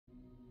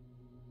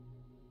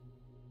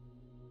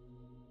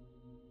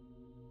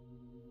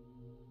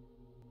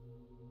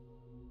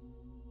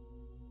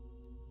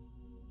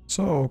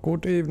So,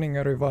 good evening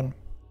everyone.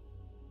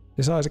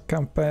 Decisive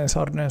Campaigns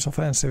Ardennes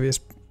Offensive is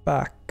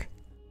back.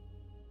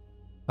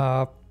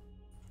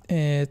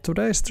 In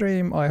today's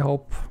stream I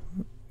hope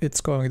it's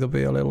going to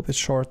be a little bit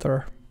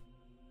shorter,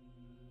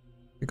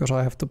 because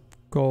I have to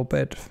go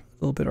bed a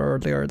little bit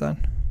earlier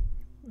than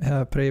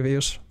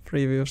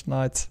previous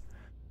nights.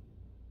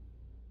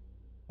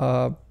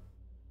 So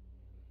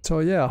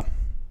yeah,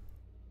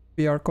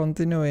 we are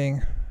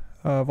continuing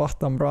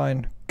Wacht and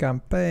Rhein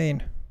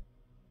campaign.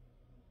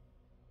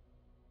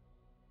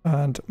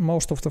 And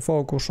most of the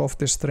focus of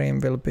this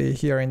stream will be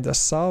here in the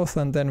south,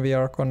 and then we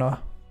are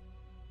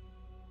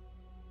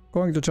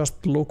going to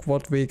just look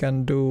what we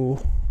can do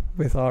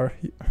with our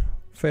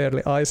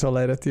fairly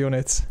isolated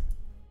units.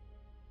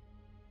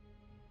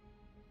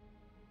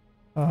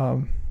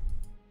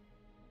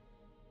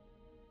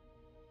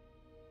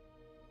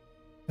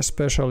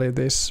 Especially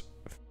this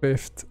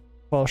 5th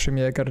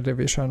Fallschirmjäger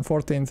Division,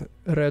 14th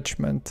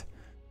Regiment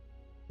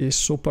is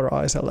super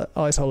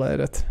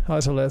isolated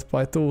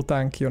by 2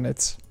 tank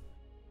units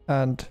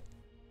and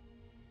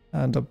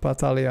a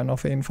battalion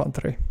of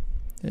infantry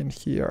in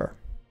here.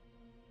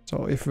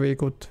 So if we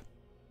could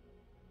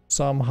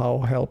somehow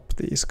help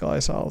these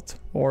guys out,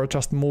 or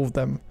just move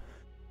them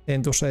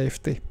into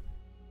safety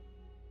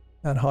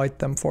and hide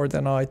them for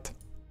the night,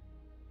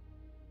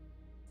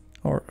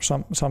 or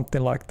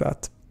something like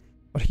that.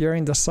 But here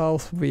in the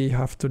south we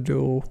have to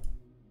do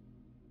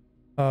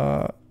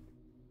a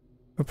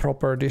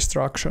proper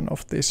destruction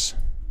of these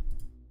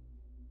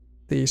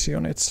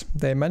units.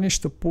 They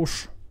managed to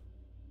push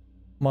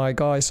my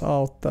guys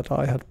out that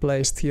I had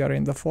placed here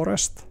in the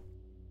forest.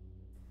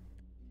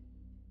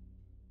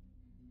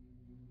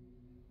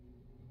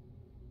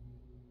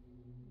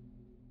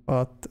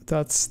 But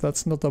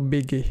that's not a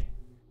biggie.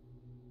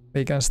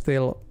 We can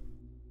still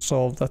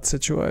solve that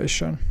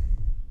situation.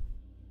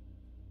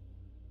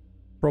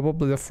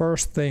 Probably the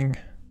first thing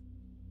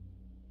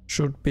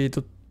should be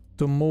to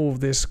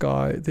move this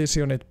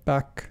unit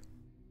back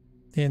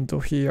into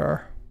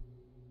here.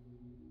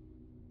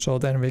 So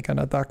then we can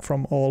attack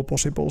from all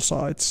possible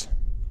sides.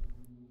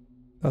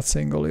 That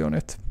single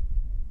unit.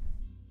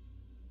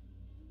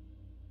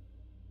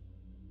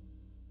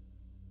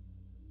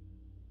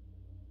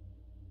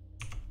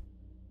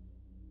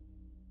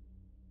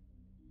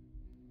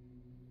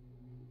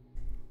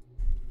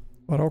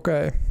 But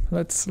okay,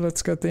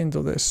 let's get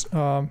into this.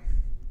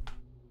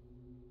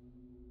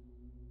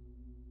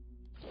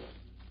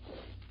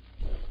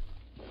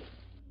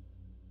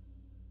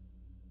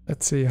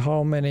 Let's see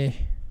how many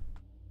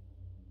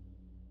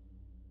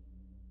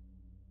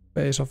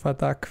base of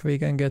attack we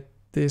can get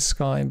this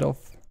kind of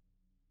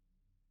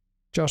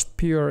just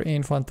pure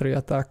infantry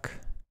attack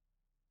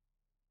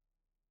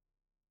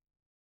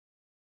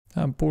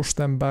and push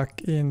them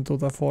back into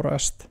the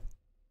forest.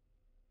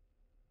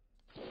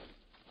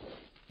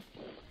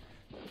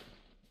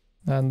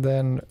 And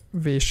then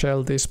we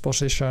shell this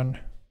position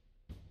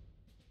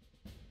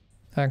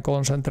and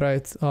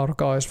concentrate our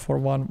guys for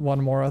one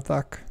more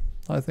attack.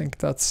 I think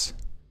that's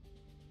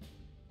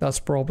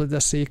probably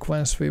the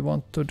sequence we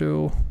want to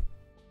do.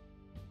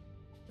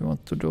 We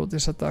want to do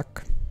this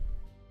attack.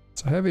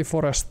 It's a heavy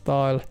forest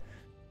tile.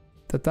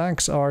 The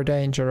tanks are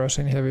dangerous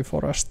in heavy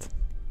forest.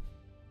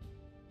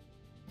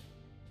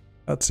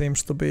 That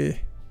seems to be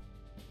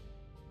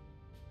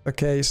the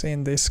case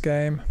in this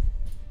game.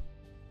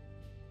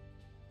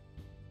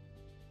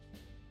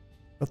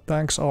 The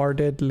tanks are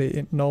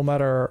deadly no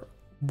matter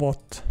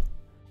what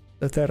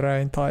the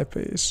terrain type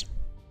is.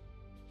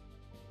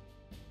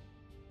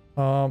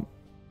 I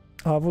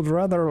would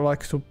rather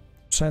like to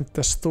send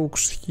the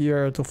Stooks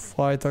here to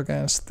fight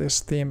against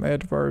this Team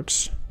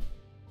Edwards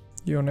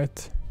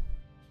unit.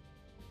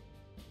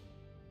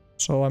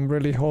 So I'm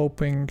really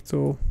hoping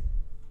to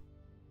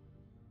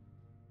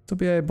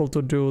be able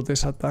to do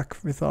this attack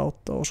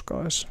without those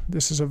guys.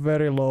 This is a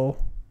very low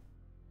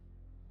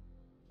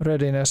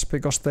readiness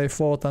because they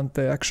fought and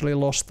they actually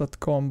lost that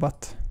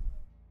combat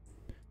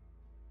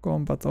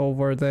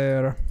over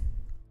there.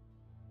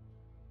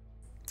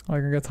 I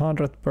can get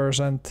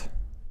 100%,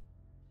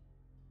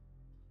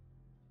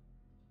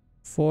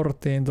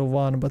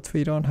 14-1, but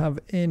we don't have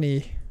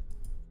any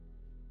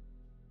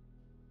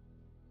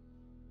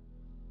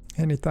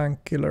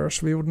tank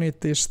killers. We would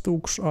need these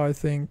Stooks, I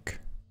think,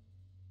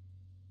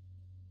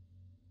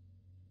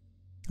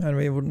 and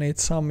we would need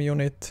some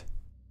unit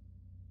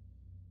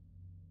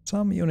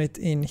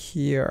in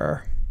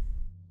here.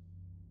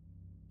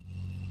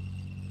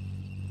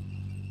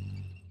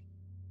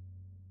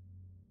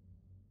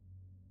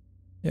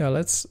 Yeah,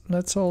 let's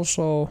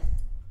also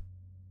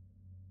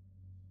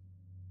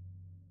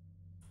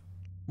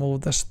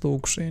move the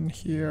Stooks in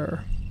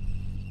here.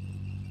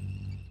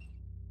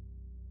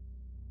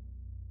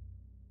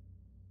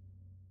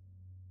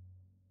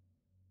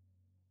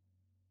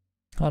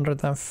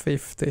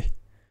 $150.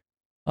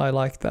 I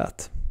like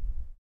that.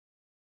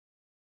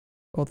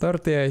 So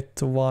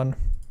 38-1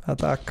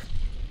 attack.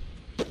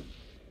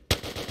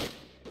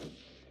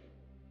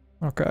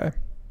 Okay.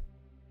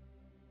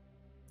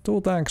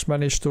 2 tanks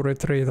managed to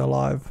retreat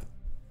alive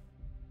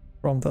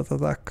from that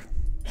attack.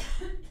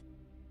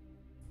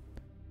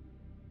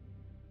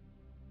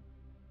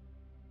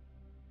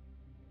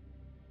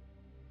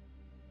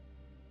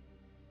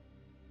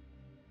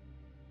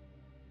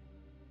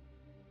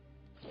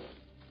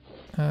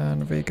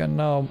 And we can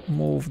now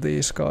move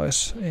these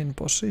guys in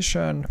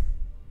position.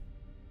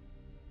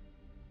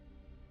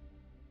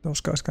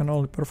 Those guys can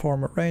only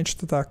perform a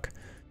ranged attack.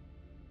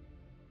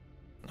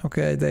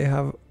 Okay, they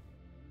have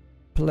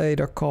played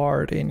a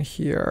card in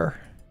here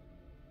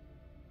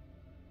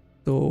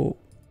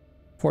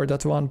for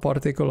that one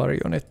particular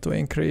unit to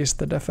increase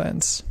the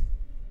defense.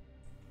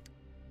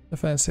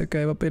 Defensive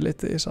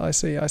capabilities, I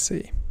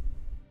see.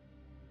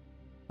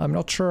 I'm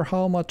not sure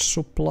how much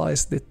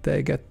supplies did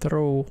they get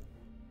through,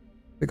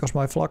 because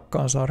my flak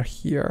guns are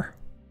here.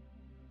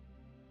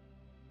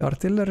 The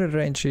artillery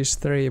range is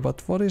 3,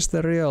 but what is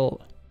the real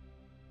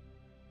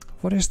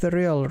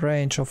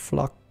range of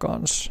flak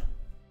guns?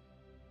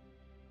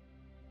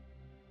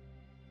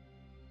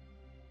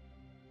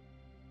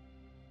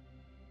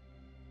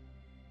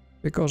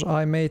 Because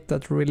I made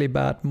that really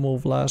bad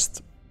move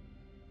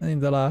in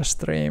the last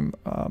stream,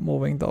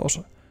 moving those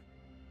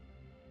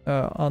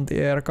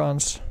anti-air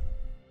guns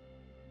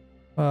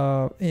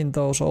in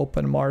those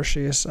open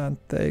marshes, and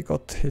they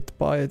got hit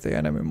by the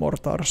enemy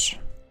mortars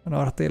and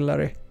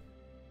artillery.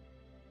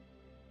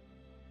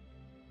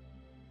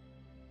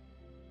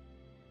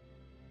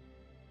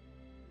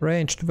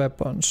 Ranged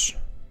weapons.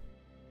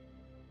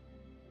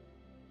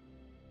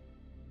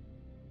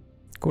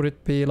 Could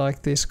it be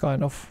like this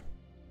kind of...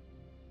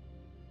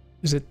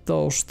 Is it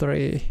those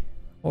 3?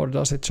 Or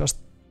does it just...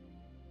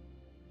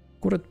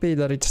 Could it be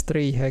that it's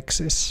 3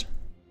 hexes?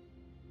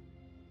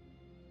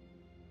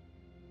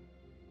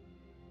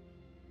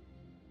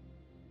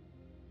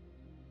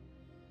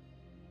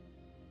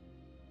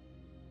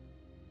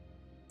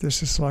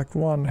 This is like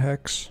 1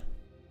 hex.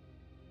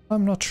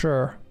 I'm not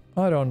sure.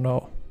 I don't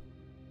know.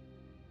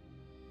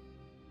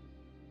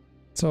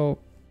 So,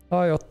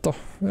 hi Otto.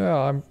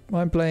 Yeah,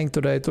 I'm playing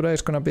today.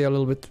 Today's gonna be a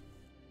little bit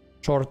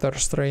shorter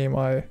stream.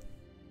 I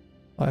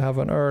have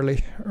an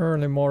early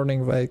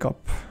morning wake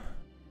up.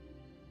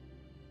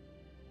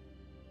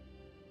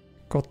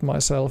 Got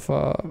myself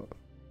a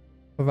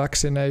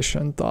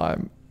vaccination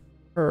time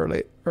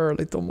early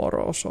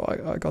tomorrow, so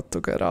I got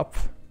to get up.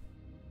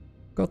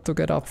 Got to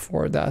get up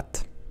for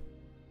that.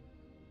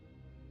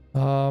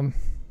 I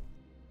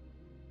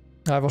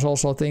was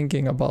also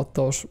thinking about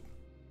those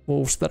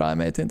moves that I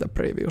made in the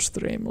previous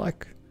stream,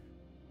 like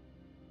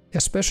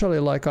especially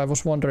like I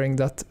was wondering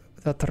that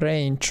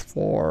range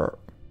for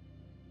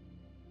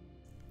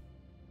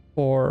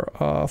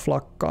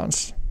flak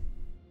guns.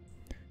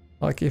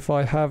 Like if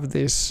I have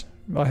this,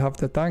 I have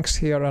the tanks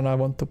here and I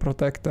want to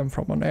protect them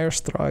from an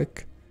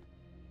airstrike.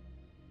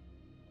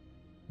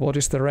 What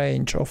is the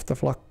range of the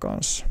flak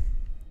guns?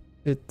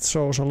 It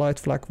shows a light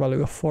flak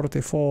value of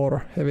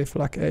 44, heavy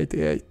flak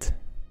 88.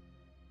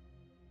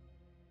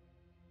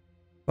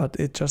 But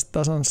it just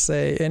doesn't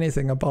say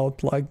anything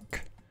about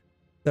like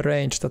the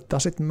range. That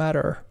does it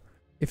matter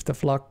if the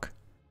flak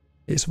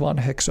is 1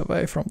 hex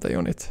away from the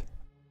unit?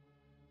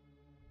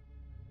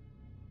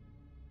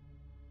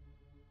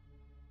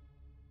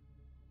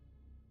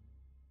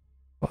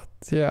 But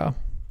yeah,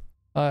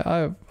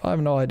 I have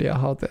no idea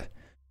how the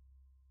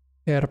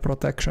air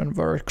protection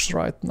works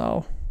right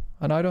now.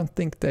 And I don't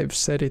think they've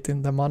said it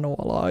in the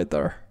manual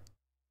either.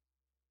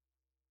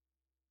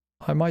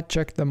 I might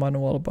check the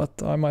manual,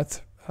 but I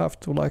might have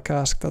to like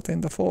ask that in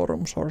the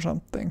forums or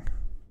something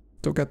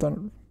to get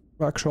an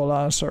actual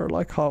answer,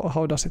 like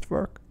how does it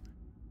work.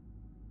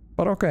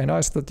 But okay,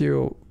 nice that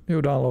you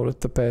downloaded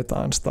the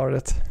beta and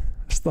started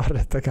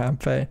the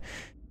campaign.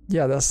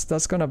 Yeah,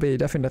 that's gonna be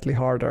definitely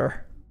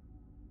harder.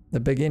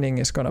 The beginning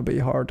is gonna be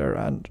harder,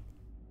 and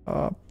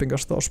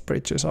because those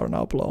bridges are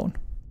now blown.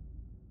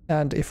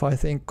 And if I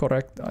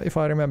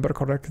remember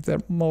correctly,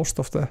 most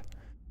of the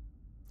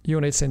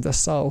units in the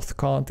south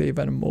can't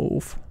even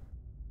move.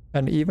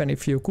 And even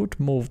if you could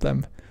move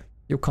them,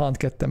 you can't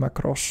get them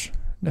across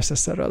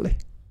necessarily.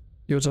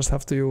 You just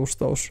have to use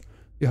those.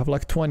 You have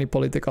like 20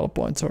 political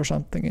points or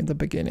something in the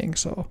beginning,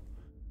 so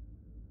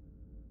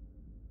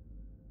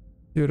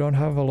you don't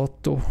have a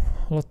lot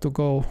to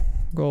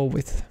go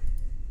with.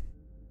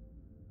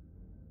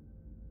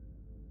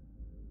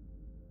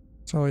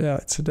 So yeah,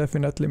 it's a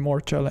definitely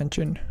more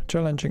challenging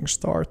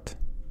start.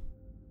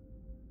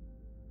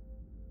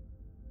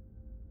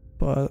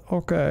 But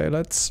okay,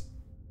 let's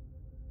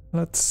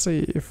see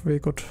if we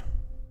could.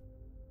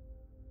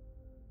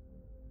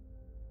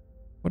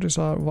 What is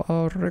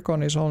our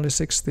recon is only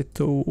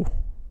 62.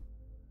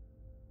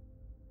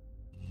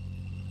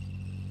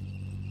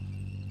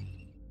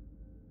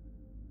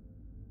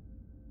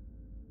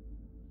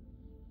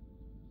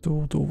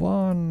 Two to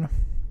 1.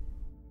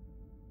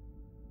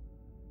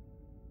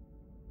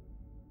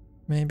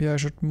 Maybe I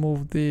should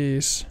move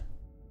these.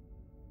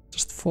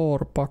 Just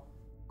 4 pack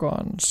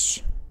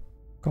guns.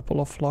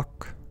 Couple of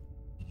luck.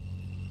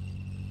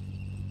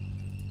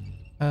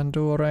 And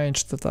do a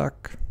ranged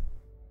attack.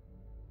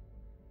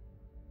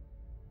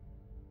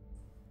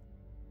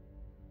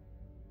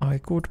 I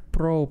could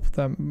probe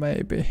them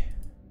maybe.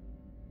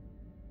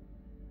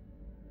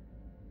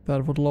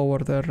 That would lower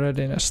their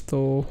readiness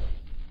to...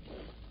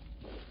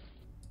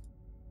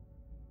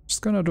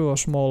 Just gonna do a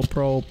small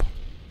probe.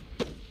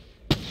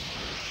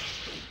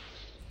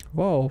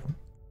 Whoa,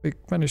 we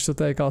managed to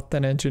take out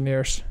 10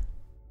 engineers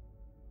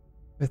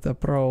with a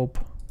probe.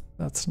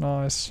 That's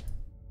nice.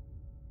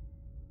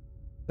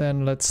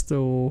 Then let's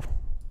do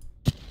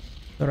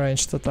the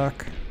ranged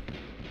attack.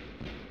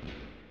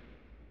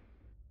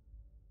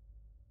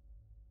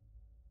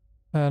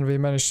 And we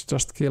managed to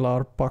just kill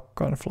our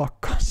Pakka and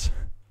Flakkans.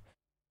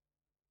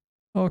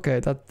 Okay,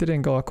 that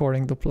didn't go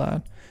according to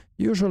plan.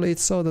 Usually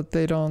it's so that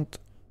they don't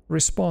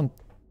respond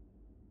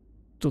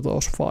to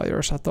those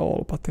fires at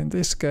all, but in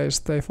this case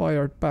they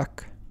fired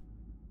back.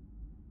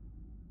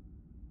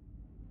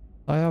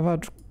 I have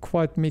had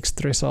quite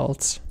mixed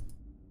results.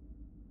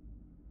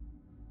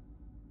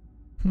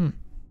 Well,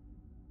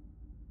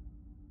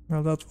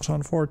 that was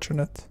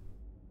unfortunate.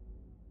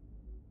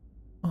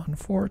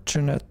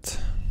 Unfortunate.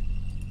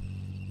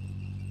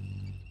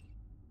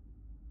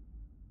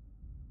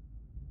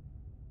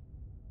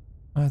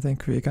 I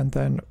think we can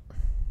then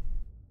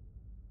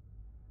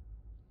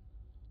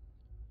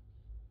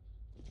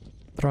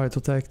try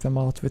to take them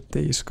out with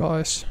these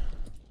guys.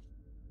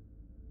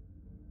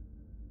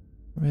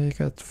 We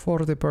get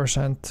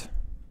 40%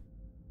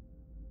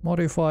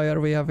 modifier,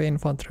 we have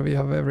infantry, we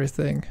have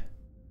everything.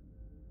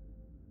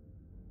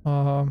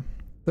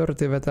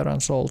 30 veteran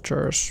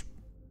soldiers.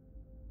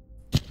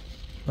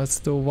 Let's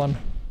do one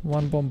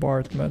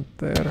bombardment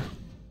there.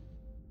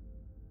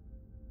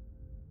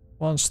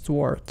 One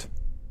Stuart.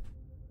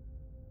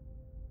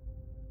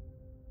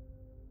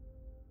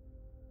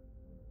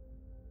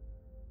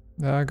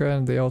 Yeah,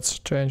 again the odds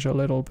change a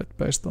little bit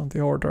based on the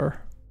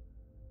order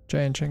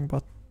changing,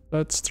 but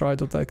let's try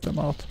to take them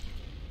out.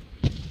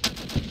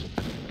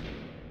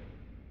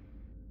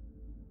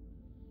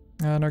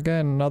 And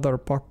again another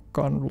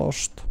Pakkan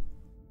lost.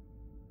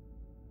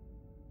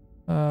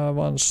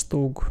 One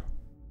Stug.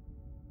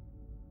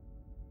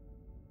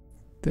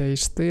 They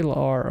still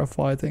are a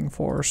fighting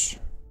force.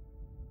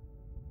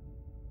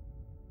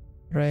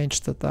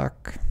 Ranged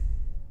attack.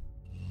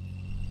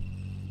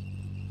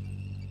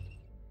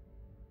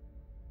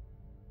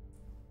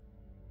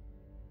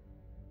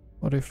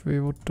 What if we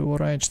would do a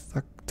ranged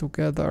attack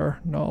together?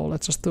 No,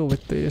 let's just do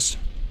with these.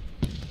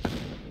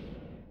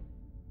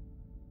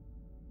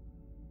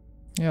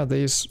 Yeah,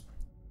 these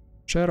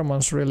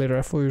Germans really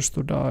refuse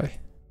to die.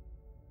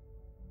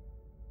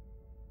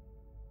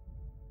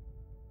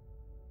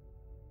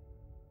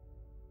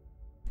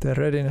 Their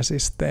readiness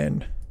is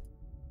 10.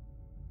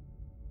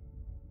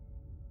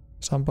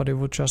 Somebody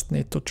would just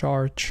need to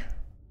charge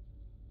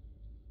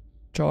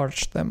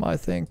them, I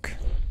think.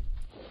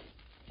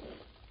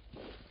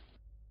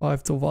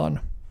 5 to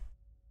 1.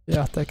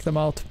 Yeah, take them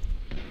out.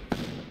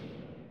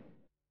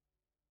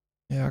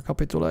 Yeah,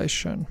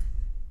 capitulation.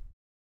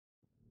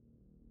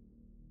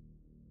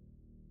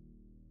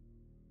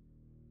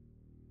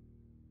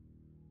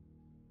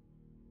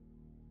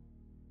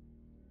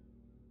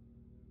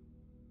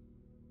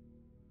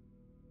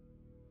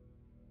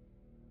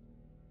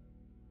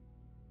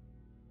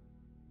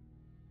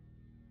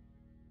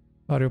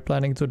 Are you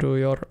planning to do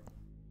your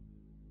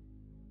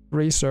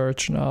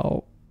research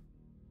now?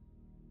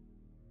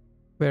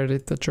 Where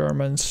did the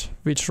Germans,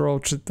 which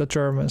roads did the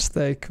Germans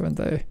take when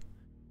they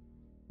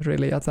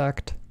really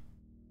attacked?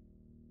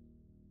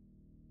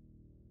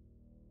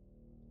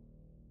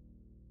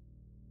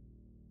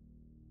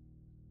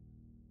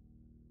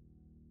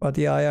 But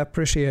yeah, I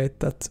appreciate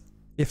that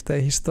if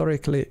they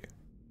historically,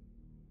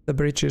 the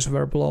bridges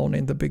were blown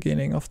in the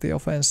beginning of the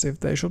offensive,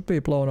 they should be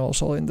blown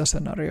also in the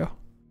scenario.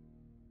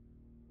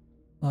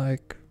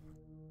 Like,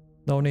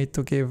 no need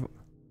to give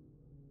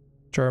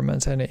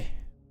Germans any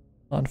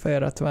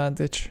unfair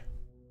advantage.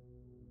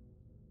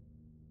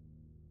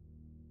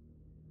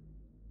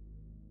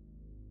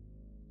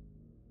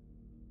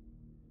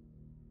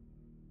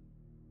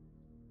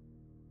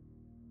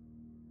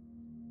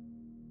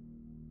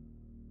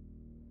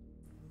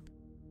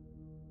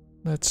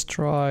 Let's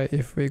try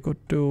if we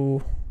could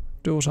do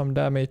some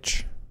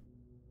damage.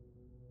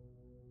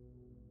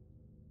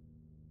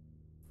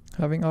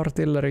 Having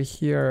artillery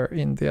here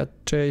in the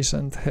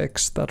adjacent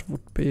hex, that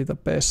would be the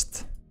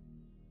best.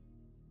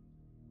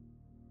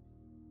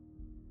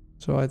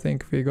 So I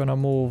think we're gonna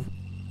move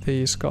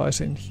these guys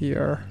in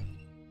here.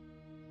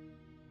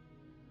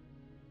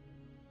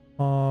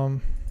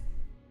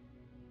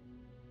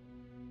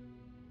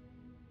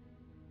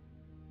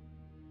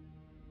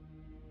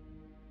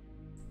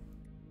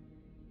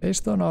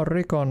 Based on our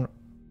recon,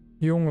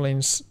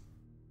 Junglin's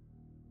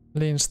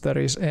Linster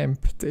is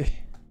empty.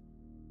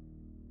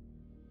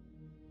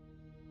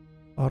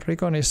 Our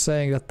recon is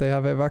saying that they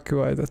have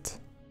evacuated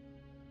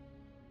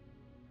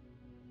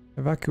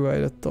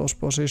those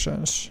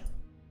positions.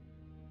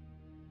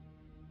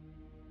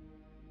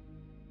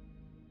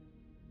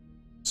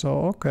 So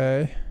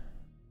okay.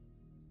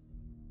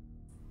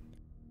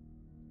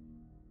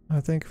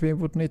 I think we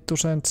would need to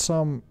send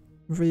some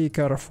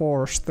weaker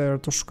force there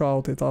to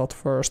scout it out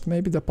first.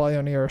 Maybe the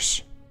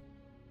pioneers.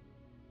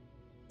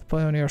 The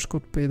pioneers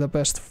could be the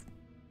best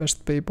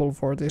best people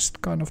for this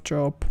kind of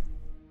job.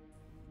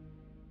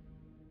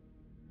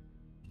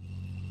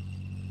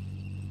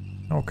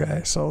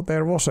 Okay, so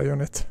there was a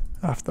unit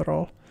after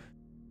all.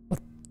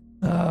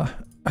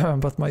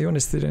 But my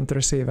units didn't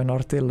receive an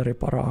artillery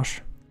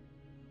barrage.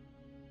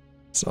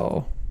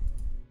 So...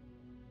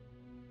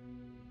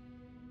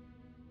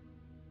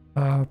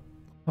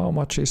 how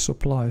much is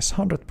supplies?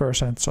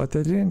 100%, so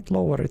they didn't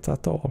lower it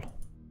at all.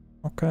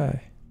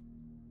 Okay.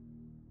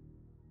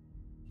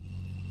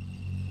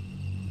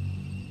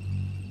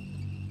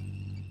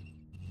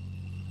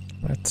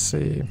 Let's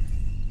see.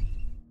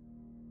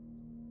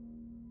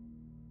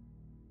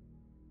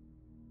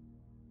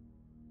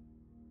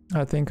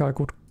 I think I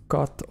could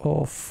cut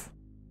off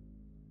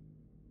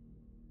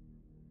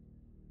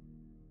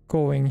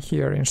going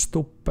here in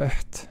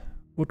Stuppecht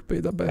would be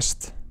the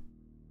best.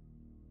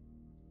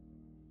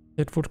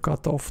 It would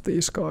cut off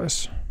these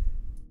guys.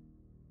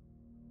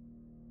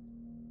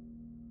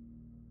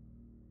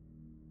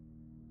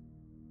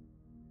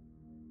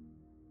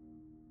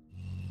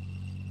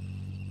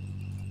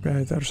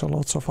 Okay, there's a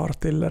lots of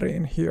artillery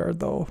in here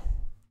though.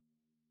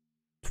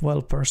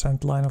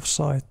 12% line of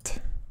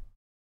sight.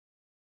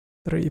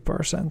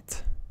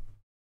 3%.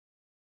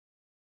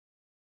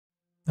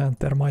 And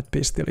there might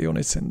be still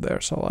units in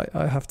there, so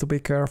I have to be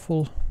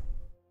careful.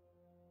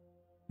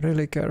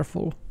 Really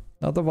careful.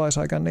 Otherwise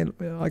I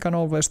can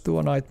always do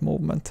a night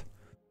movement.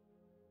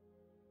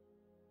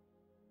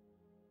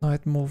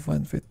 Night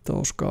movement with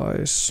those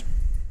guys.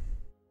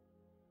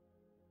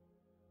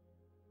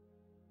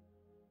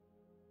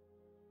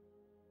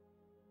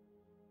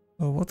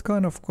 So what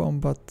kind of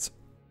combat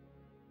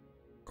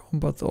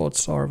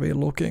odds are we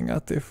looking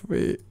at if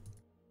we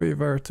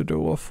were to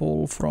do a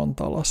full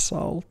frontal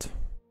assault?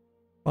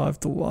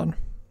 5-1.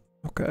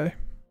 Okay.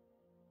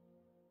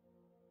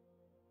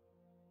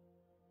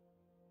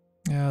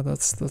 Yeah,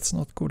 that's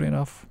not good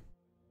enough.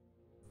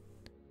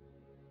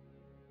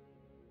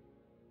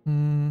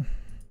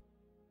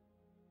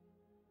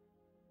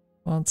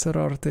 Panzer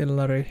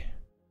artillery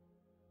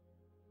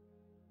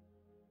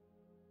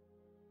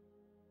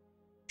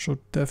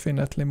should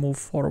definitely move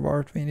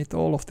forward. We need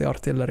all of the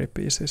artillery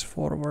pieces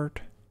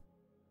forward.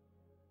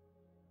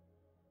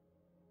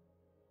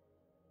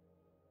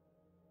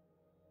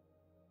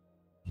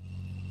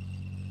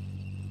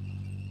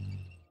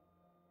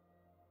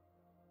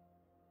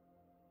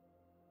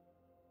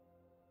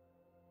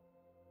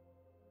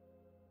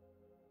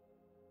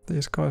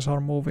 These guys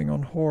are moving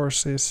on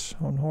horses,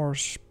 on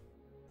horse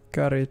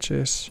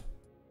carriages.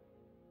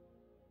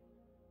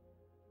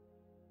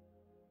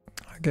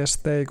 I guess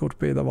they could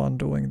be the one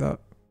doing the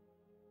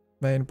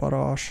main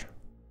barrage.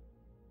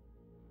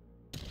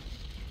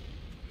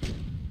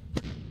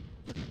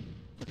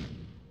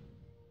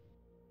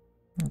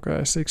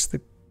 Okay,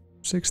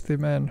 60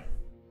 men.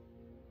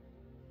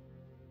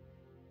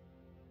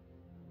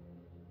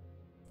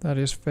 That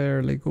is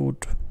fairly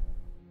good.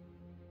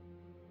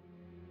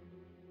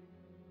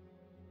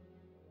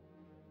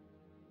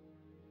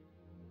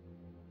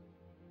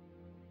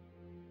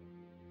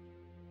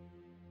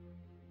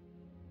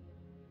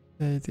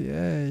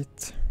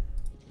 $88,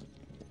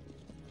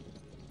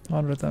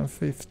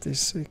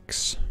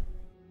 156.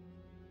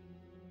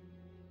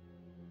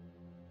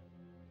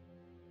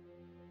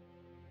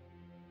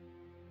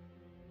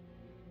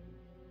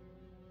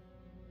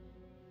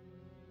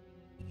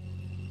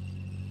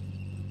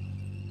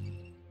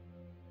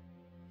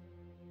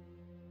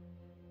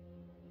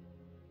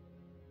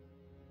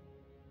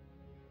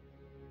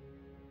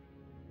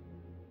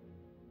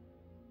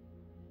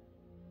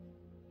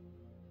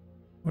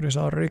 What is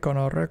our recon?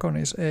 Our recon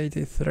is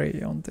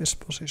 83 on this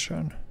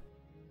position.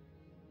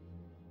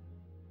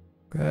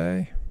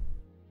 Okay.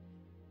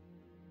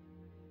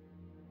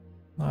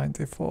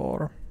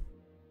 94.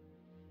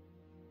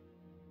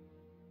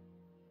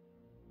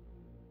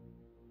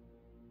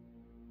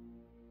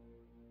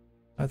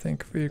 I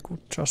think we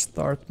could just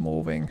start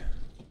moving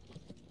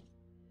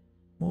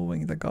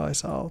the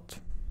guys out.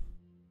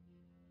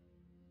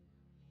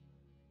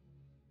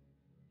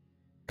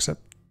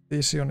 Except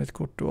this unit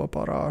could do a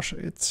barrage.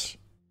 It's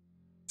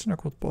in a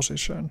good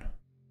position.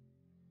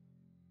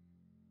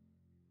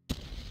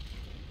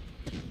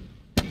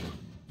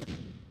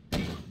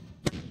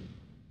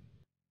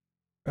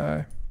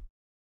 Okay.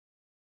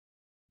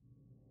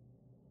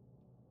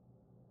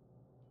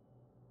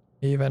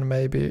 Even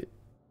maybe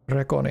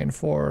recon in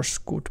force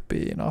could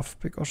be enough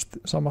because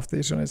some of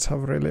these units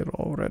have really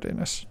low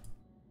readiness.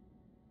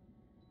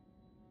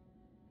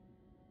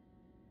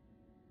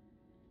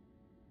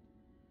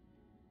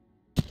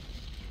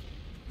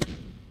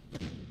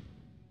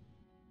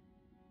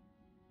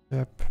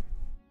 Yep.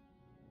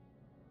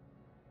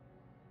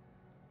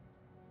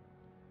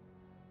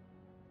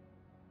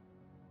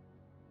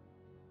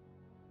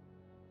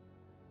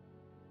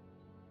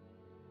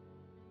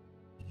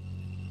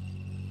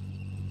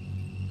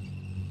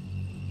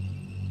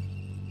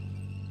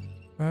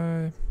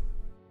 Okay.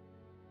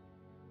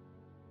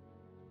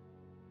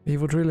 We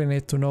would really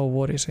need to know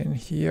what is in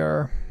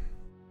here.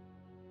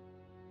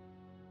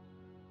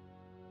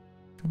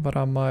 But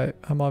am I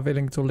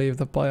willing to leave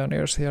the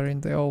pioneers here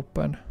in the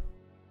open?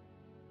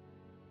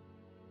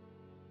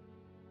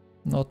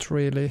 Not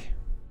really.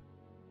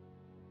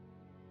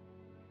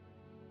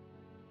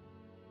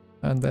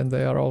 And then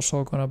they are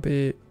also gonna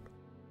be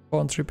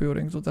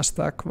contributing to the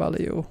stack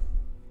value.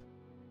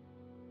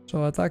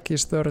 So attack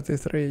is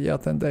 33, yeah,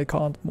 then they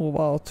can't move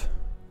out.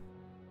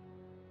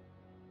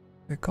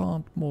 They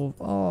can't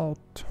move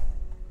out.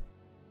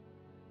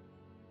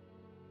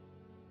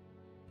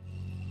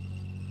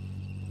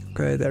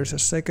 Okay, there's a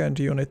second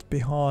unit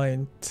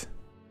behind.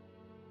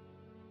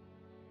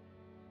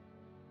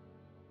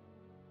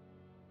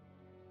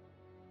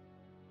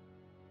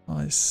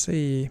 I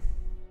see.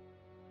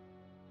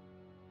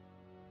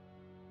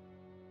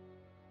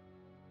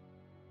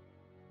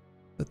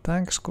 The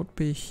tanks could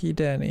be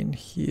hidden in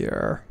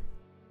here.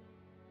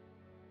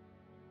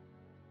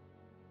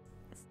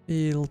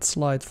 Field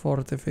slight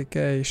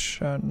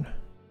fortification.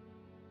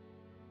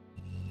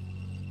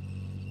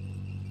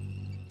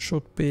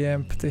 Should be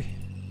empty.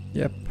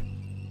 Yep.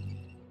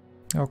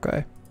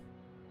 Okay.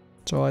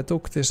 So I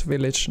took this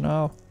village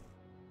now.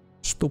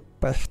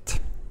 Stupid.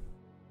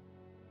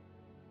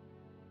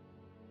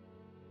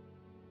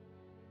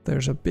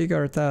 There's a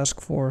bigger task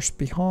force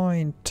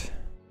behind.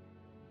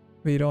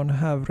 We don't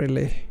have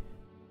really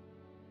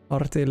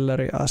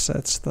artillery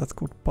assets that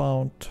could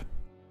pound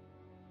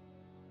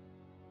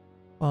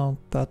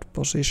that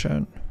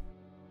position.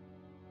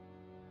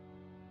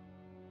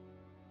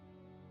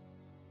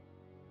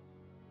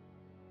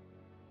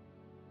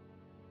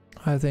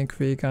 I think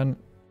we can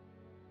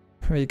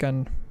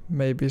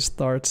maybe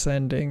start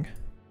sending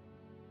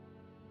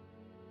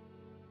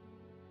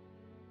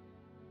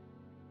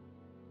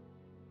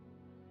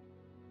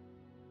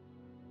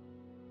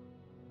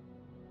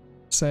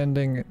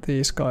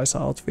these guys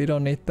out. We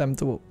don't need them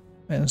to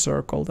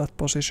encircle that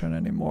position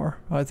anymore.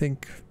 I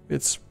think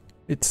it's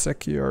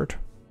secured.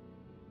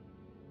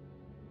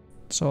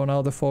 So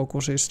now the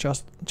focus is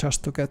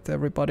just to get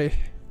everybody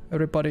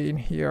in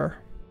here.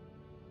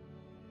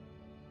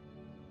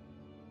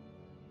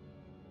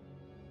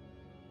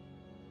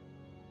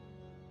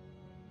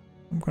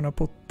 I'm gonna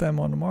put them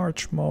on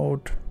march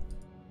mode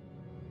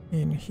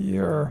in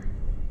here.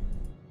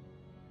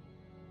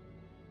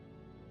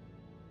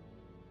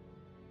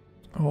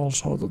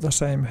 Also to the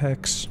same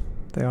hex.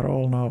 They are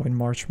all now in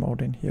march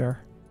mode in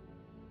here.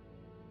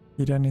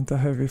 Hidden in the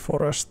heavy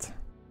forest.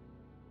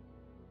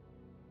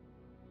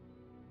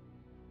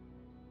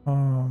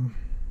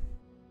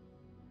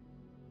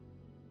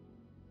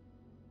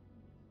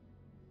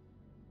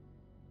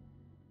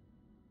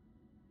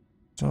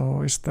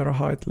 So is there a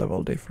height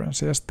level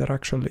difference? Yes, there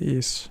actually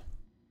is.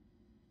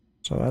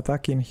 So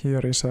attacking here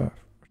is a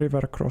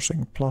river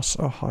crossing plus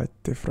a height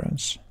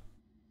difference.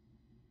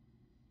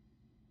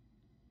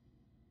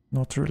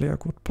 Not really a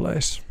good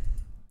place.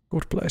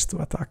 Good place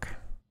to attack.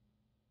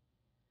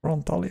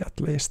 Frontally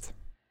at least.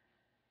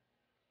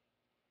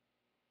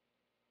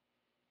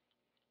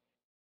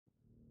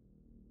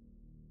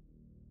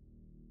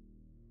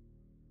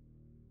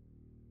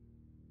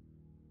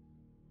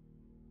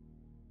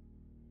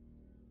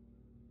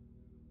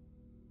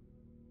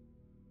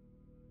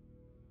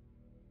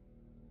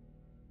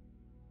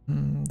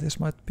 This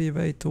might be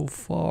way too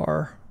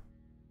far.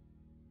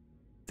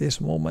 This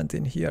movement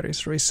in here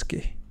is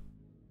risky.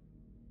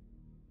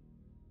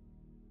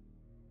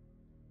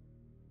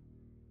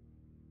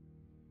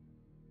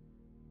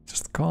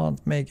 Just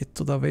can't make it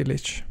to the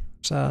village,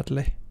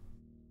 sadly.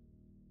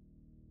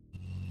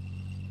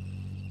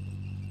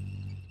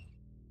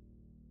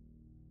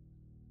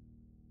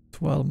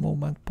 $12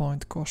 movement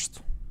point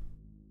cost.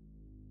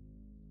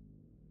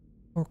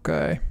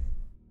 Okay.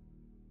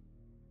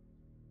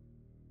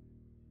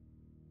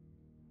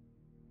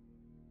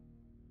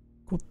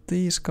 Could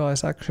these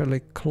guys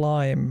actually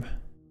climb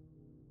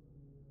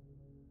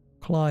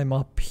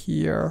up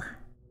here?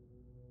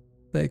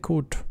 They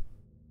could,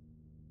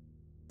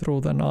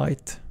 through the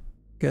night,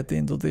 get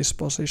into this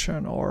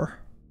position or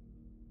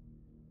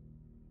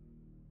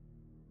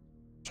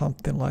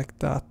something like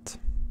that.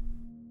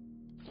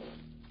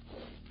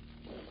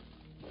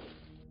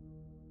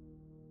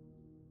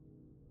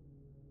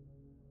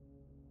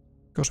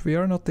 Because we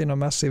are not in a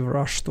massive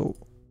rush to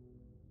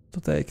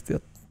take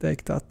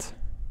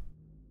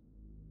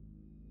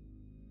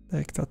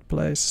that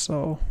place,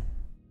 so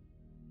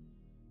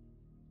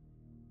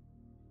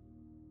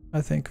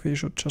I think we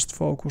should just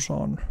focus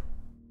on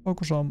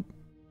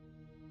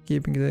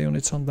keeping the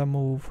units on the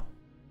move.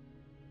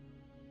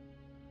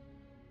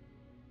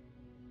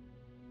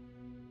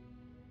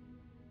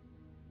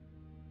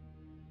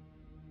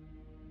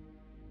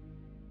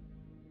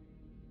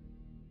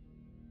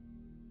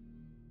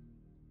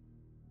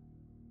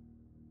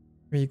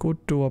 We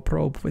could do a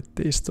probe with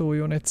these two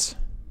units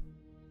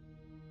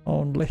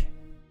only.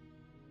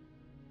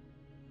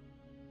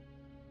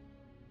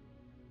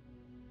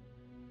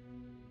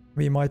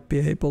 We might be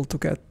able to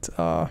get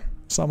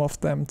some of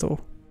them to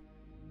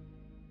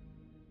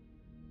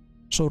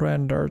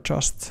surrender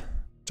just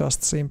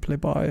simply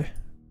by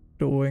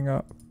doing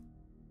a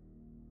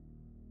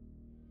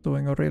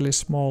doing a really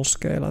small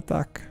scale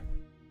attack.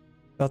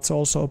 That's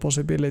also a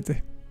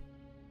possibility.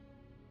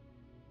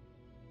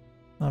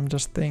 I'm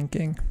just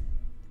thinking.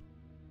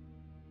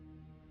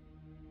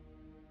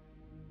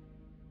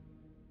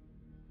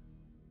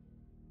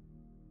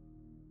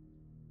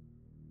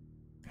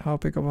 How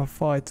big of a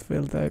fight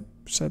will they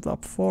set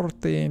up?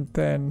 14,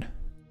 10.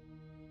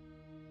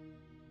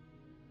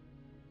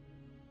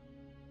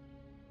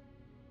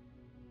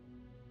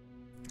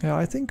 Yeah,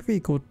 I think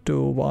we could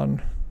do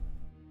one.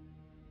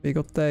 We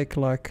could take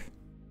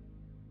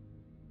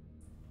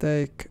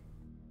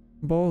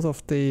both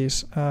of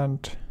these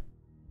and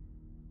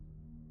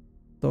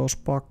those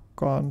pack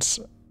guns,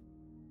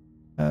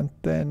 and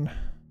then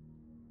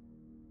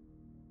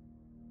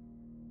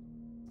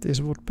this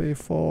would be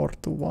 4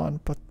 to 1,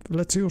 but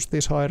let's use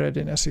these high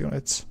readiness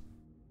units.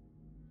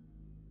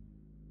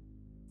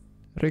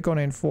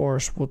 Reckoning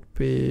force would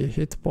be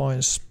hit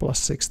points plus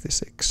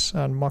 66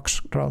 and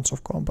max rounds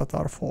of combat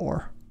are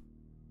 4.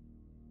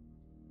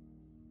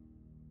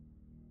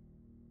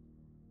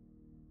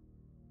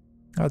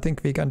 I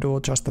think we can do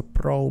just a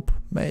probe,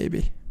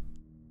 maybe.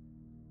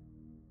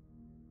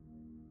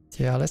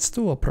 Yeah, let's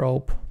do a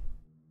probe.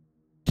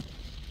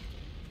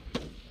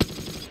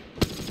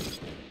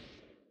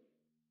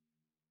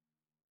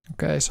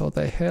 Okay, so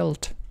they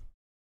held.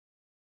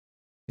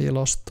 We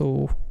lost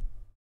 2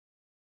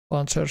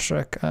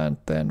 Panzerschreck and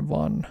then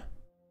 1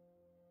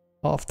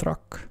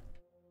 half-track.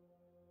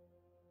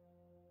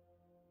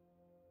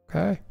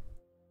 Okay,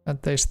 and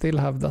they still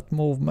have that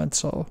movement,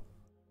 so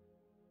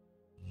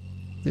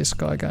this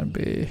guy can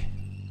be...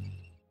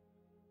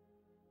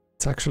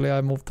 It's actually,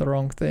 I moved the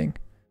wrong thing.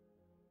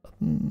 But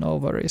no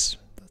worries,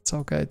 that's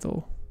okay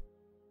too.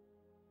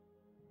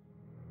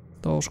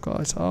 Those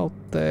guys out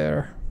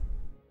there.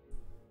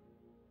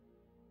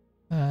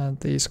 And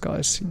these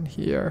guys in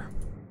here.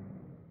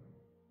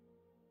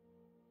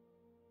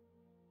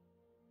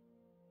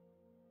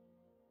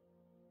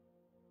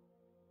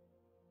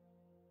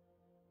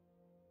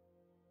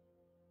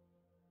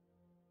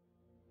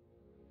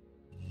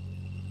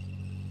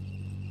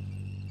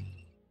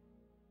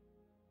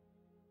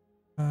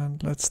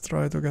 And let's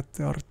try to get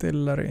the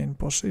artillery in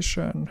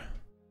position.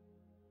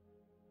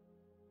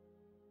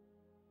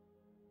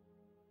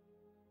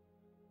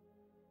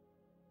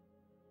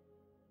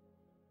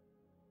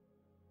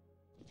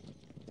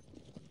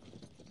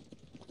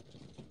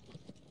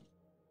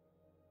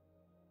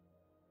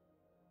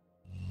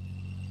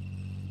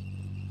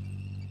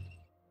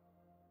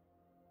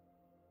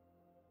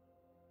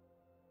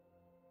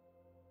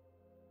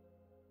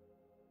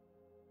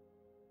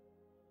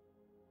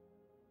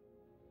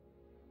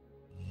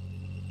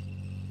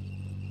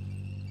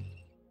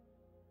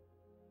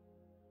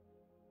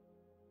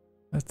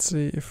 Let's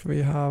see if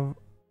we have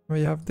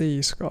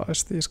these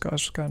guys. These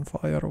guys can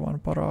fire 1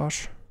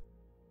 barrage.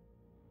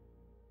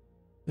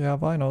 Yeah,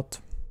 why not?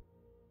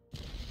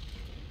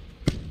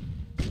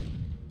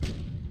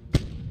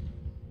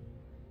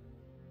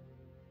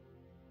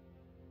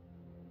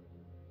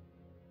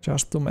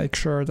 Just to make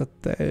sure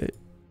that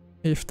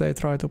if they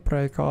try to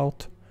break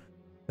out,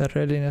 their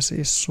readiness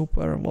is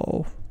super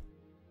low.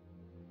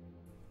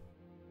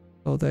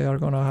 So they are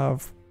gonna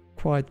have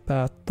quite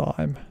bad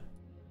time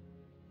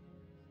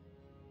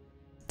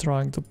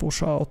trying to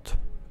push out.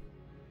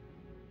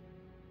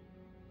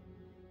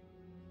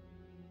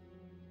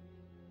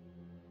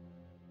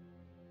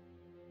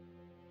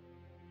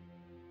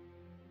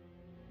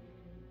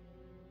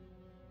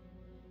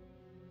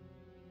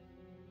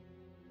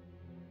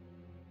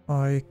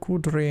 I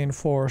could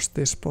reinforce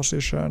this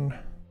position,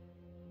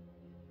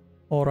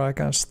 or I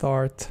can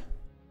start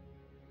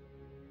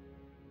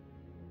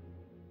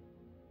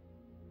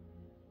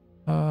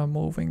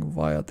moving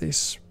via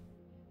this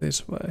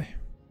way.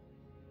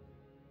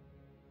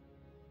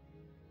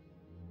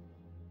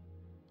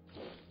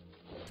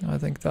 I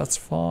think that's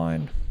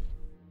fine.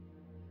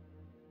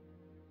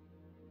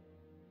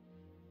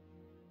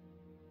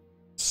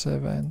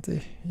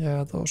 $70.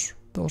 Yeah,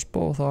 those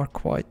both are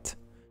quite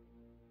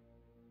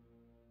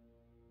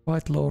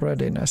low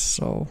readiness,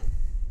 so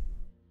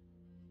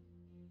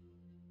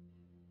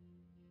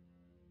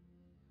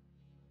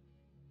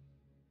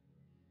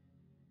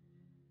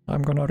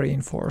I'm gonna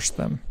reinforce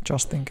them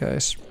just in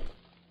case.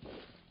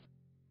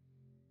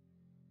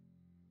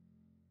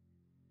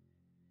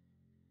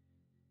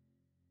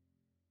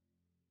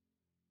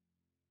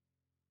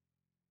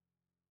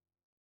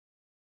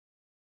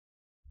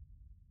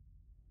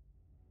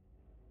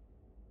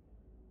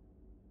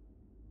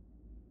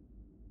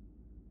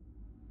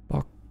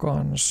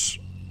 Guns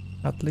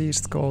at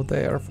least go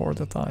there for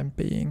the time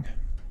being.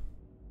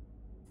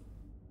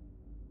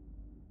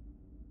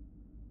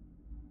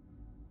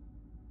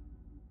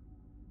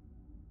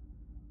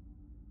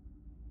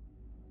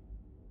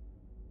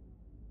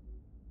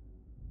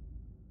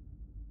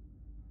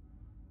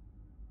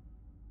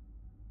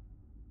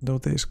 Do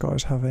these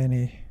guys have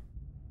any?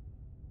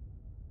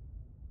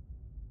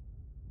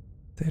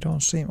 They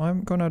don't seem.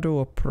 I'm gonna do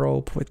a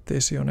probe with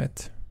this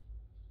unit.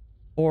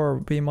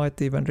 Or we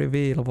might even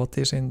reveal what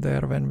is in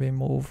there when we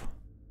move.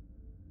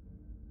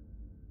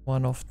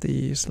 one of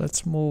these.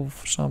 Let's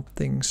move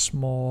something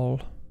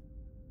small.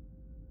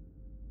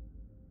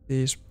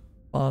 These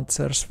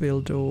panzers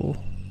will do.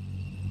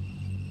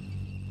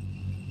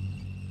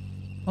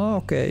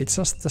 Okay, it's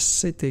just the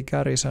city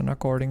garrison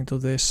according to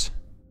this.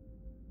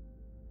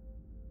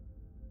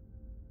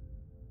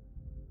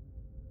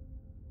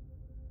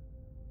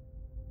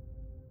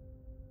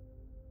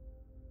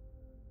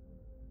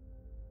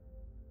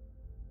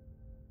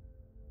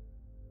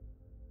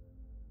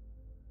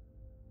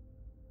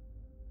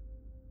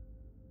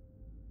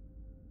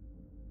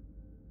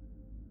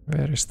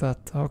 Where is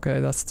that? Okay,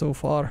 that's too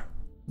far.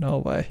 No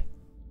way.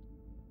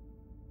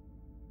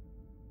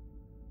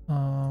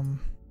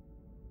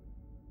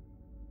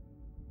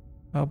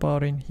 How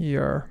about in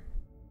here?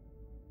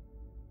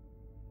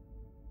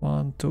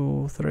 1,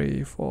 2,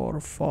 3, 4,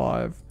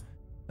 5.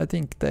 I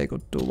think they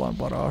could do one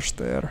barrage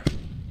there.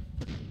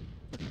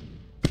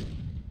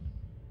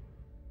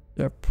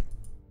 Yep.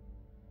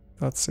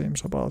 That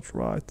seems about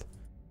right.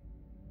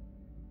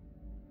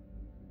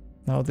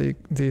 Now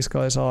these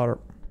guys are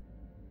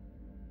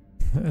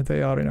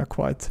they are in a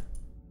quite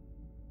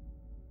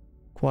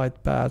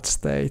bad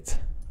state.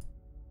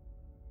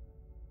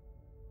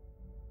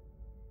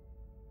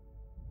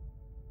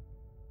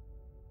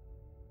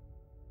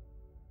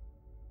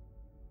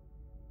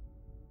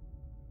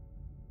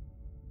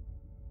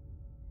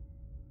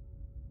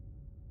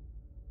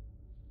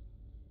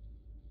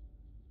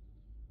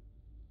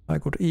 I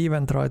could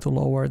even try to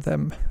lower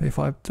them if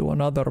I do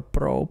another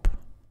probe.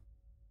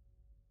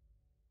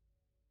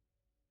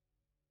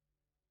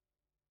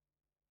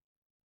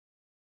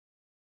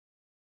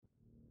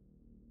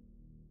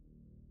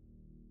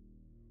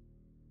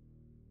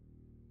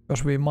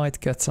 Because we might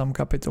get some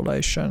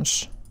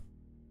capitulations.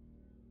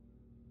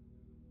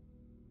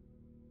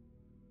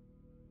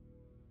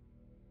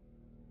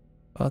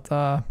 But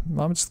I'm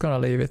just gonna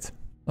leave it.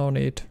 No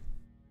need.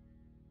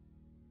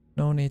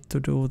 No need to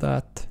do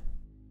that.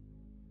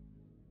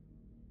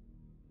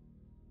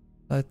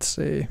 Let's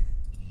see.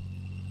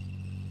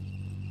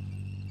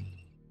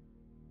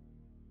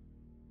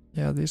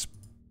 Yeah, these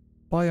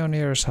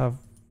pioneers have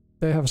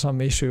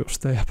some issues.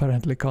 They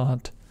apparently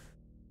can't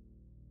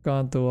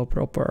do a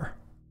proper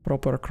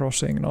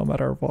crossing no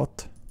matter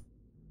what.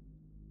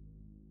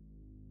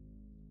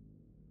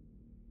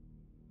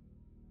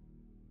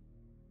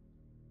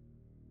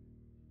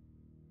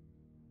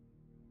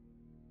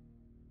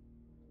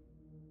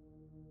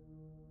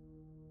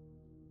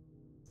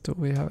 Do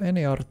we have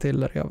any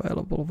artillery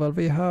available? Well,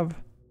 we have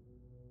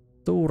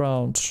 2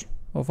 rounds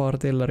of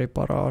artillery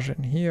barrage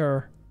in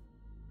here.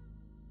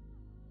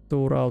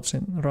 2 rounds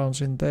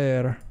in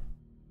there.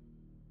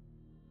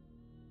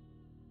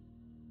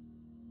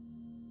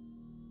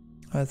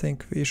 I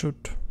think we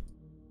should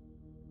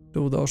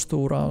do those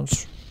 2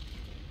 rounds.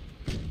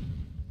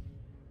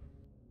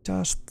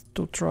 Just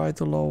to try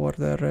to lower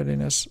their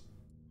readiness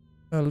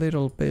a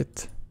little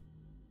bit.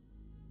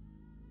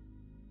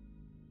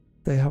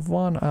 They have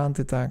 1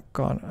 anti-tank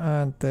gun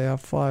and they have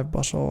 5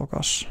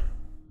 bazookas.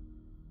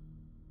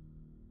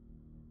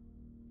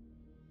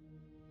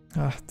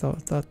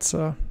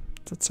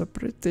 That's a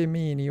pretty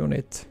mean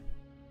unit.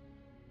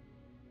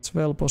 It's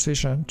well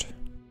positioned.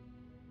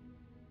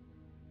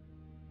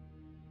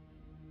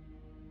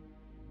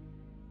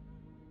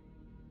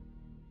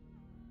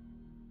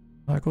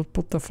 I could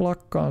put the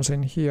flak guns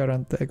in here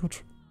and they could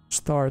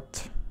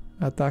start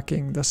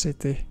attacking the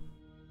city.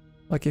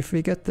 Like if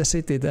we get the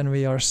city, then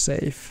we are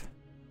safe.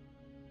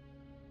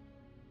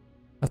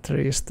 At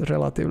least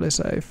relatively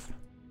safe.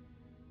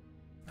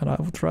 And I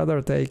would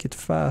rather take it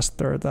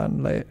faster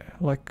than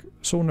like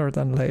sooner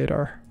than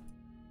later.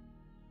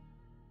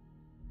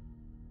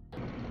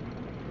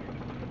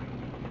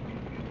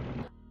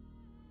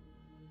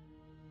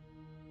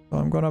 So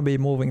I'm gonna be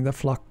moving the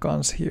flak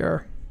guns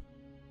here.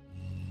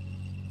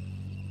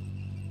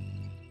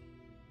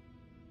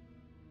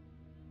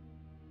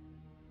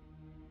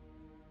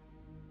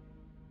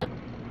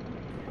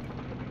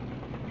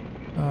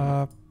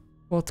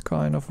 What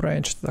kind of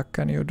range attack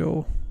can you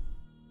do?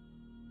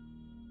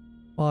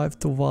 5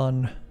 to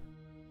 1.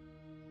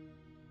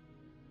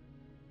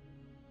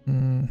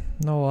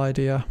 No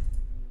idea.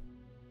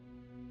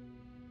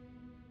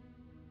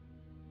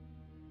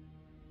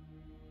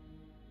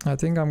 I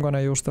think I'm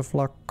gonna use the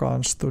flak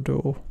guns to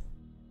do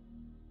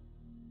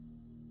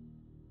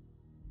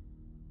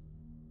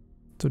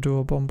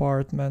a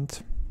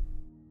bombardment.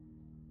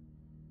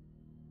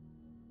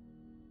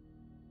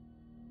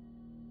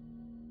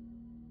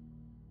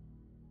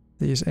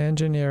 These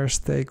engineers,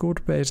 they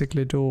could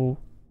basically do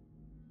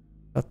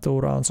 2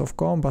 rounds of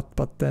combat,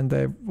 but then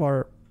they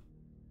were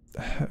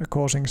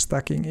causing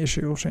stacking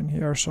issues in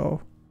here,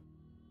 so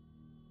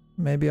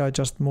maybe I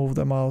just move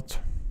them out.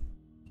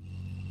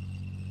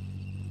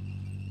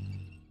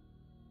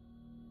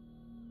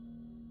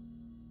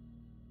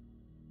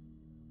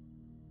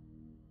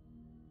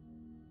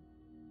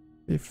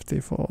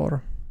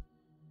 $54.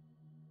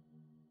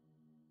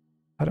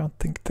 I don't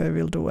think they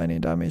will do any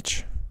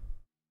damage.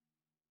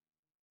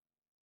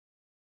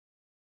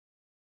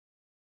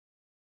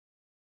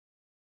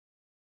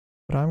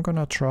 But I'm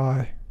gonna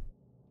try.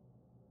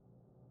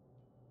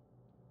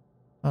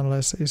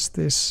 Unless is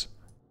this...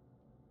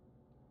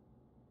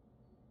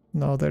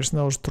 No, there's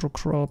no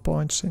structural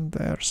points in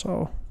there,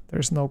 so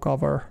there's no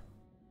cover.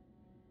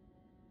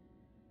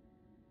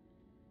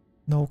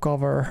 No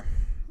cover.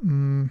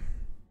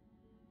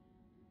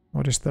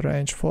 What is the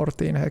range?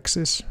 14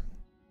 hexes.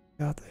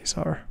 Yeah, these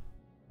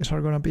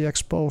are gonna be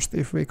exposed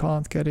if we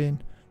can't get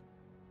in.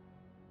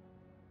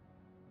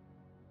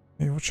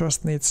 We would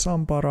just need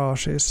some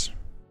barrages.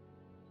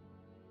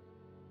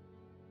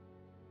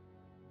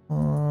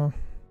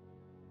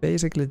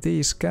 Basically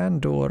these can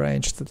do a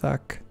ranged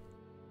attack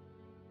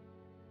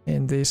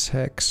in this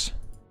hex.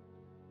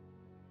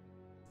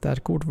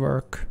 That could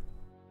work.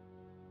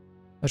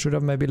 I should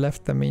have maybe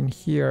left them in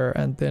here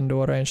and then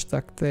do a ranged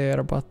attack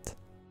there, but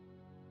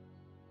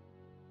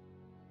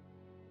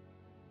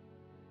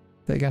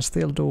they can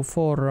still do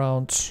 4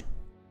 rounds.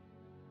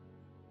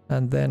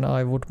 And then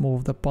I would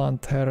move the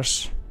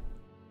Panthers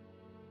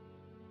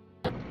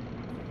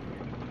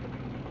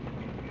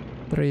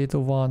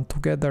 3-1,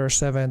 together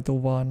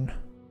 7-1.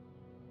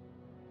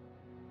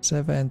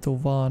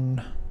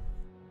 7-1.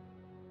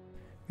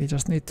 We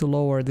just need to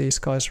lower these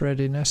guys'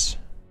 readiness.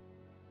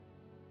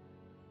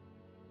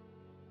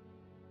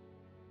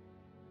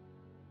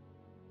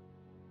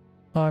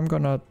 I'm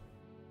gonna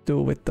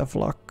do with the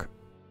flak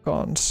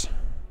guns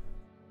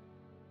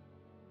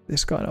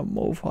this kind of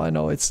move. I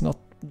know it's not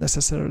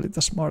necessarily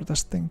the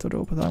smartest thing to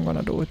do, but I'm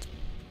gonna do it.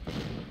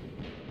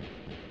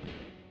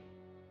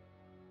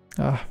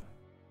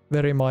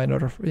 Very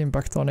minor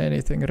impact on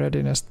anything.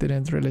 Readiness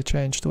didn't really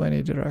change to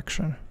any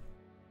direction.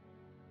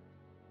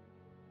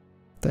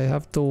 They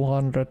have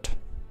 200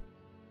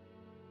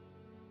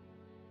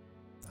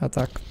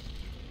 attack.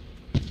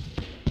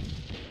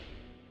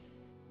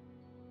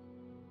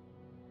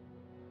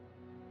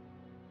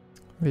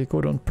 We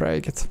couldn't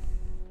break it.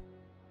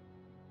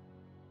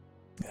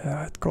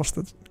 Yeah, it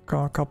costed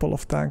a couple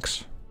of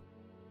tanks.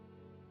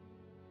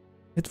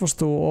 It was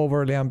too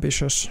overly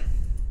ambitious.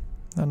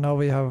 And now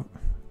we have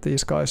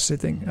these guys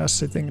sitting as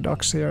sitting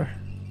ducks here.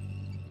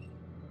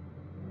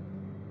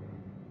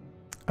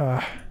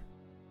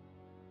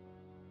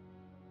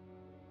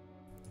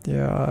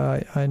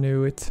 Yeah, I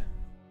knew it.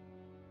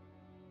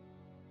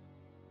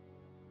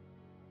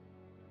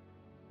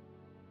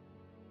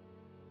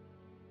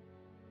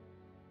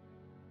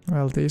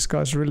 Well, these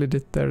guys really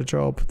did their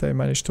job. They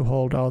managed to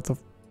hold out a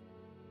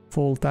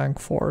full tank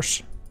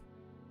force.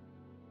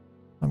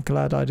 I'm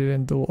glad I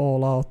didn't do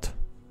all out.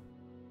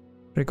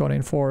 Recon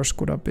in force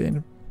could have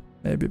been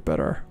maybe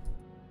better.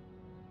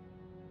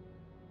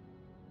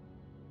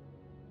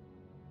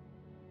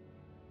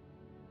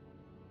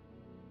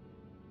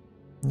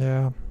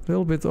 Yeah, a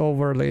little bit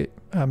overly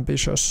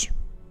ambitious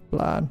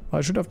plan.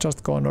 I should have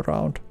just gone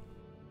around.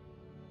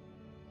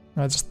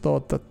 I just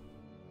thought that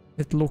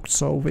it looked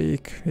so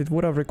weak. It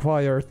would have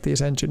required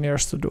these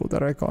engineers to do the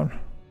recon.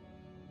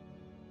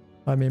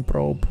 I mean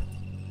probe.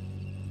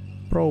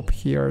 Probe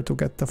here to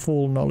get the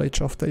full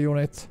knowledge of the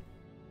unit.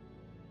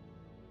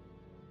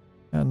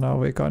 And now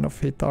we kind of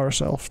hit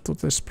ourselves to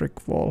this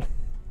brick wall.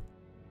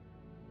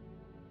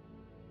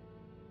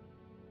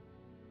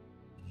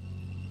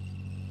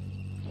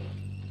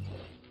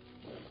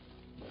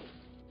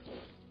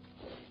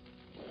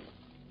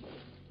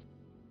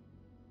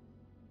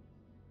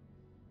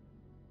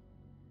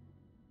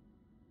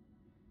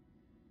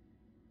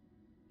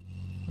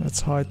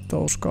 Let's hide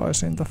those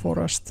guys in the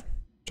forest,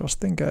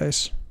 just in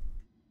case.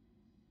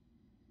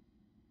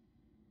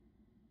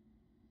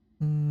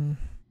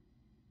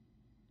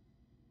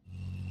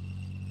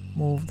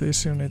 Move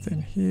this unit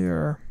in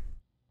here.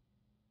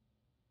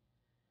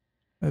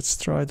 Let's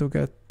try to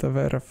get the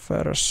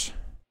Werfers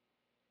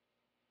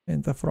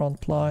in the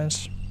front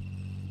lines.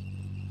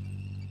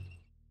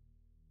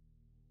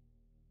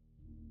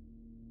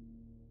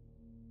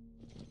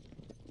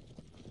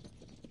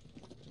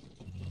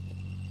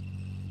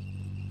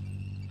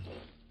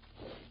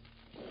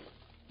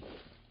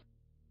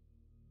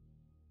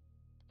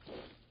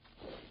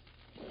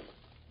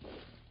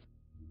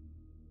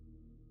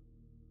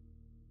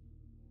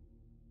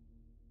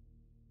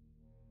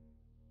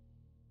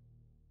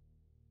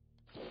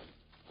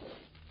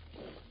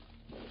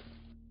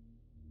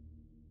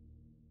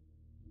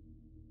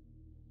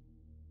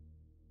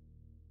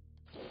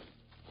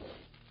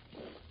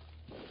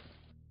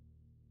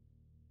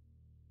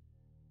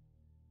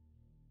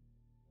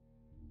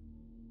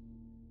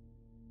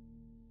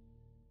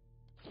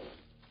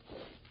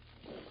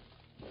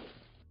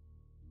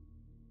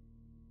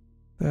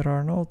 There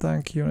are no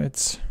tank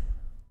units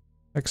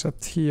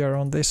except here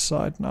on this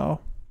side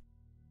now.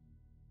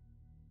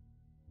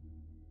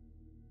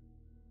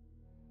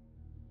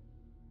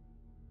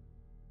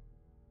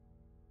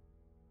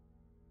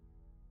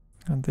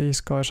 And these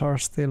guys are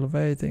still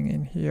waiting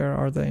in here.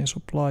 Are they in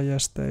supply?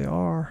 Yes, they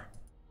are.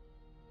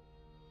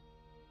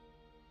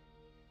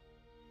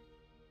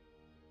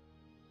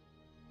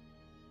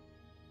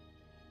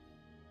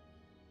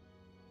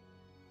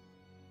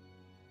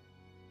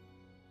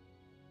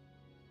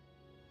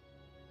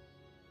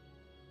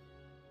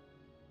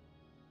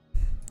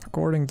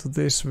 according to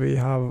this, we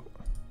have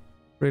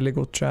really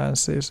good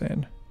chances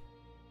in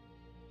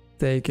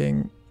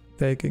taking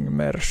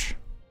Mersch.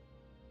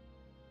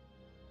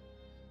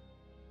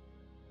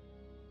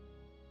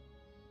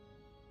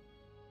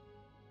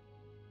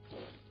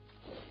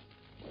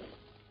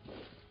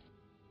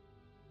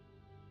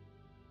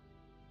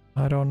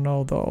 I don't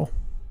know though.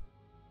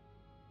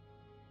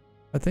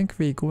 I think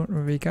we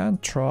can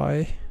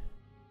try.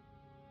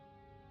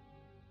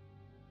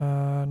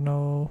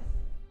 No.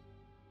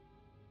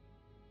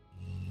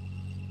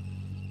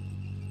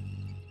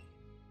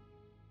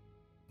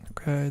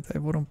 Okay, they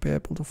wouldn't be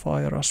able to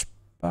fire us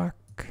back.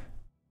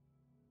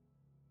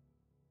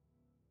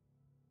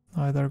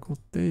 Neither could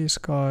these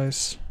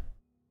guys.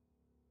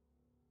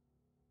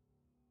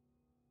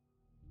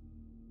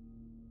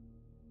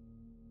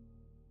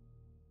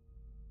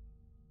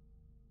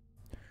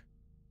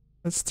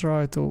 Let's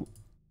try to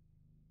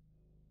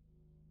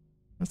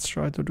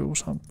do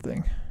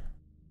something.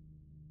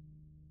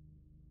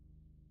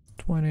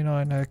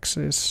 29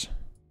 hexes,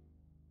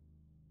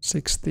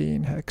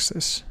 16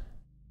 hexes.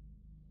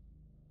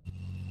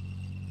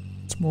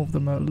 Let's move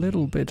them a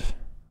little bit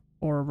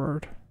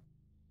forward.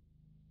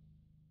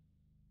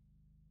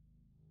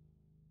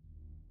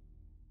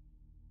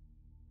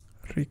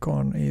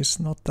 Recon is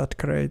not that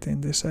great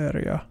in this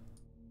area.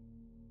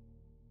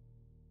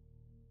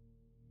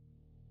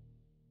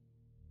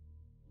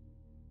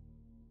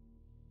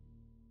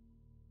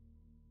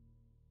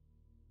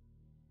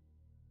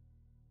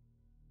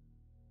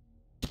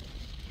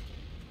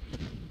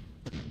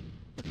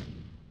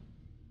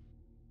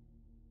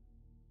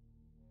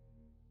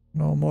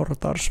 No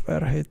mortars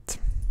were hit.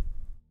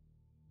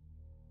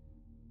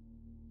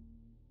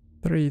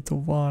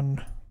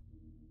 3-1.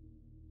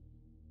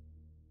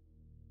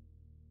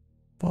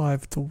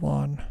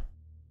 5-1.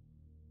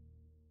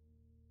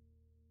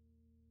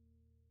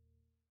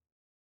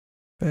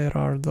 Where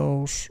are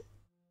those?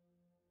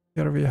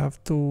 Here we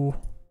have 2.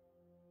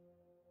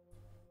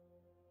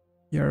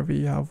 Here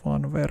we have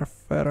 1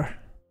 Werfer.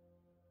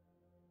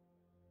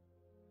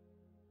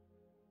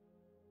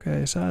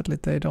 Okay, sadly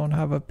they don't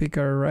have a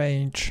bigger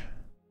range.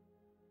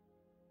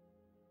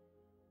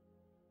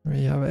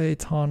 We have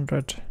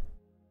 800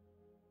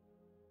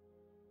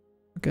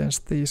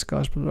 against these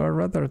guys, but I'd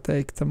rather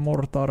take the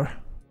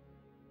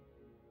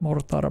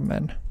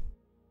mortarmen.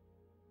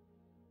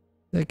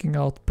 Taking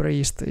out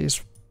priests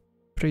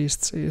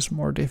is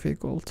more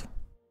difficult.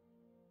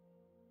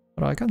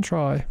 But I can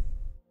try.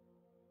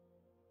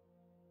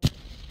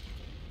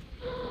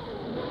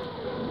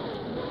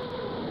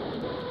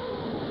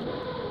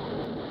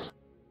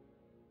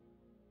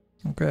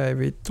 Okay,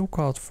 we took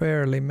out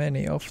fairly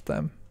many of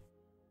them.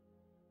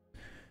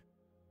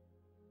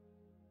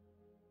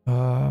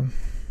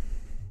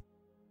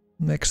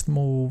 Next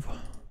move.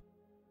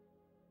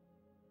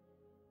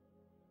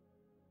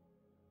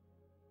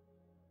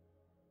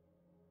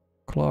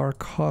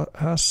 Clark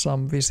has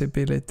some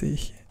visibility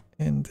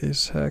in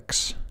this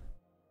hex.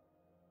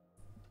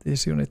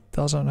 This unit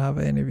doesn't have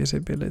any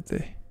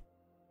visibility.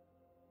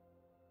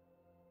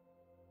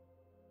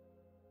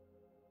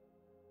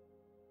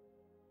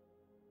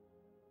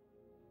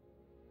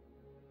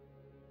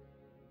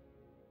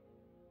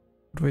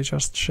 Could we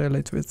just shell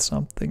it with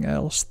something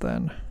else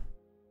then?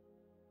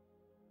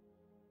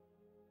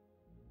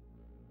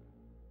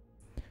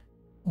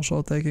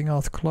 Also taking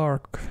out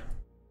Clark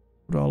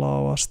would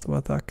allow us to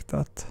attack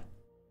that.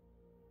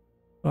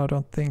 I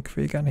don't think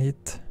we can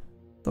hit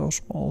those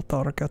small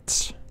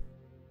targets.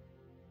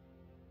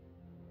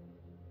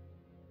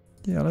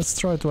 Yeah, let's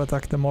try to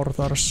attack the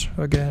mortars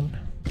again.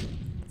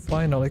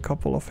 Finally, a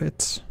couple of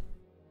hits.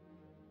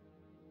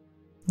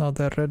 Now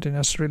their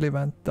readiness really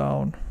went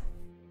down.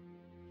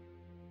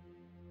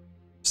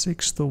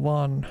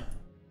 6-1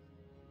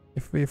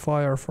 if we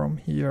fire from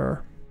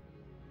here.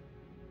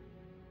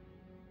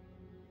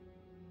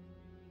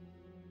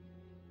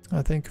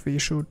 I think we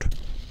should.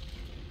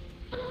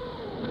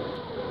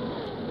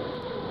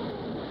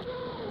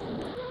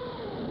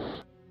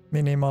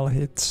 Minimal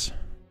hits.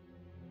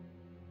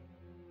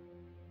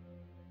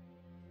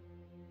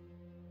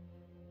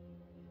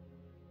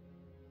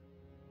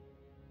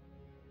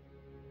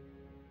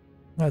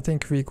 I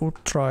think we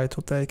could try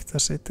to take the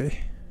city.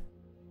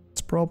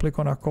 It's probably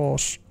gonna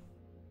cause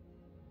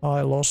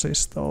high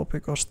losses though,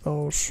 because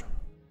those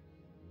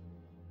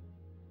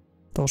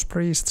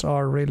priests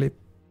are really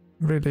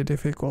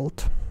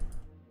difficult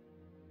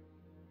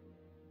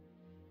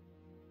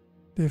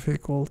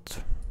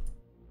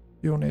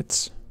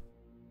units.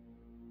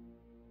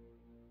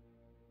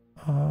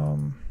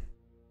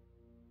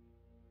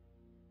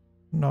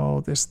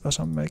 No, this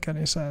doesn't make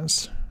any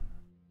sense.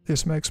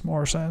 This makes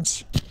more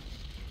sense.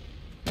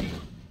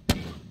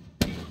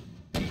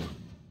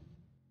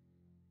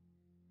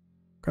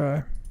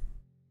 Okay.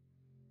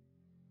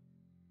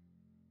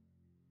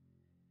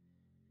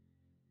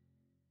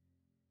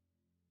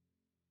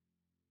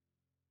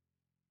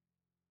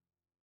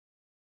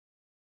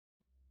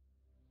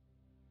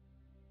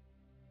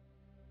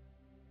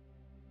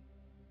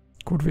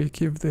 Could we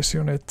give this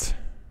unit...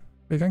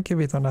 We can give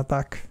it an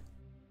attack.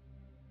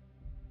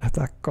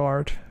 attack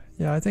card.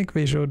 Yeah, I think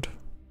we should.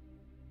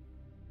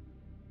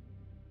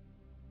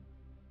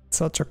 It's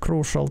such a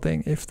crucial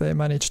thing if they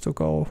manage to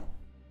go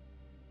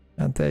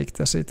and take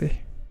the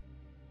city.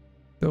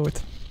 Do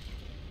it.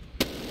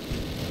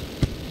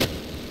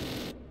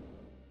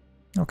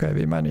 Okay,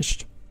 we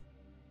managed.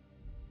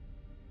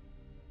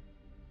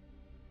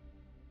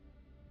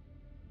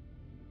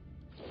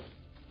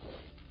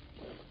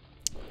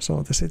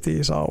 So the city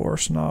is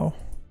ours now.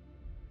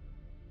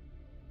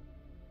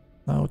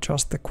 Now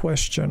just the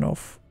question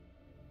of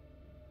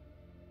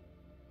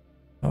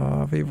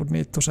we would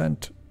need to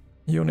send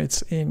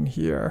units in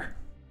here.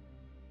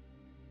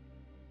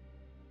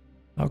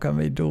 How can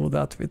we do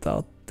that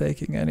without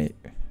taking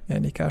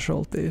any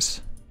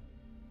casualties?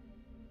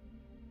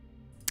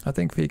 I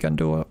think we can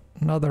do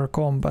another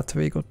combat.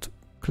 We could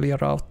clear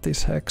out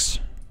this hex.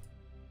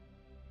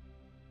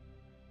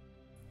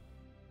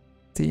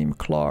 Team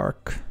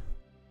Clark.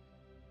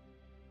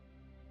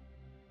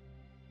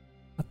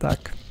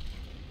 Attack.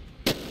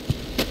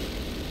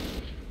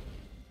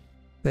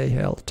 They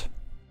held.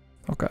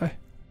 Okay.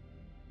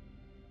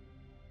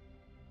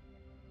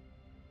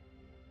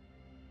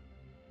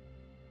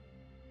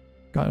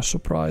 Kind of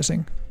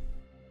surprising.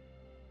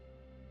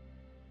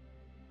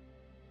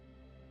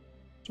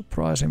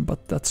 Surprising,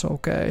 but that's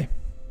okay.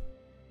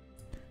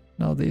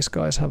 Now these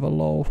guys have a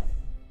low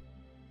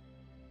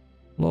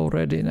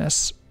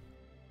readiness.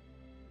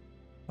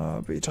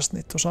 We just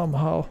need to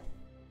somehow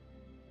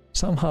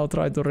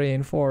try to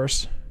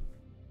reinforce.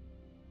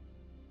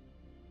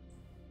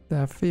 They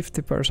have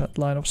 50%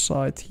 line of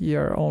sight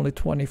here, only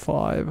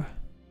 25.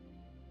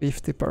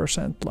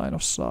 50% line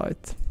of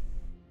sight.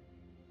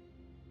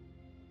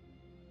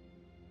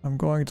 I'm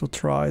going to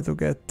try to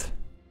get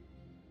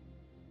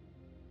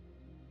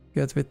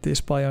with these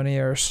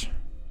pioneers.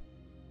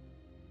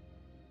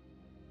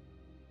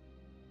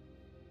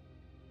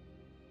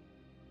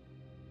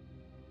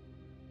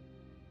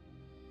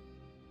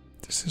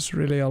 This is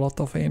really a lot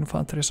of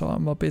infantry, so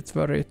I'm a bit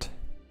worried.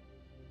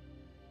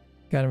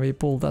 Can we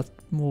pull that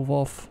move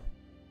off?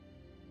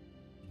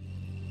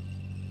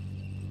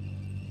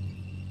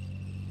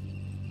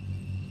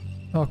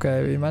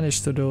 Okay, we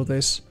managed to do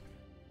this.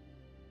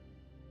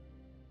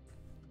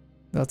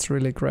 That's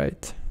really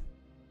great.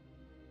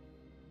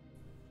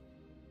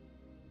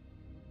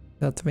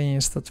 That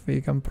means that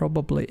we can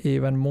probably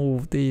even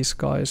move these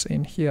guys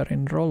in here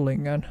in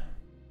Rollingen.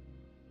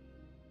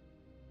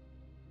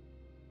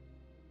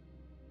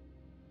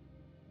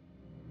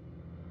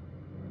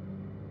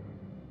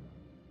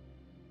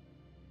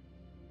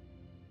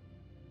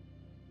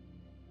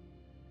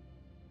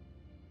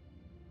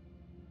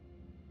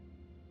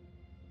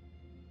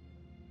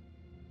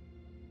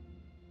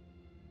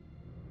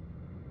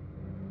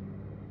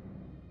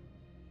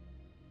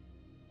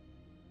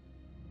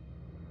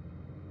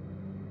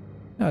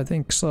 I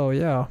think so,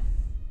 yeah.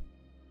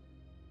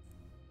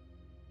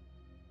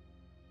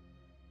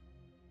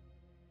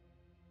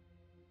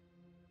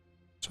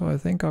 So I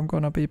think I'm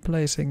gonna be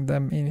placing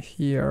them in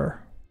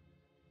here.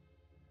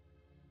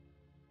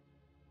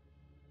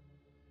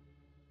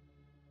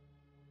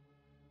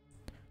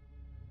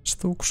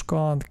 Stux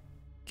can't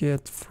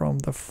get from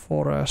the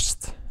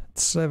forest.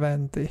 It's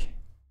 70.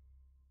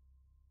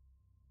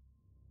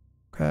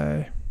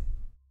 Okay.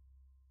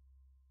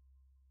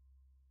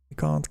 We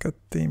can't get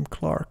Team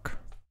Clark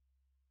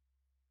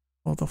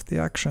out of the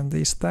action.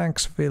 These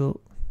tanks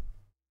will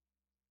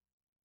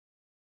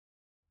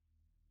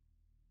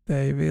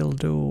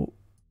do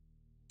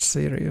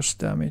serious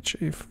damage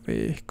if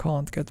we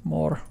can't get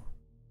more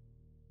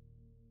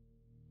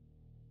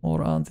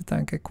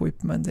anti-tank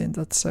equipment in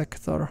that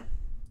sector.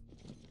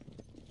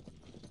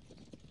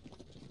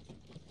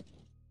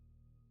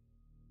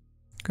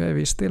 Okay,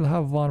 we still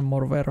have one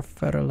more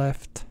Werfer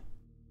left.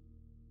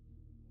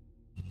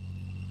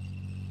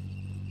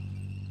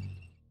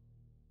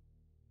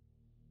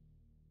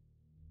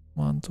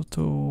 One to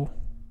two.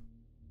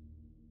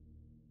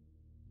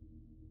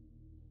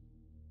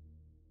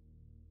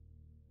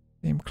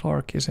 Team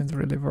Clark isn't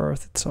really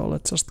worth it, so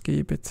let's just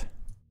keep it.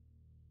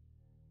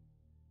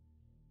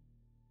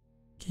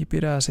 Keep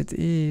it as it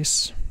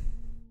is.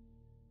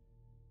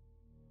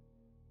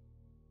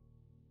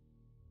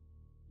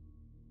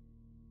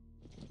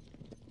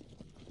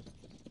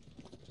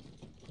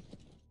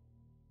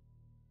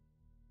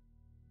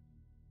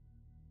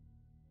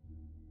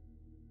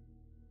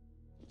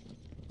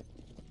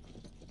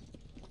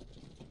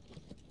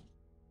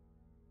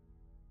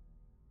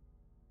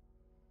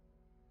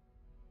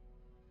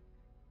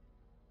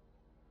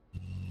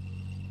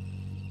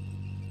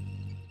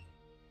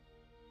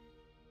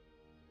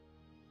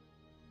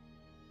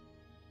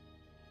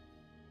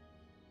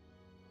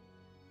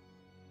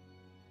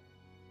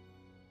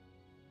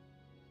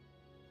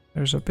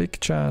 There's a big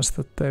chance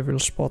that they will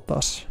spot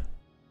us.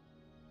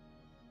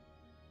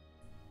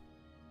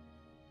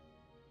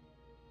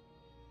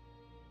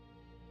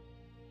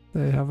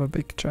 They have a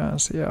big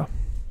chance, yeah.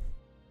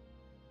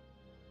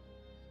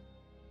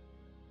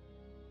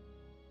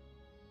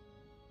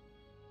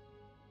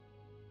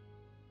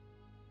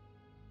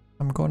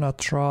 I'm gonna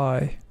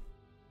try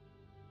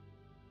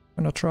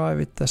gonna try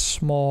with the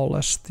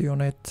smallest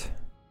unit.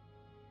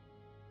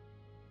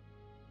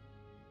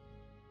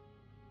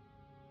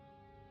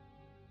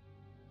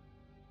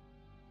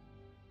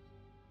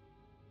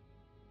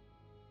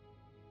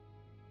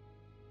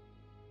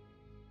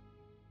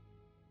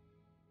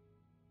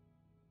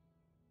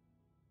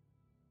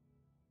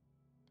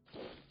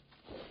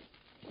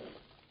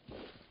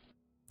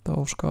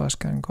 Those guys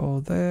can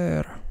go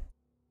there.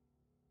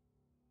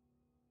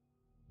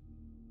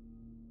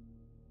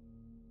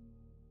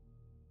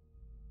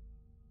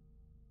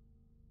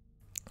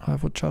 I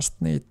would just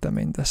need them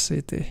in the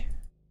city.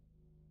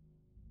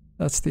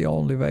 That's the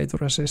only way to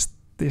resist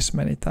this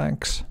many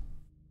tanks.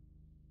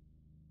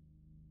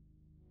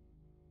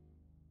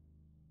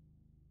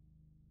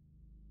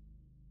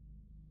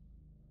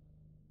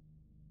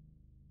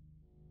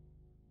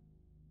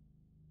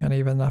 And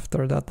even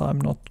after that, I'm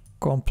not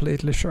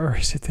completely sure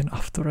is it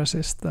enough to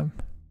resist them.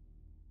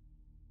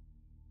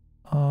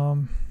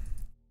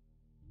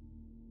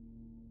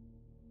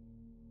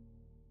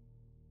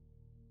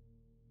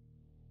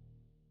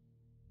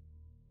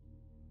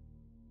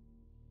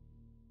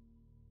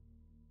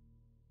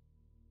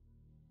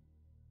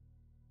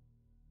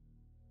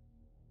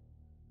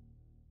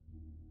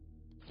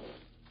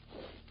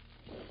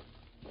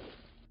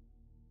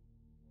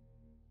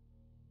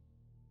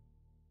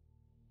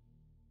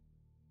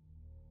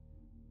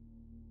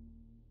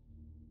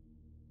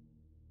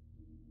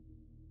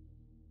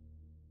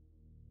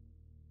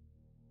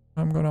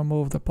 I'm gonna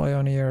move the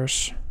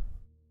pioneers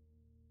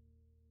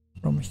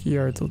from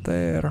here to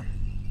there.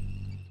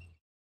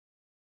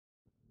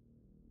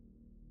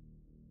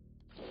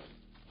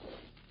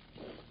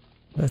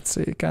 Let's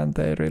see, can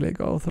they really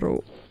go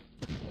through?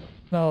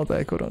 No,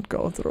 they couldn't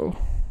go through.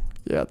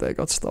 Yeah, they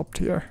got stopped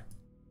here.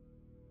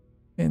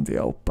 In the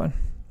open.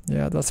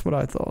 Yeah, that's what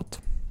I thought.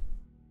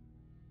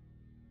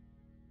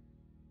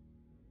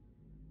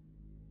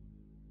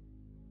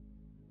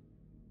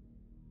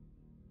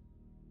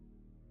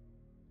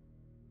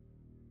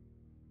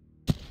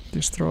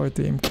 Destroy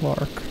Team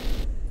Clark.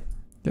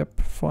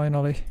 Yep,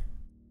 finally.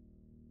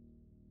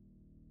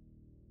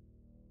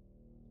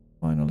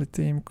 Finally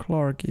Team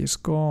Clark is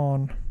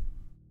gone.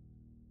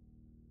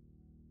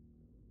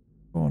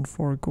 Gone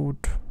for good.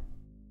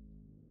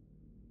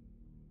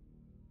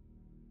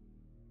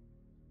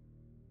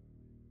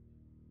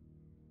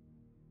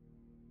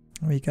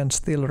 We can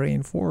still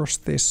reinforce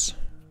this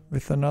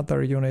with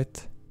another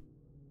unit.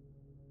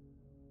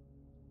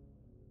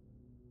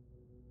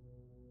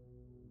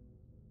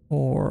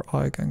 Or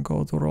I can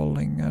go to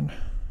Rollingen.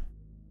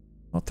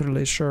 Not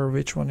really sure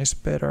which one is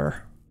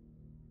better.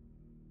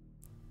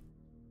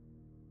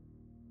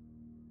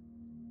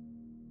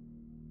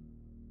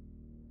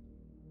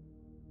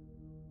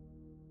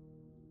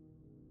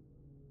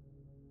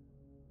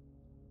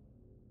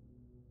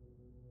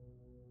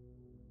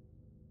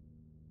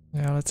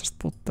 Yeah, let's just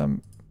put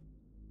them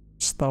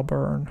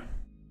stubborn.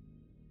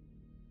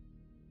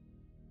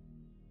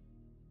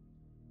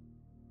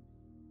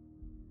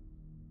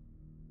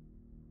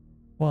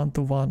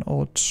 One-to-one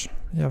odds.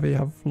 Yeah, we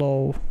have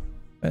low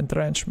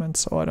entrenchment,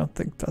 so I don't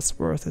think that's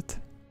worth it.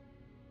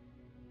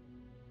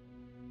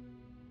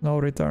 No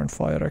return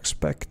fire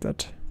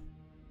expected.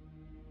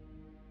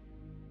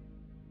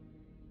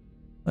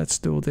 Let's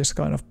do this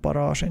kind of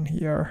barrage in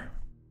here.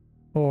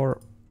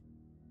 Or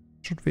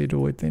should we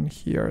do it in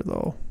here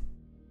though?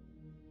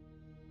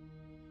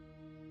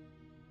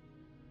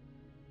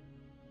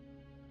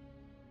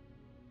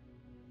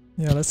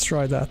 Yeah, let's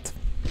try that.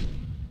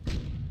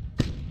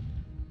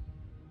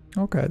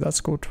 Okay,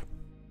 that's good.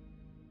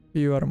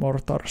 Fewer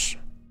mortars.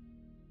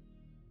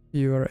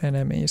 Fewer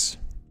enemies.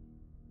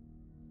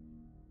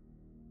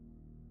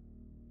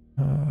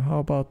 How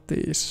about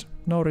these?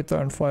 No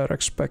return fire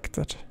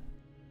expected.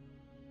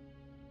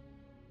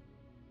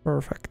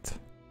 Perfect.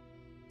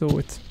 Do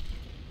it.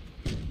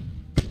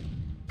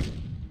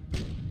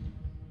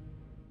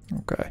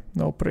 Okay,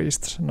 no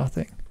priests,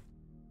 nothing.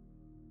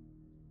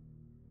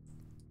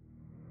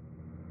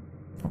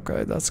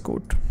 Okay, that's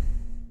good.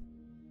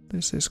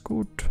 This is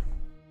good.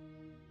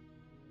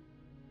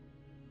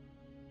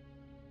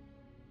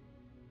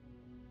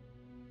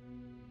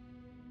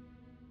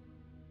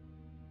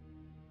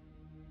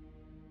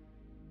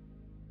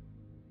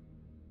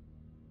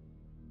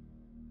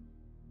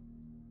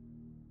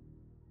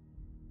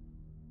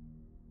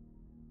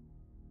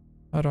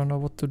 I don't know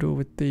what to do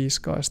with these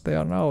guys. They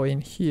are now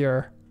in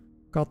here,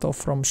 cut off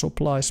from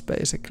supplies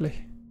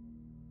basically.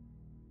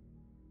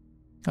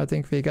 I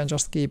think we can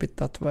just keep it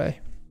that way.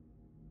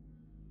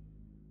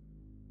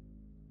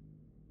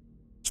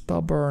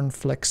 Stubborn,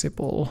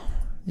 flexible.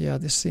 Yeah,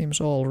 this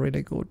seems all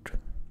really good.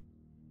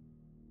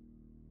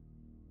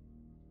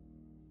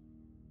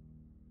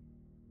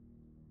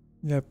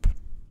 Yep.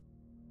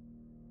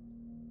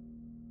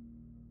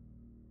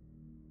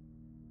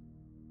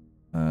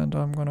 And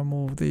I'm gonna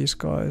move these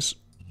guys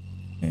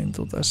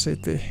into the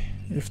city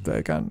if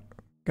they can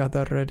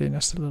gather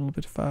readiness a little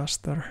bit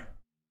faster.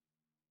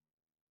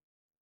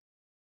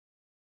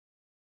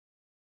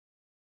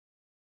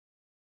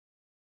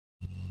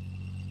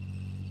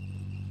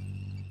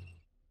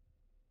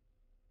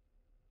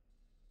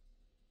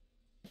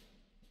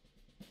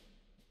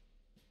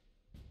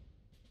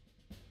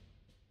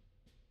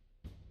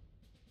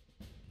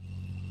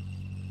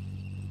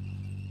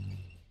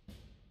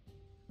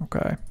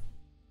 Okay.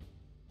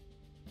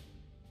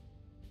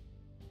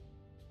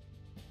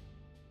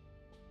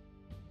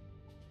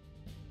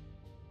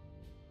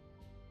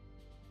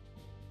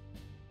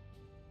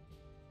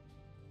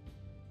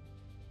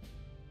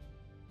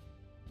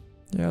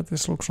 Yeah,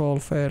 this looks all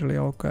fairly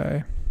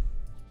okay.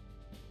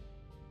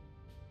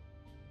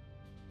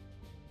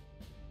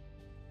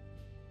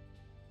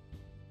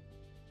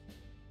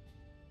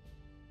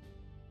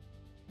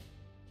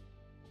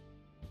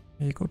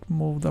 He could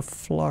move the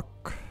flak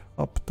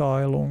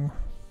Abteilung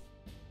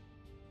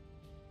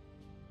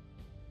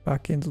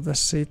back into the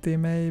city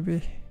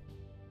maybe.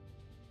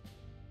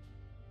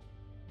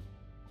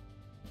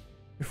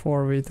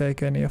 Before we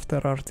take any of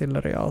their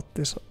artillery out,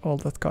 all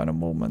that kind of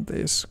movement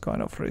is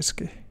kind of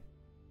risky.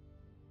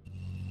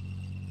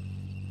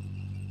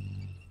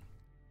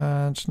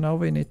 And now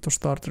we need to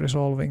start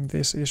resolving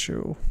this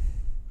issue.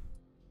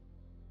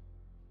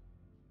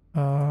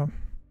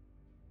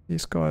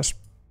 These guys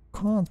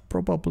can't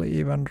probably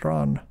even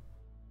run.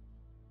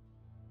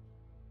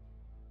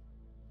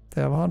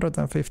 They have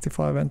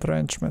 155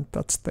 entrenchment,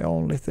 that's the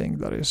only thing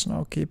that is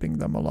now keeping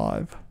them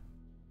alive.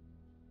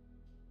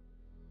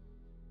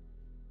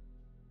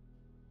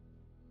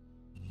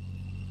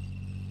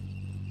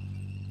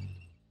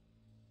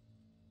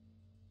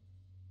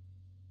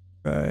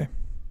 Okay.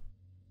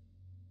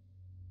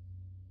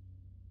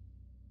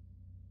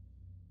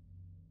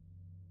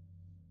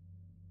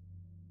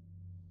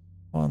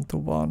 One to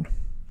one.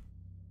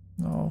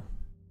 No,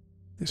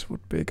 this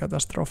would be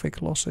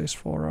catastrophic losses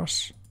for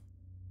us.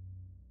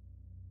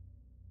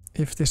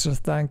 If this is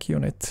a tank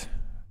unit,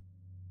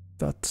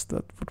 that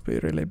would be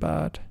really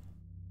bad.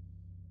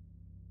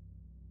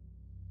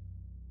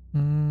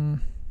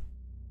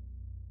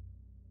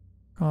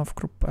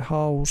 Kampfgruppe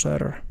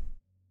Hauser.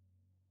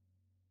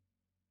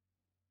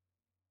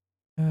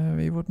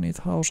 We would need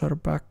Hauser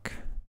back.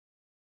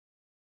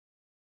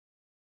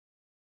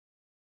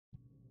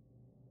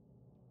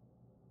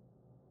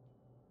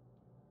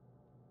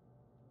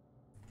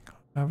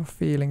 I have a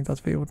feeling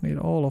that we would need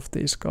all of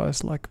these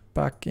guys like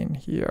back in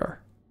here.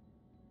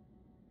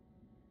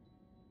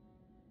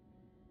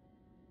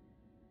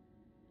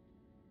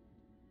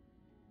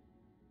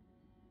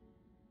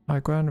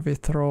 I can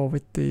withdraw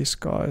with these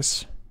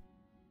guys.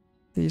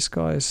 These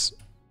guys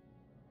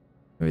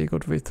we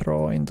could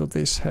withdraw into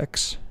this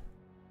hex.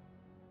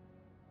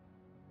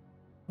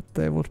 But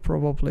they would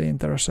probably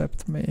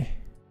intercept me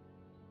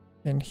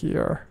in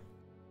here.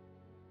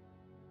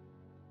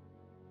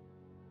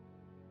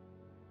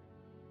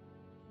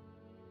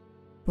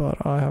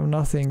 But I have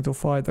nothing to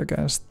fight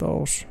against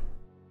those.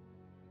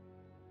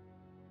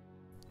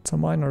 It's a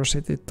minor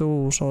city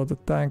too, so the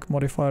tank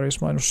modifier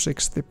is minus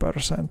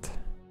 60%.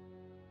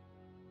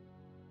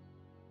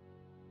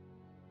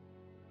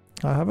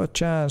 I have a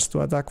chance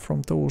to attack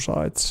from two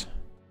sides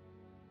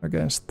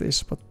against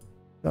this, but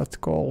that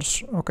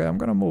calls. Okay, I'm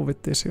gonna move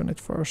with this unit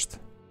first.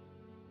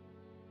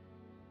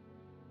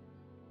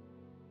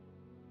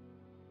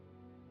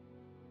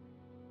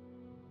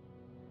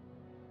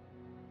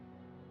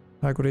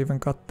 I could even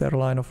cut their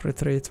line of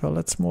retreat. Well,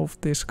 let's move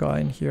this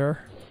guy in here.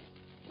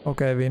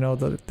 Okay, we know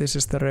that this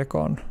is the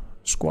recon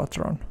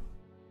squadron.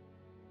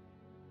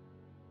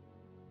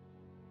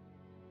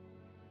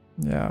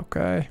 Yeah,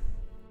 okay.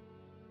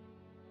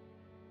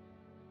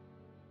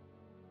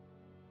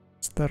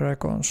 The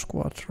recon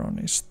squadron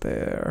is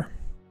there.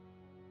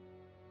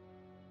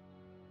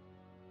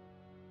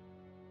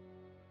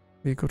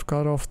 We could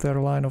cut off their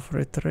line of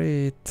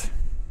retreat.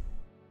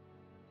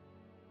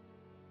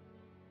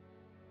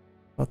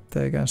 But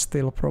they can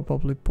still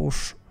probably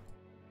push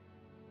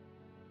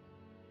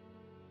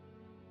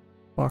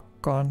back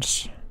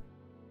guns.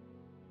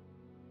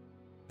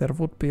 There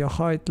would be a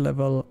height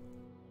level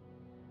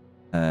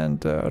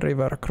and a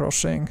river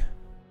crossing.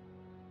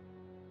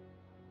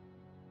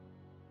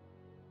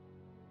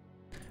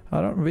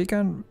 We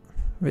can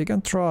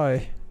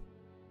try.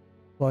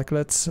 Like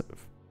let's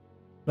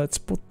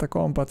put the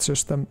combat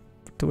system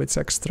to its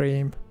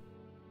extreme.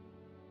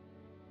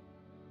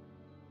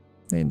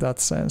 In that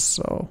sense,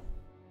 so.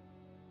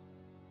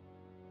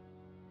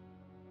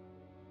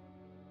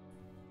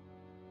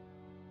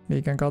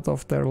 We can cut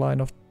off their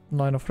line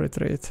of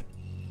retreat.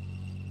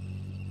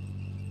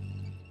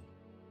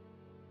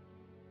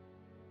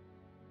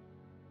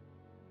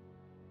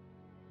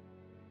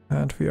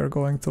 And we are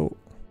going to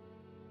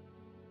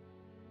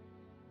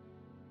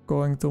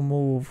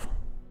move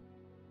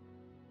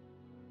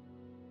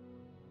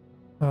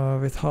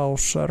with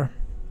Hauser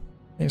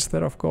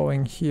instead of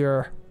going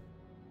here.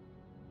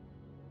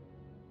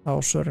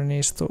 Hauser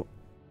needs to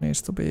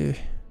be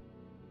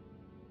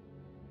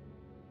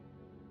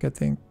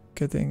getting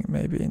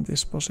maybe in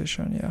this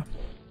position, yeah.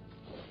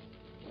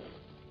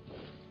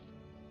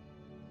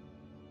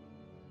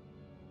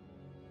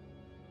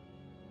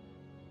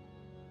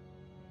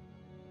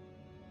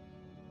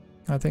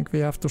 I think we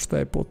have to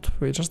stay put.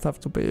 We just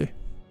have to be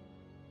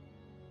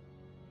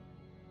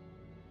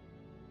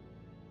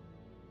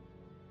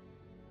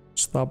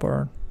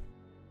stubborn.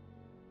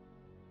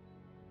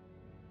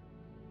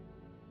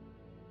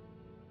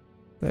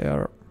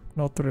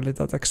 not really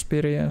that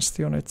experienced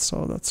unit,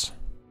 so that's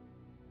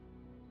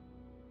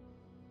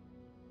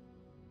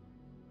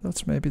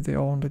maybe the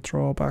only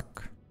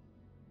drawback.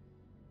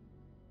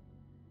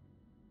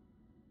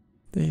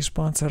 These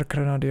Panzer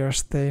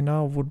Grenadiers, they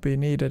now would be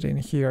needed in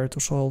here to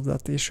solve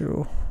that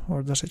issue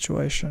or the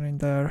situation in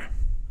there.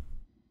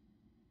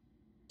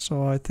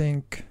 So I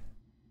think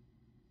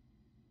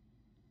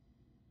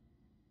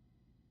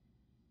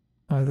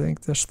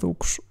the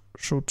Stuks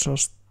should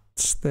just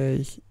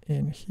stay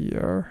in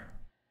here.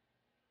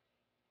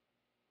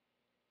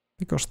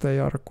 Because they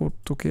are good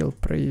to kill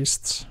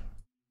priests.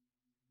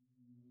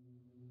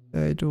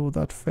 They do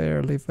that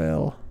fairly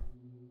well.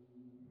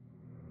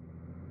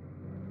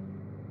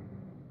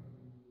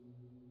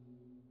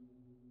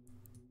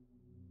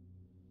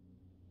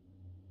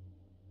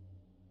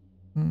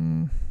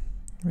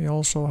 We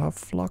also have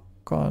flak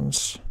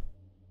guns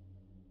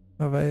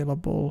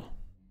available.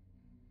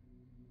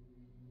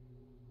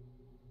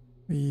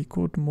 We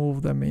could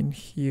move them in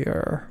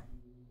here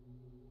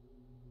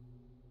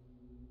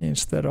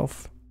instead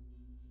of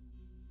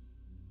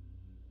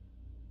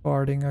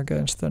guarding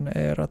against an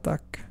air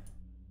attack.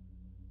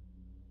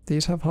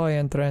 These have high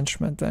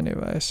entrenchment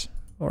anyways,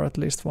 or at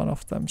least one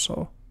of them,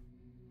 so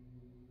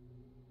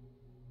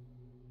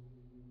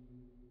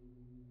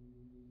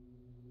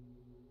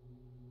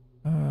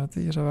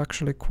these have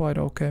actually quite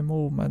okay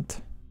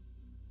movement.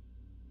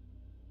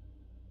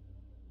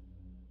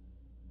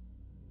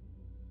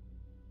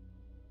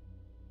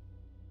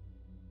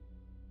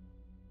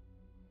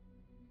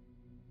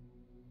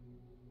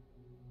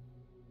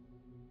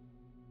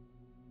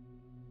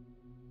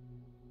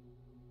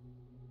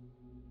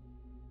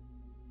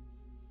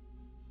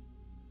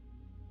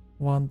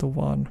 One to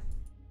one.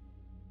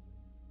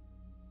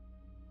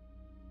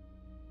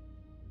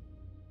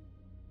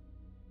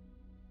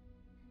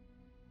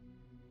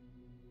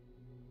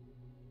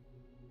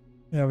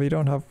 Yeah, we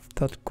don't have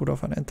that good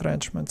of an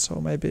entrenchment,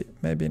 so maybe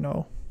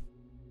no.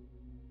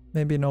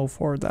 Maybe no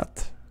for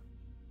that,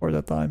 for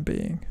the time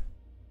being.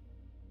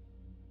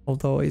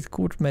 Although it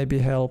could maybe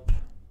help.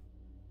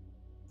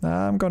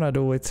 I'm gonna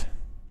do it.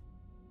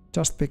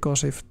 Just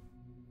because if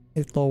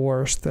it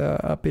lowers the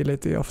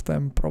ability of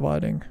them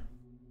providing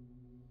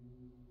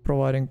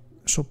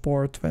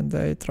support when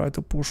they try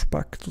to push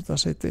back to the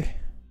city.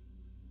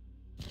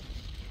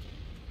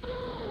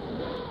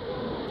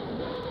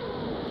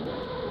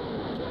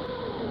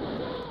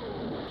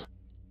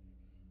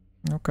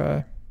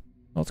 Okay,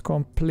 not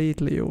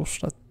completely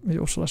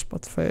useless,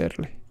 but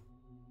fairly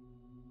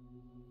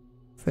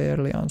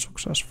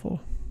unsuccessful.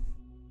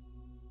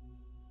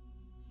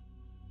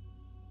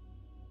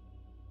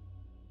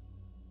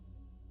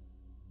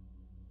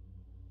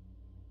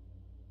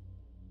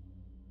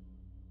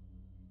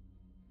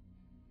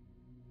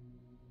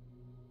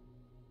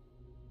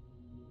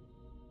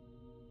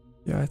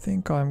 Yeah, I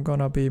think I'm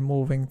gonna be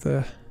moving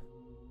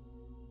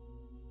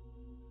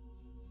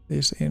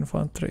this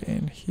infantry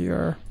in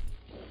here.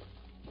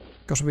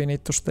 Because we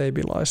need to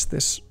stabilize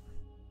this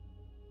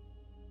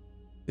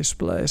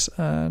place,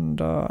 and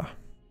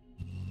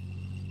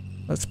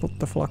let's put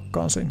the flak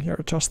guns in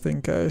here just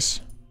in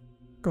case.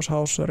 Because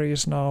Hausser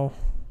is now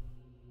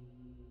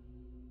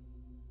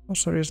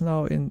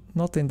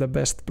not in the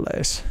best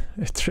place.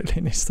 It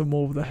really needs to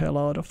move the hell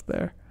out of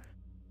there.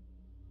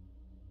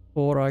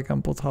 Or I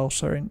can put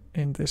Hausser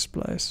in this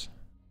place.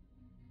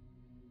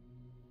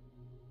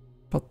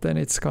 But then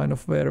it's kind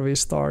of where we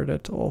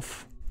started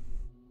off.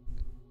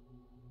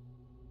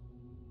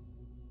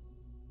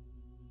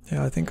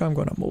 Yeah, I think I'm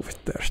gonna move it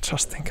there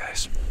just in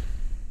case.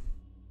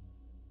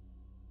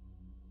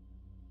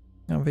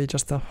 And we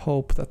just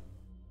hope that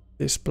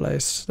this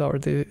place or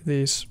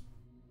these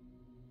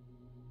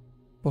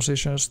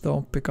positions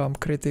don't become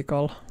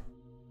critical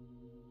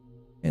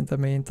in the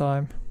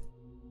meantime.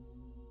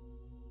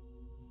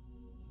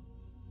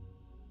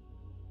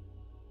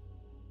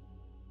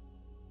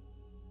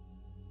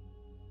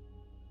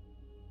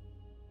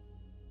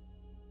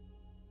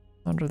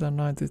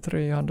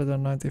 $193,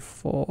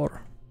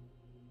 $194.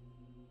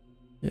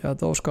 Yeah,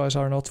 those guys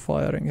are not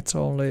firing. It's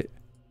only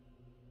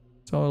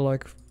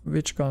like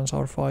which guns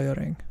are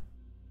firing.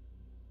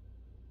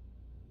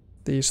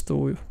 These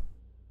two.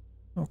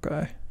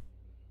 Okay.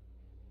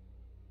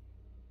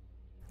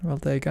 Well,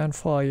 they can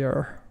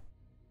fire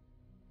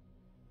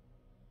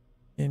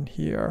in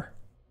here.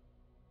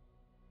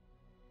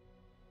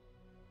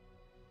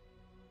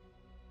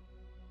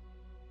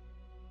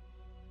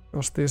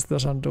 Because this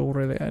doesn't do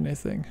really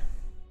anything.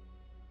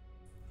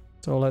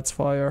 So let's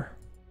fire.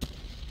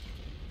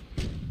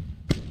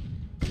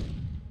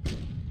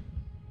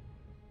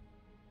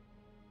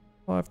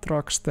 Five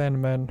trucks,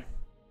 10 men,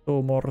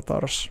 2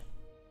 mortars.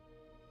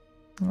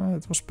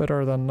 It was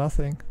better than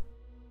nothing.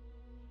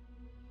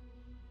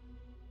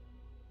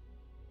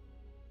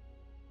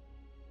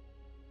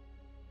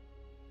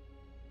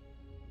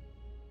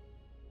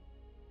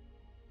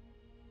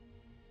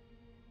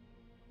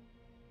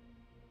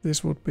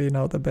 This would be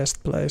now the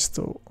best place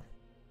to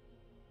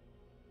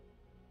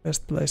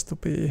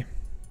be.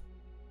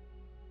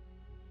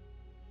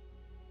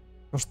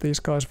 Because these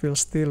guys will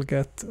still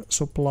get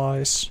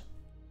supplies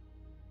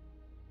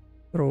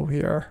through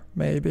here,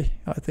 maybe.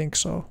 I think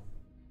so.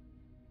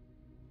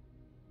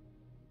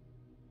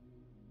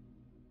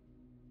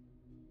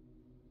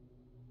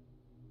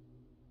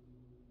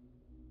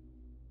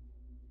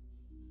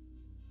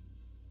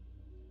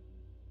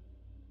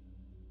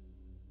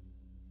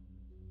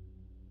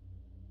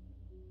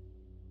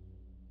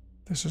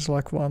 This is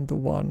like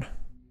 1-to-1.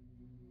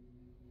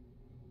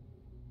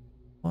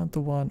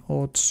 1-to-1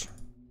 odds.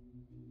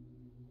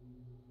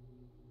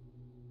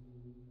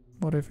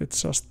 What if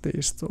it's just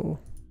these two?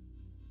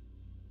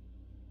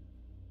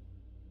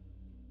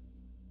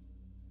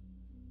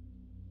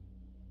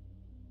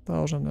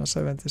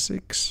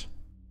 $1,076.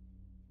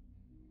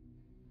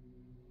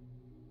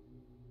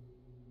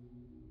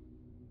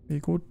 We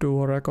could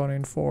do a recon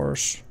in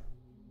force.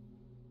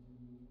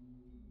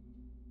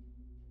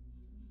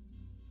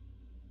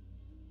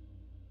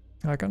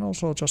 I can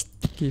also just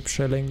keep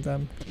shelling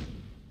them.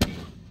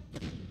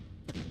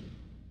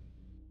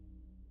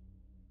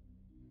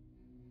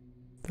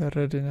 Their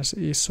readiness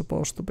is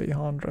supposed to be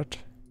 100.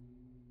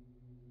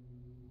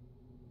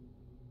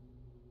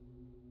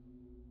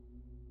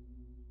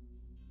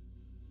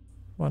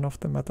 One of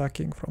them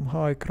attacking from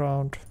high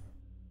ground.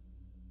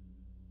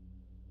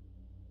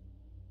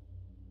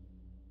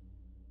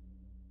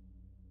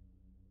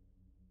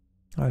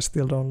 I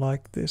still don't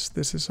like this.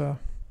 This is a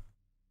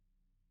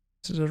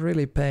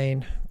really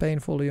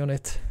painful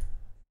unit.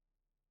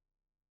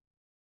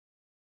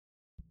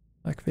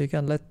 Like we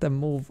can let them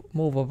move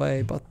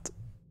away, but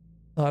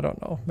I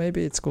don't know.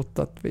 Maybe it's good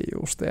that we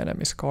use the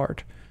enemy's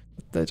card.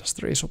 That they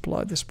just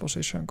resupply this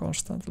position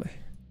constantly.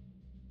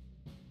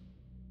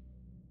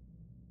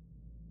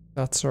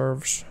 That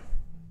serves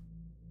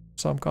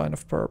some kind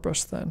of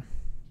purpose then.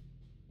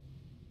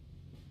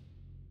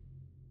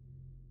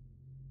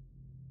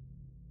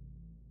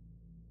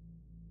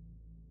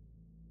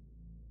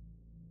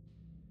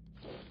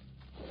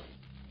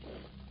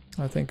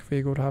 I think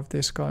we could have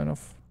this kind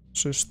of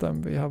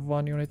system. We have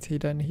one unit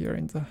hidden here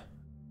in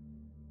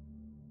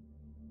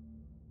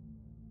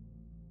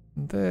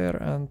there,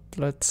 and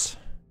let's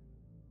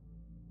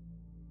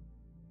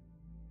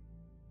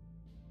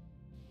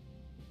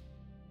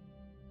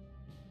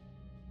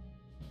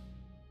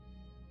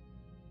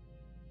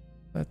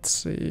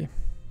see.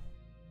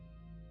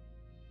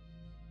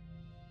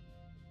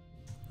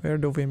 Where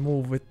do we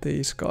move with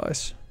these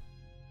guys?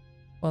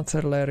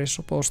 Panzerlehr is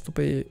supposed to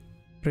be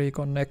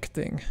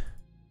reconnecting.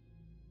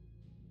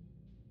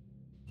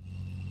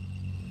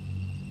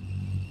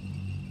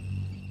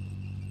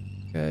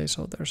 Okay,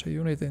 so there's a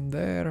unit in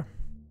there.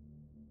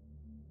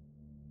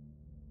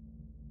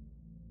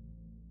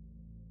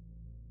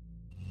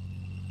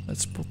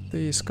 Let's put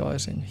these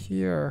guys in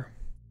here.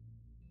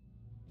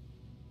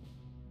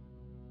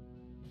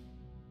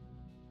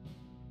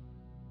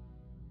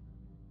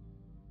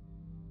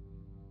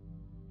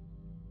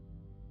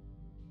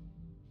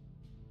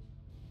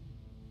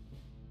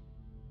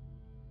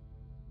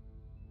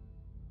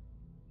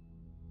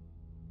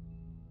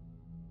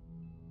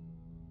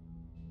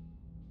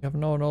 We have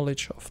no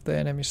knowledge of the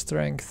enemy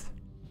strength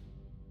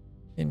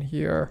in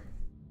here.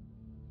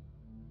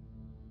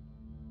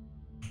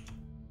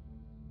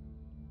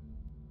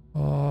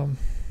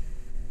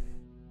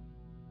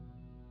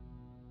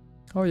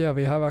 Oh yeah,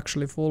 we have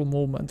actually full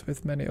movement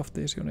with many of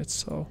these units,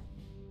 so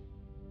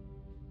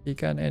he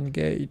can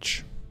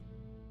engage.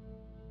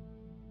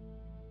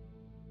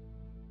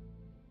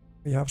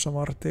 We have some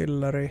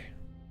artillery.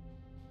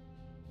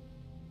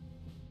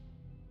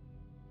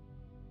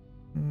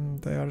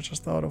 They are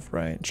just out of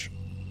range.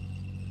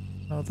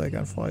 Now they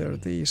can fire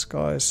these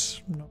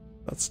guys. No,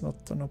 that's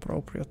not an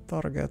appropriate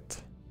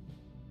target.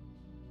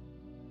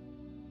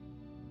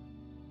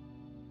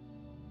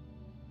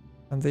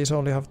 And these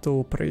only have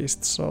 2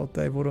 priests, so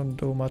they wouldn't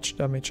do much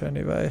damage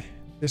anyway.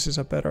 This is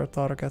a better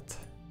target.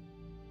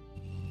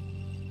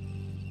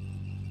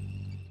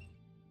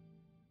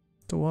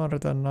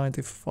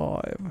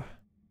 295.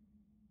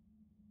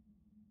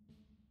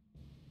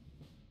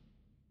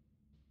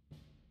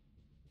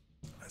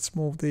 Let's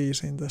move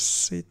these in the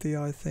city,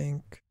 I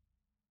think.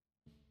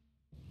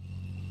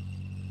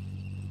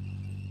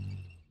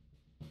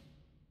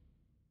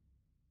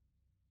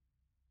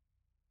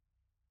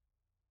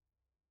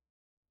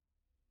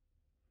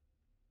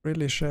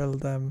 Really shell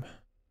them.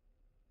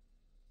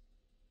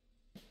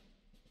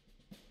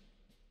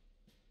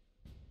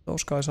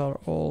 Those guys are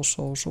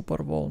also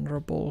super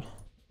vulnerable,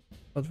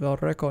 but our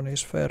recon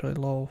is fairly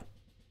low.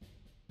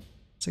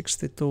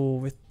 62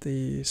 with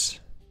these.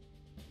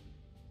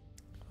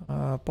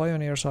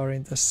 Pioneers are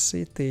in the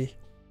city.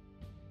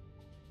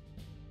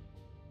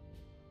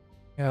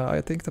 Yeah,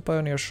 I think the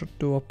pioneers should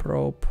do a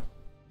probe.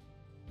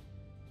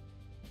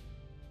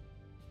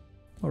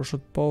 Or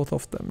should both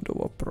of them do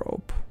a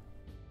probe?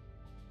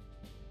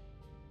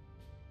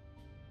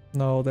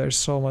 No, there's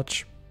so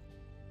much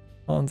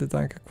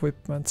anti-tank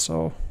equipment,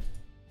 so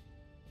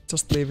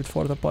just leave it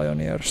for the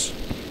pioneers.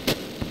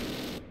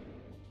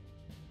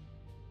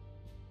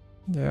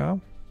 Yeah.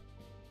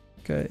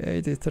 Okay,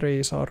 83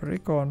 is our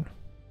recon.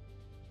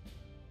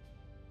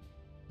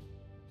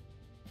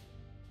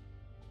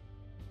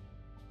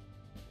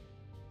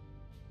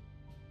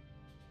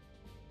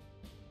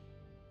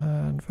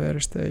 And where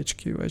is the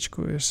HQ? HQ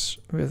is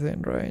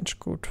within range.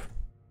 Good.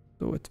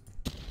 Do it.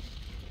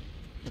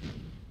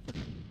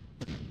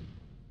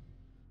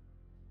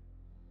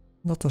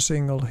 Not a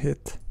single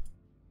hit.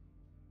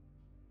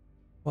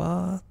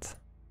 What?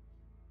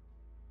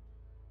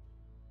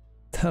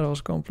 That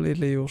was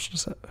completely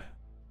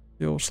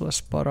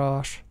useless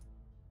barrage.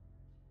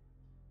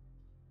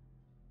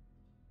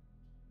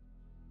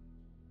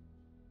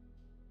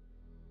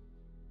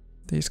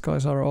 These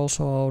guys are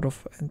also out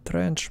of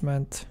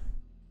entrenchment.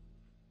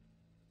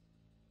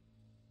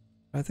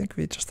 I think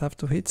we just have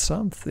to hit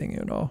something,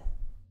 you know.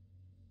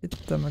 Hit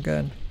them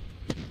again.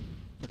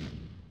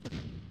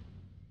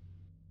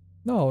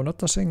 No,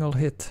 not a single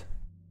hit.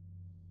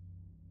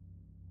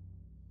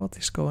 What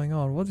is going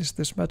on? What is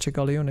this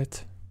magical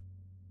unit?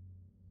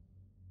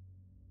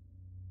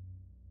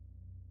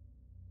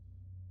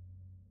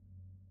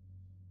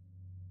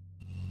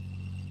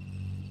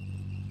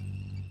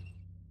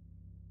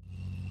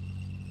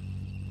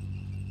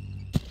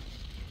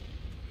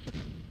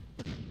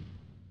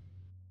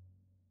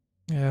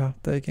 Yeah,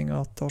 taking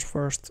out those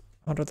first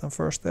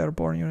 101st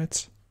Airborne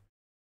units.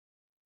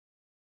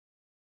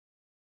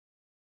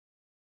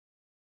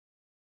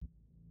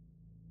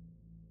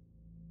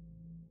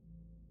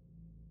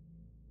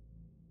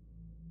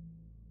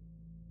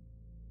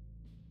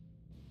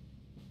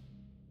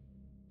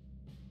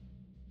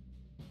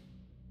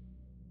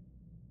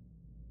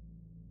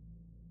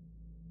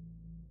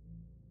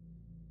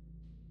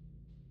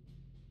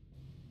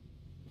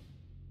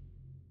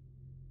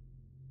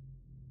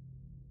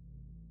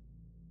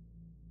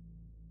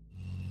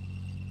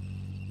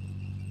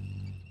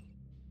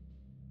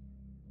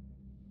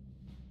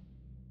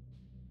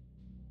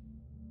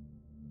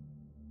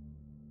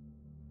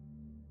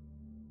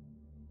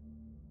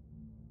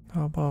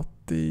 How about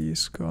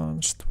these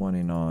guns?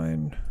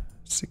 29,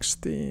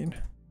 16.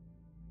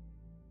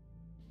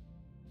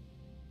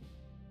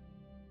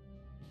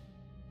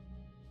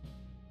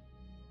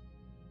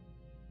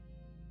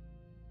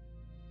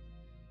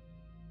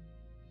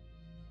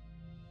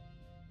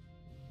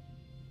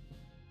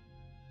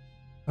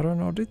 I don't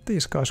know, did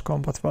these guys'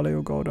 combat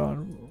value go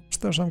down? Was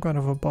there some kind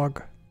of a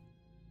bug?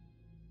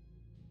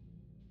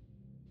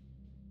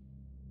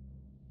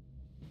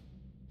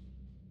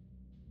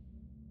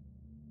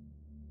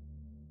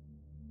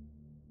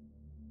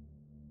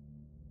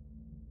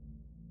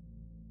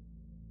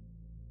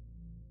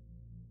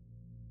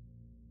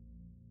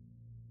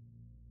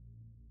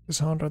 This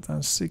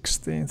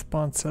 116th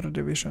Panzer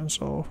Division,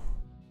 so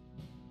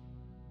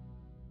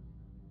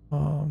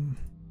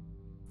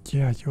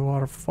yeah, you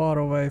are far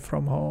away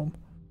from home.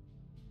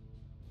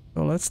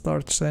 So let's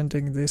start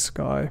sending this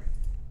guy.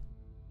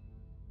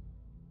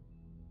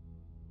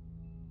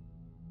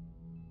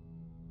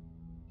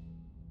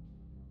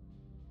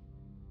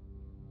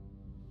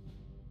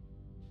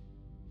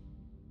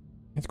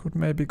 It could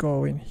maybe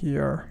go in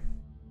here.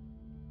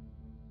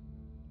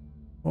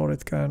 Or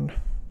it can...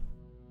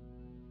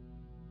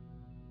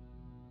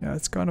 Yeah,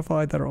 it's kind of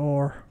either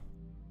or.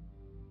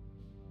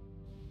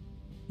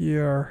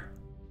 Here.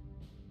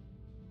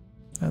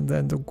 And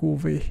then to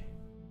Guvi.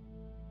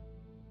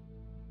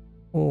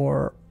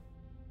 Or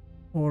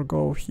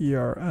go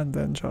here and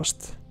then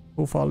just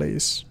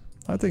Hufalis.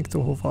 I think to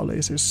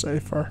Hufalis is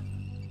safer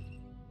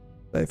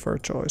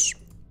choice.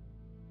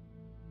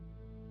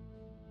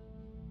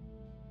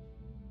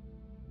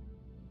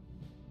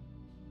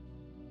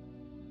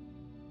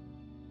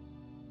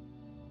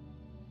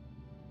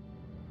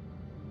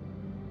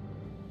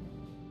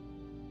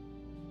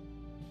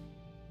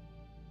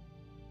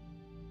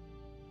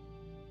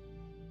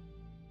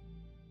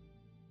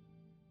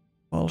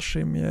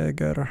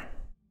 Fallschirmjäger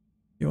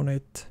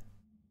unit.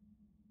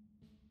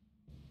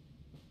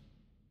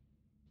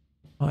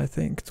 I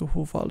think to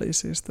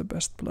Hufalis is the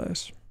best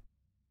place.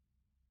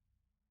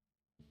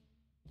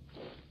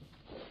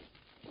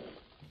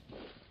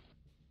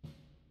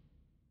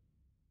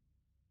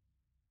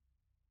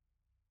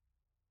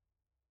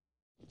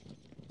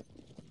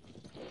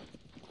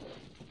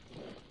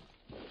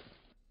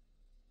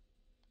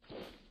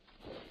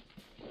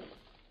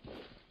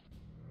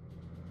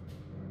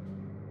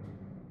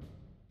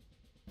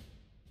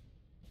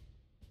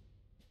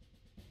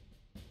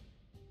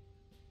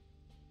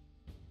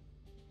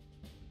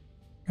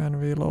 Can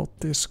we load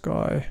this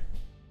guy?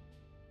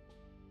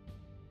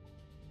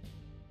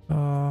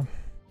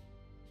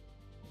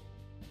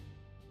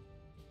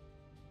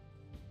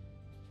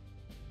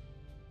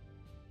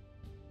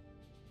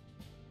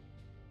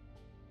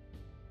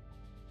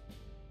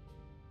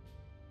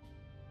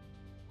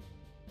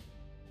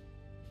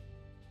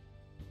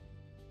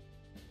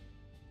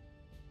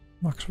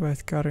 Max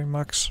weight carry,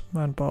 max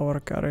manpower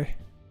carry.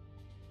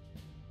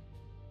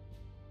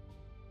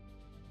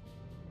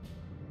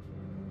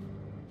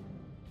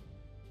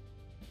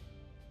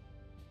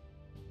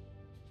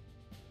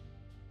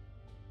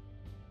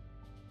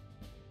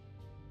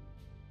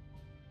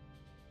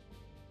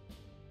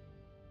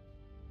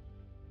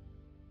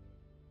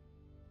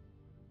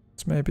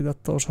 It's maybe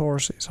that those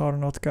horses are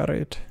not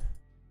carried,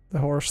 the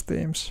horse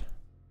teams.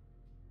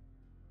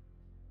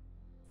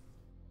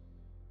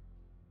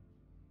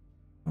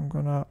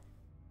 gonna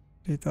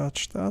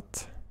detach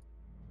that.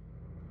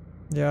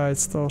 Yeah,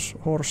 it's those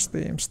horse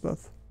teams that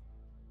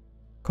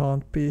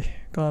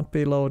can't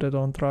be loaded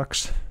on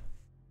trucks.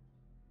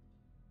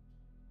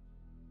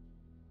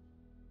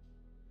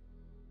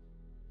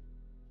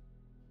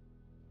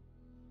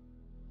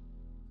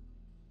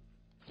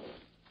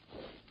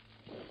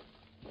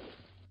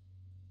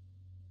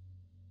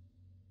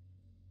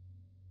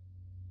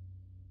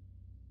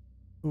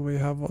 Do we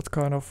have what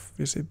kind of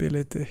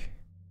visibility?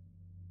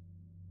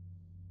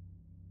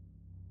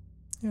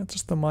 Yeah,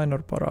 just a minor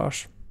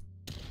barrage.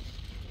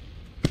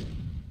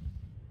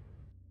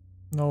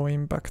 No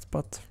impact,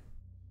 but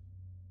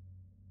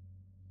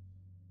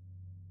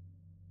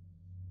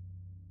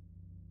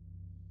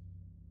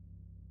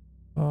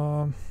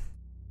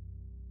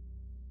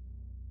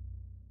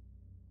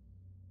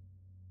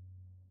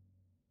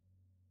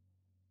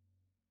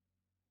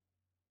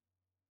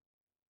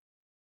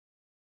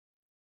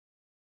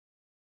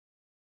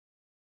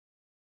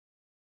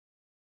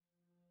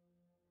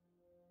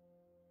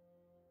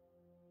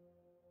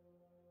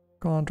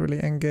can't really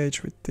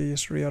engage with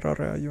these rear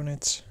area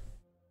units.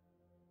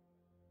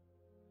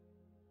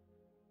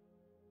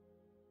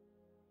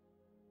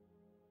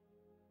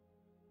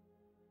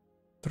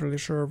 Not really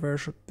sure where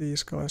should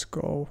these guys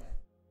go.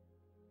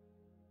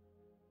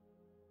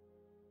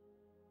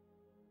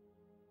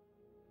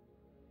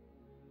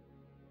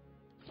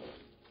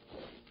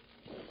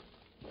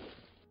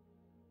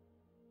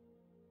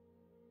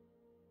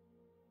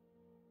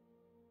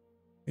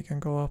 We can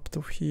go up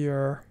to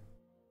here.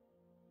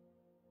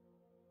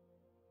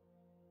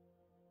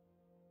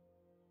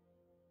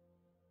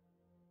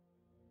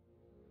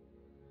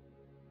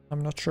 I'm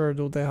not sure,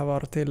 do they have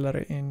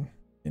artillery in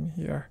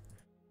here?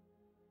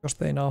 Because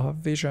they now have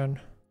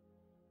vision.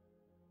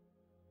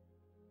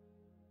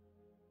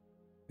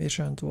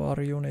 Vision to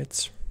our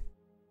units.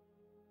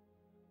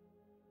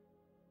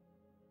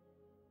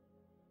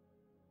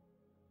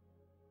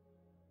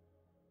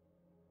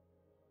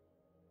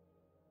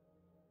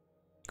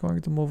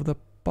 Going to move the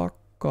puck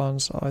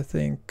guns, I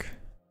think.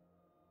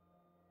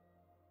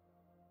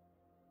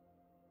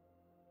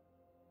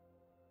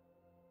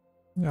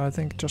 Yeah, I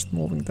think just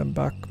moving them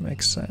back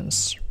makes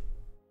sense.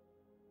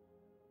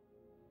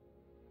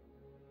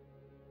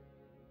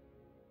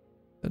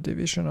 The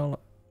divisional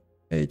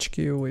HQ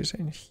is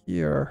in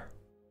here.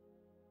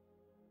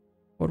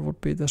 What would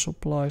be the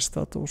supply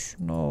status?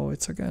 No,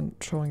 it's again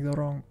showing the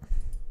wrong.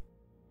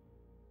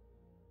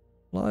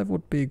 Live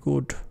would be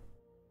good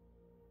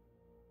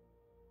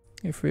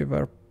if we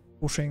were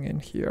pushing in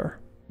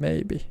here,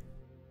 maybe.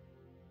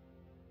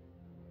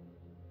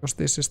 Because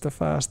this is the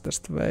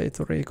fastest way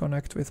to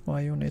reconnect with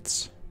my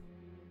units.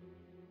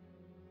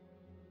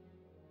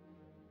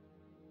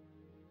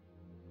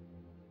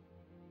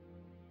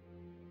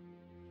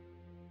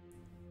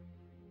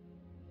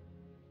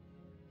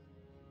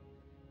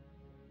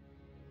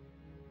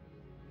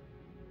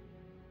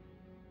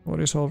 What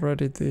is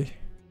already the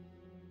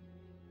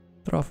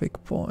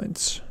traffic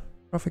points?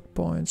 Traffic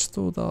points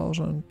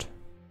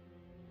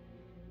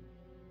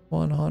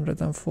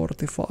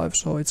 2145,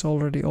 so it's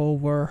already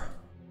over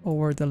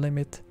the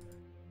limit.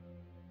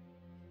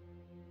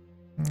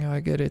 Yeah, I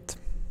get it.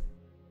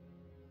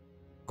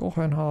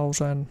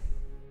 Kohenhausen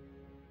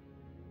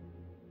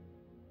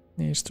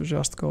needs to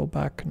just go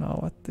back now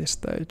at this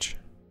stage.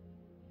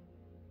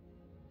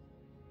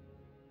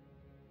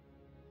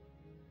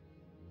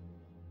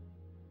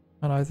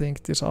 And I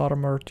think this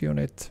armored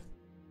unit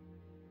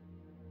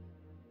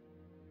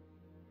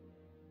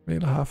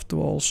will have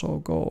to also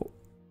go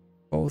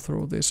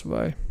through this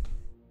way.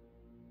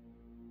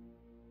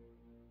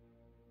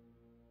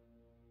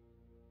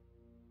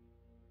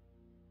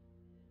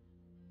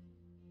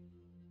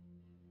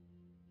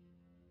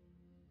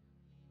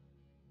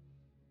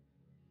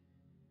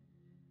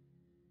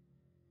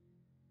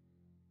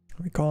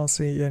 We can't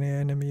see any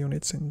enemy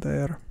units in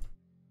there.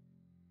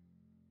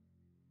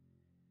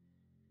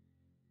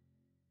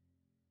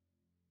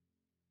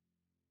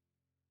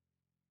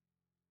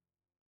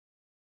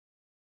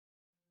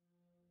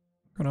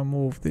 Gonna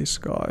move this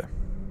guy.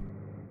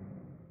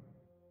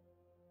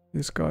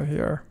 This guy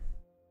here.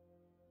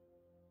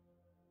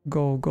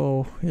 Go,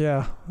 go.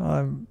 Yeah,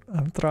 I'm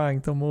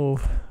trying to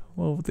move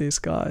these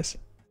guys.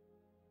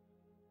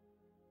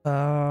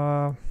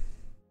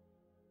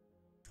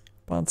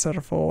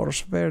 Panzer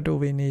Force, where do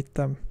we need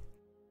them?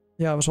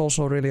 Yeah, I was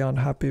also really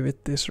unhappy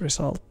with this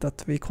result,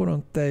 that we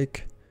couldn't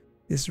take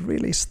this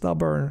really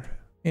stubborn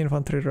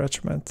infantry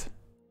regiment.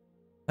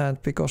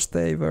 And because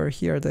they were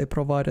here, they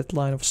provided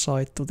line of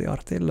sight to the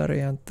artillery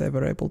and they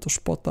were able to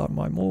spot out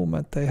my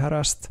movement. They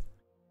harassed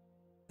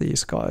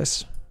these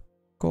guys,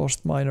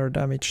 caused minor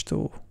damage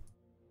too.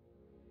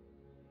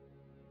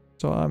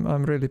 So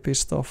I'm really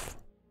pissed off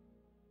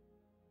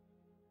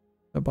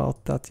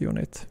about that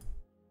unit.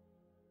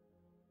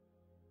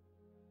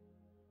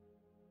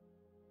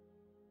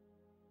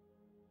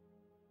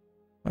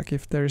 Like,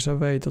 if there is a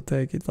way to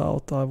take it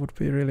out, I would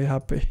be really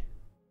happy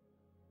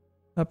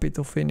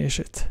to finish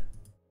it.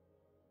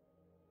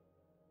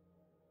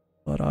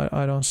 But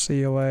I don't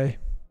see a way.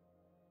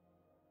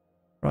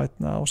 right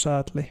now,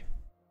 sadly.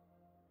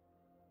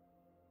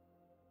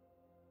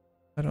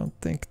 I don't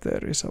think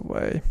there is a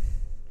way.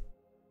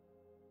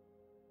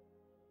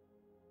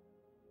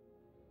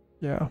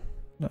 Yeah,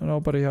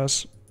 nobody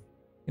has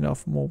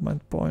enough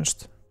movement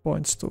points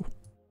to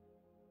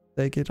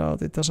take it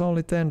out. It has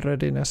only 10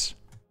 readiness.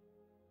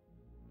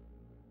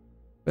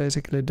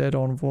 Basically dead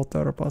on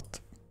water, but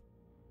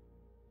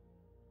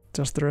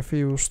just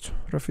refused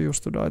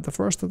to die. The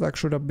first attack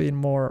should have been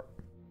more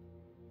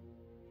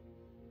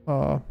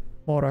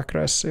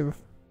aggressive.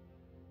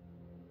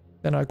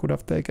 Then I could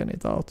have taken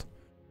it out.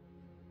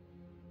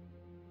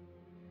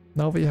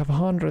 Now we have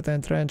 100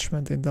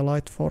 entrenchment in the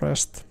light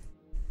forest.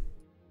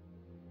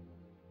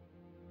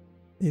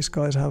 These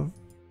guys have a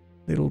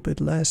little bit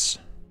less.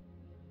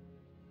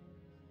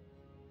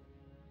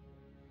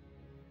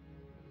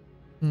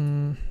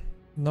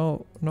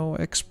 No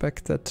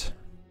expected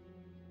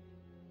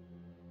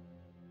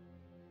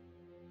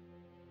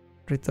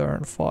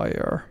return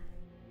fire.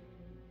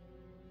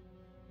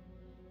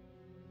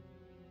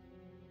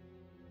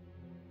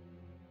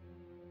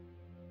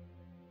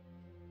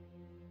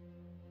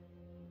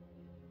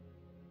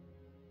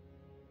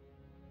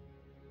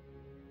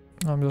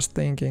 I'm just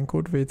thinking,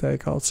 could we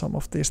take out some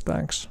of these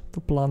tanks to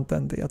blunt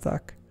the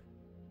attack?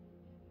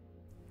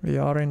 We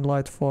are in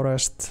light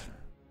forest,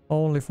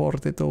 only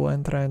 42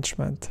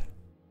 entrenchment.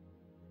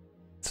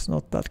 It's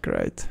not that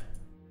great.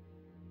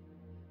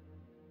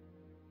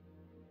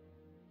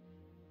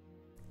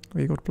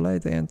 We could play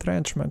the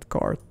entrenchment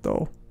card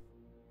though.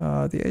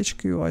 The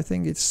HQ, I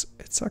think it's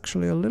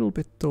actually a little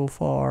bit too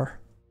far.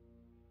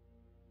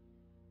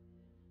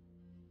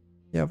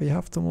 Yeah, we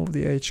have to move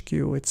the HQ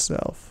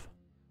itself.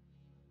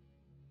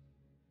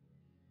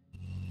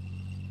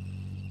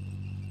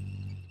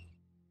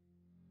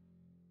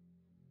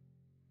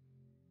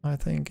 I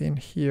think in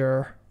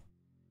here,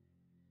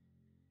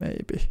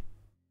 maybe.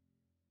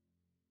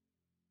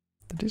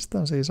 The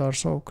distances are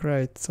so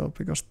great, so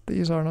because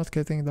these are not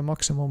getting the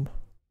maximum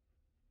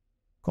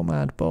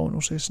command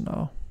bonuses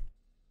now.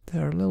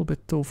 They're a little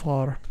bit too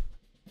far.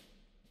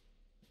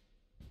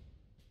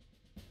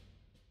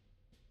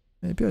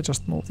 Maybe I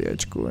just move the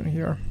HQ in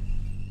here.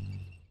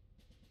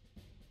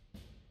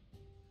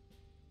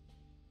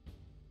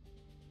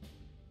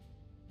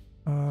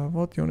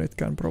 What unit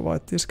can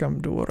provide? This can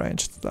do a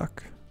ranged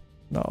attack.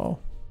 No,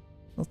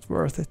 not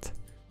worth it.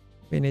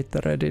 We need the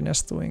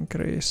readiness to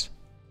increase.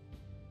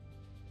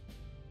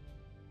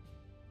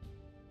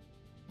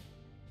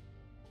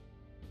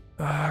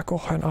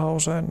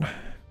 Kohenhausen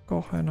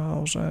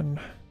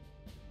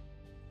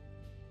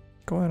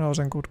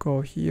could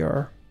go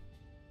here.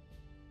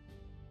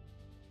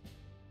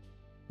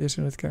 This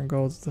unit can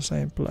go to the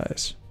same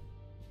place.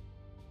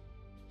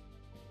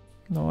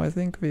 No, I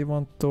think we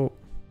want to...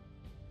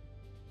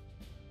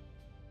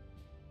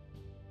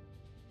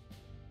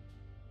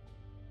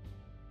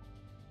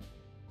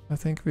 I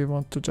think we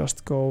want to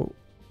just go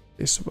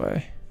this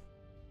way.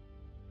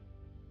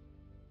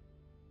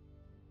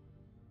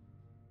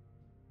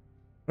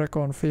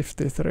 Recon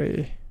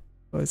 53,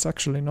 so it's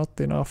actually not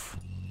enough.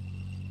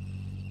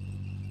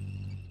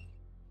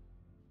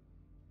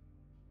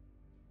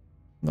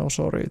 No,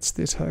 sorry, it's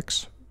this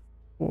hex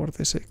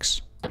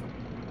 46.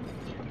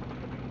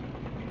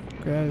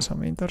 Okay,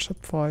 some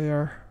intercept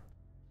fire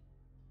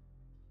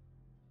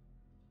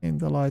in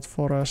the light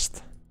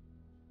forest.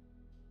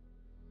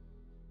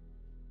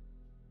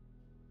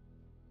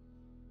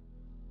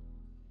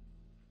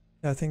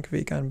 I think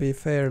we can be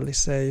fairly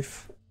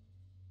safe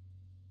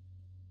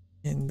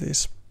in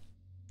this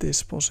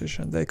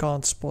position. They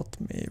can't spot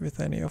me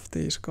with any of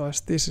these guys.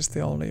 This is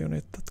the only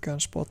unit that can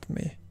spot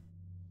me.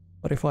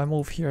 But if I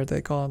move here,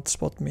 they can't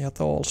spot me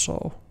at all,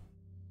 so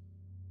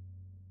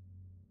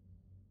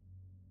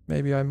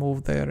maybe I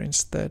move there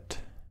instead.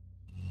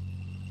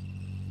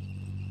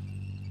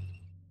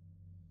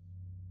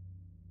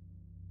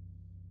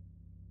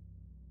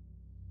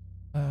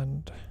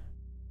 And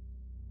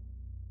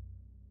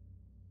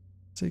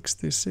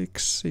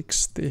 66,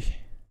 60.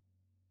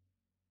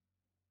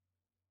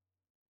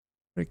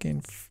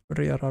 Freaking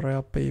rear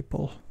area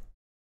people.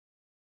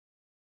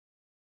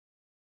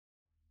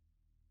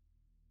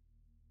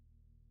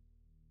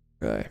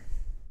 Okay.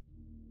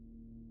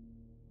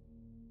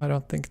 I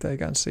don't think they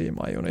can see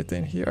my unit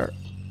in here.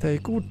 They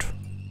could.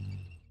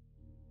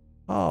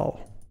 How?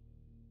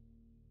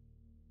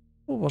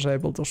 Who was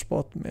able to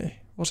spot me?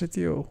 Was it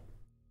you?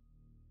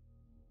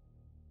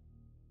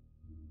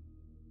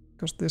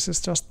 Because this is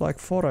just like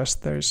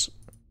forest, the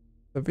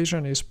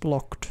vision is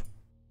blocked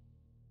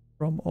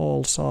from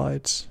all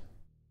sides.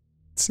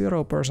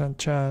 0%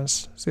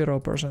 chance,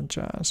 0%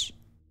 chance.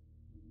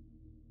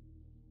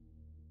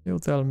 You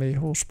tell me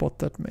who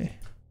spotted me.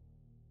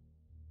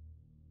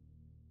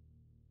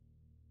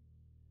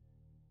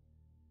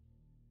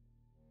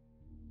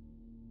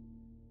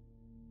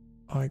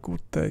 I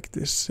could take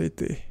this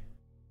city.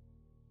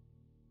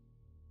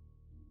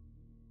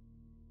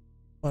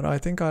 But I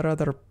think I'd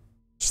rather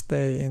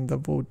stay in the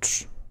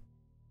woods.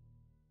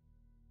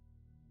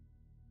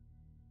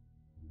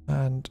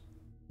 And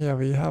yeah,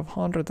 we have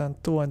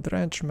 102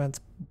 entrenchment,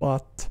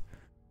 but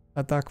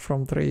attack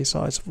from 3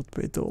 sides would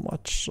be too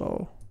much,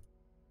 so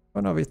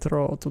I'm gonna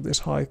withdraw to this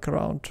high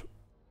ground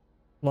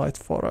light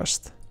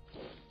forest.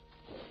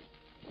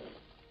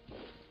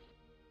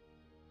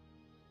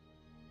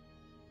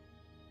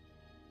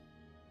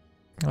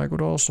 I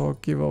could also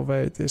give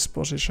away this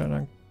position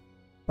and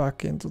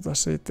back into the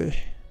city.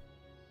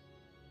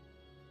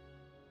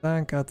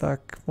 Tank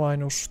attack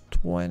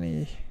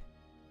 -20,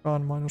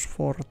 gun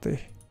 -40.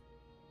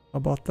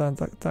 About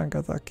tank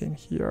attack in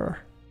here.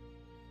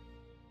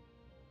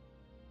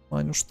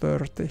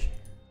 -30.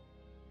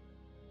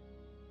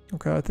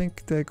 Okay, I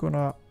think they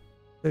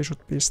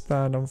should be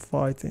stand and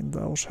fight in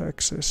those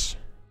hexes.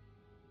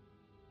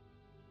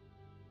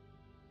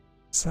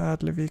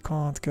 Sadly, we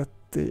can't get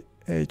the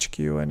HQ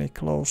any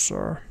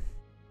closer.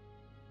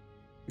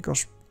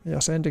 Because, yeah,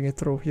 sending it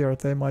through here,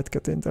 they might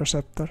get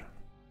interceptor.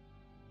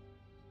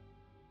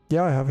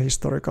 Yeah, I have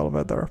historical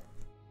weather.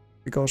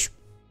 Because,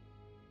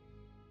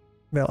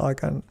 well, I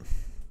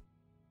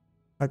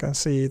can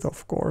see it,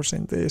 of course,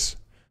 in these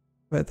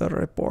weather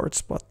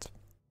reports, but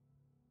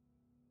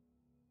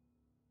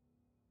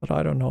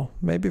I don't know.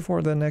 Maybe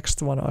for the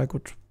next one I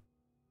could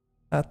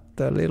add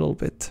a little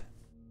bit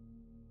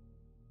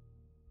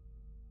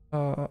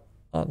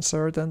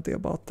uncertainty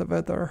about the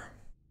weather.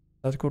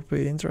 That could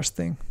be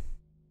interesting.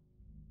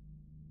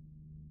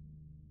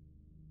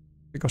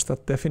 Because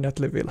that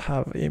definitely will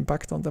have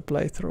impact on the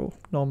playthrough,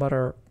 no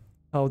matter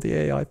how the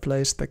AI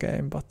plays the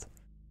game, but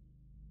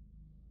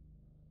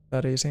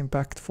that is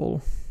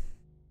impactful.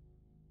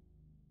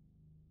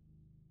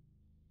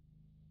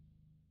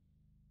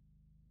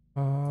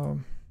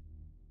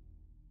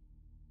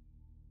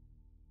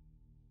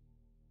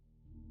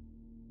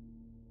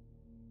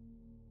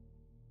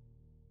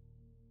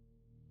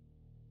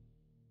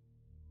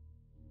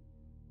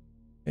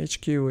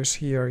 HQ is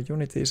here,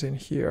 unity is in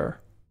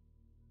here.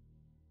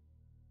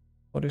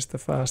 What is the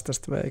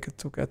fastest way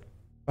to get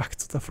back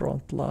to the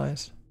front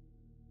lines?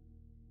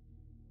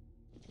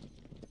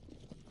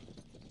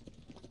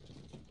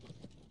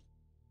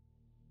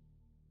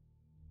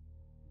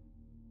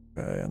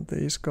 Okay, and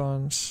these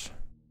guns.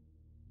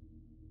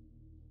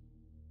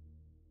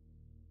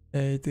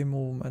 80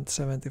 movement,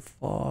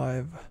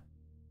 75.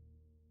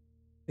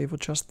 We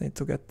would just need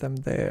to get them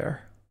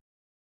there.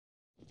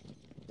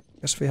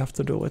 Guess we have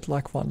to do it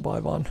like one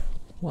by one,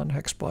 one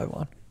hex by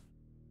one.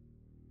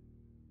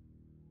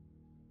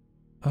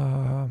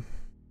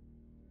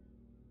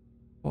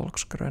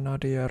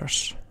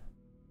 Volksgrenadiers.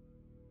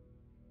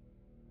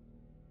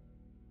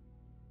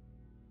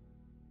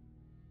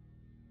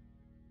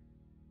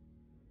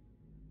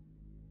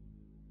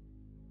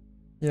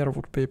 Here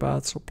would be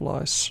bad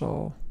supplies,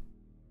 so...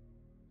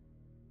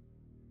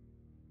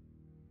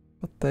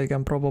 But they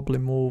can probably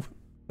move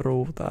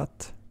through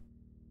that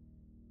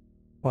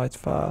quite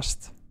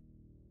fast.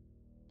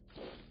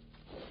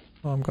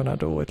 I'm gonna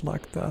do it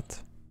like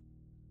that.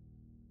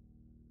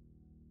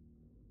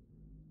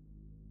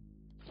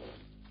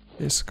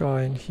 This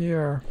guy in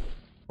here,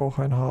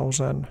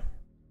 Hohenhausen.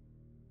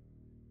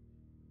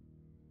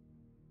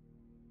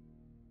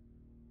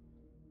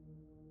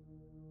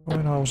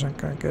 Hohenhausen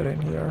can get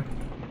in here.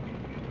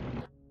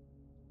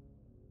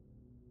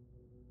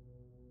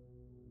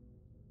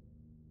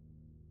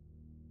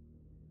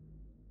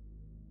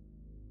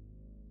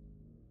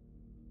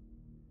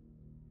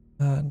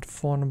 And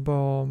von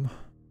Bohm.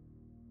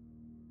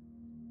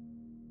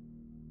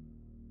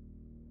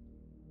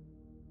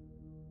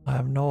 I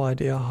have no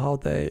idea how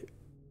they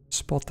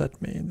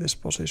spotted me in this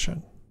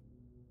position.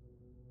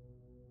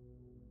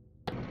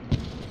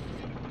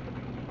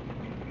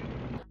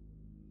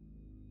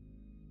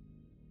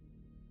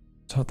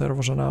 So there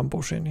was an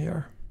ambush in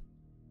here.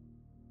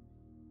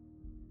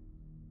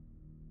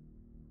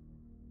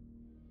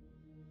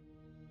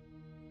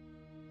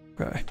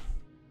 Okay.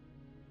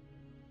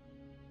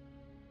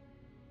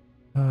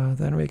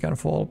 Then we can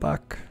fall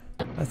back,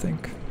 I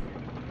think.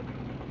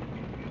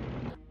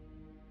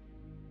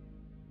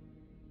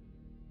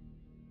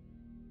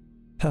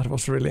 That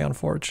was really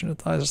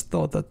unfortunate. I just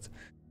thought that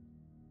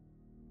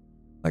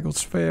I could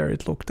swear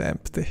it looked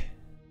empty.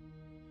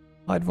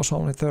 It was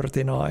only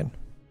 39.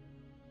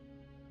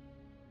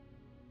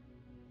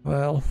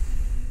 Well.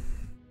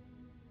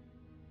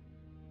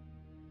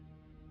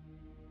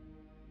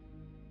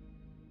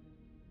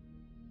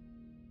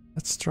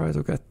 Let's try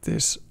to get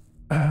this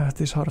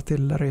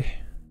artillery.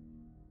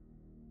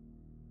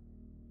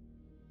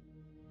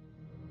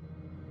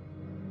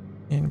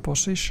 In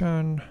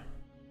position.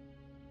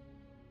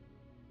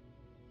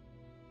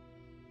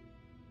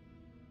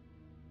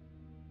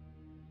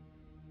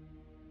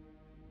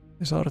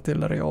 This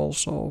artillery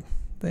also,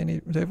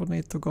 they would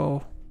need to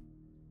go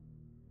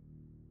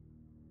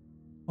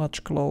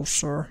much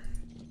closer.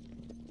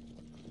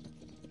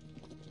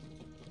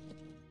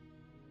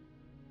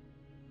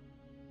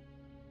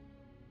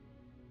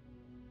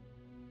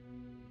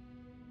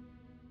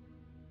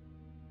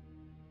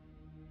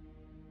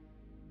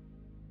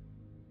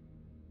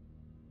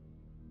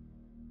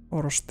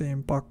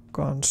 Forstin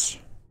Pakkans.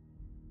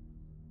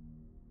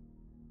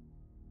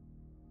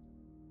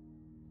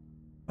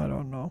 I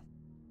don't know.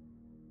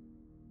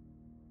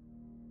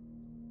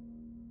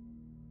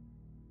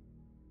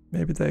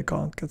 Maybe they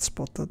can't get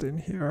spotted in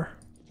here.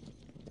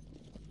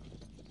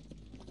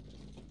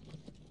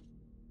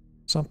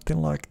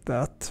 Something like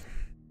that.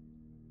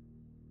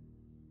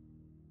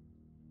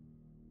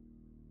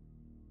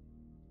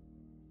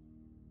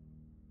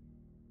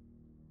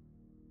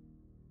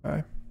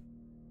 Okay.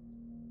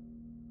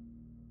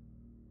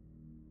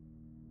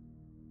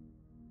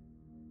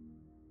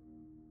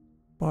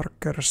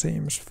 Parker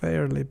seems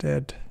fairly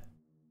dead.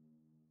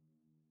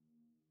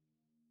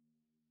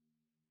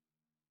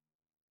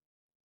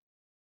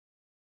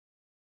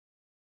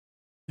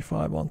 If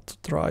I want to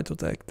try to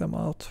take them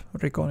out,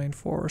 recon in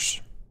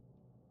force.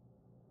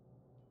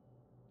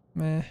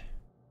 Meh.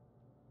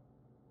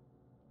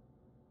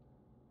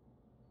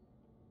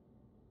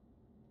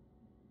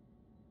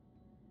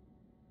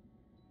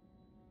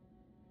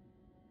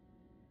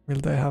 Will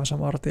they have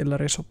some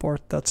artillery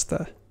support? That's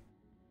the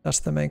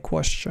main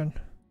question.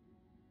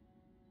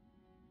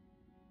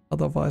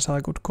 Otherwise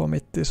I could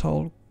commit this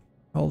whole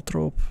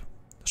troop.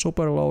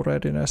 Super low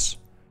readiness.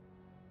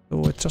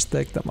 Do it, just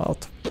take them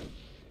out.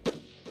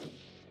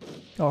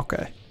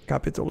 Okay,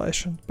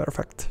 capitulation,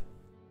 perfect.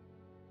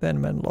 10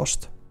 men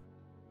lost.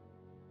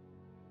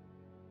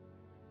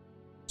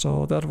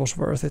 So that was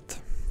worth it.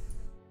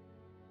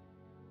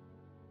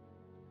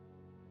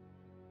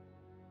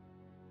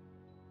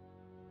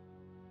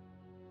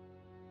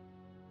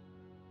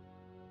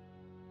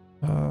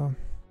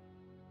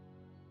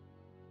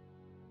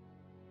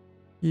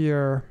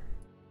 Here.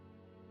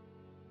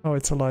 Oh,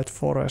 it's a light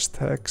forest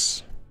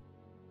hex.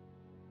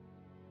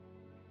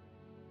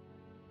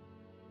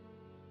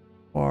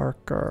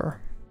 Parker.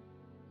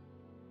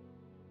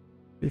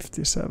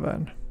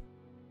 57.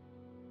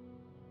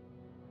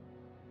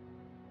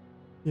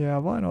 Yeah,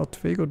 why not?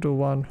 We could do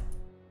one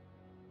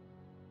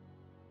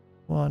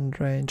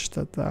ranged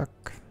attack.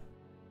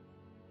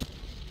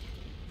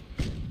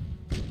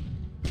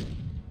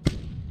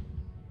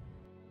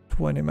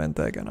 "20 men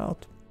taken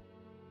out."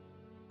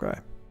 Okay.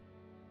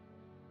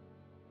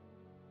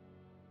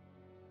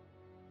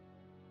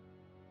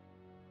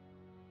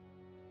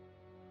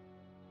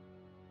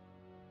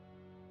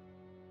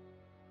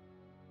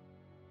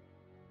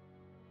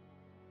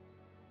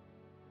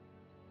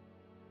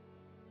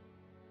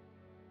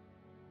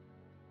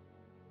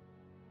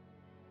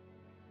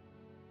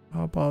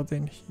 How about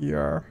in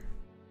here?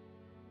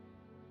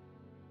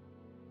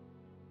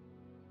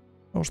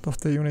 Most of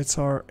the units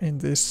are in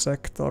this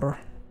sector.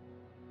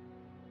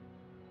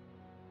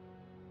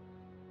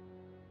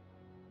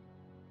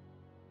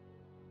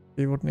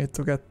 We would need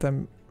to get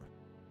them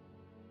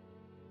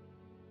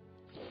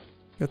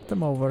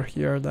over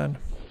here then.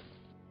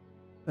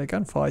 They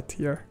can fight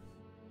here.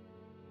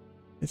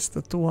 It's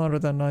the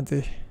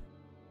 290.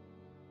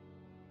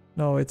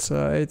 No, it's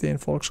 18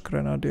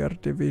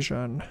 Volksgrenadier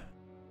Division.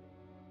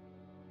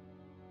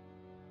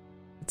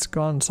 Its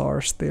guns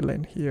are still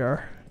in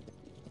here.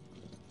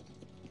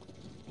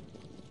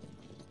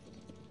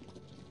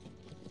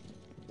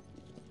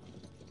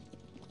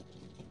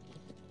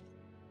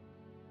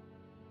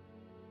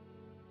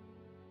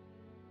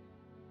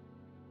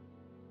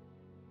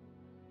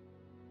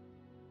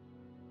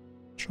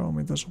 Show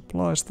me the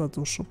supply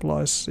status.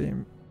 Supplies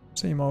seem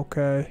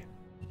okay.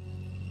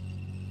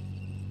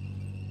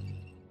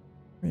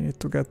 We need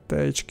to get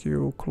the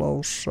HQ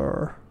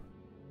closer.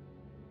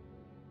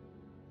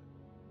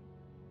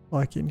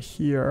 Like in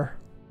here.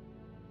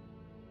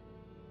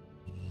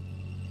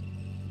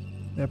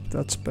 Yep,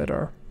 that's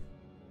better.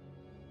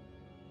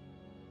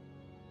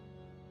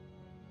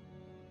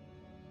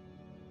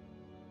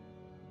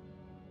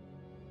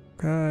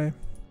 Okay.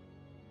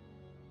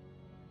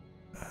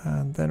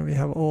 And then we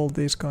have all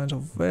these kinds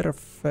of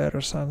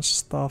warfares and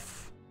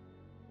stuff.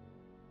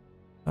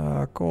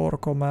 Core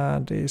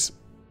command is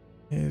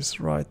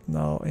right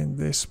now in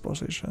this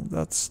position.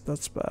 That's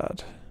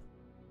bad.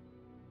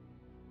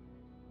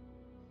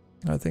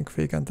 I think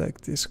we can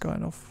take this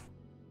kind of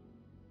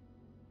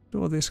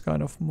do this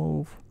kind of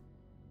move.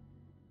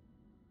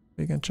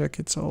 We can check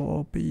its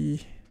OOP.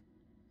 Is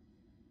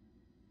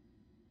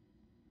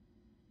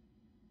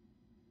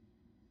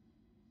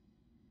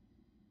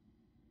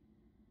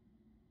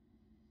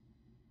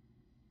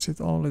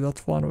it only that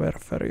one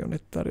warfare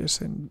unit that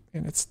is in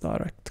its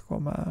direct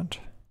command?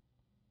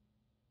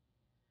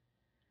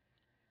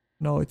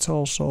 No, it's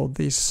also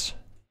this.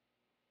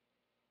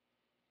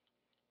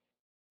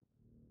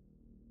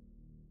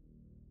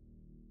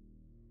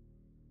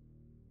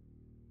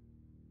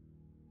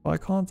 Why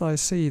can't I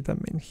see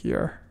them in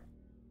here?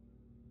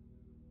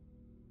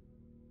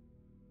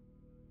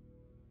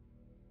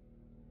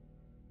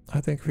 I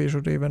think we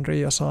should even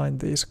reassign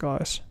these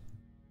guys.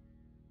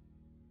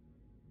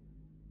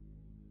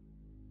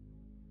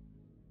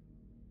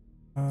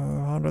 Uh,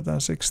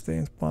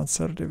 116th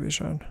Panzer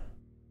Division.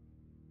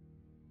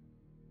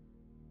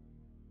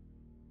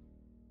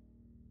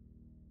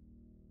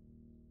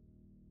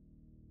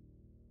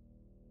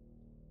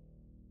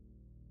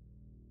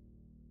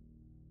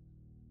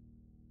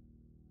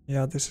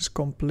 Yeah, this is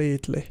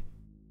completely...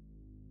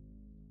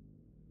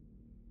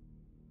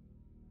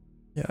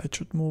 Yeah, it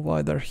should should move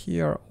either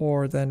here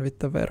or then with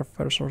the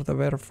Werfers, or the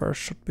Werfers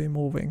should be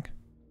moving.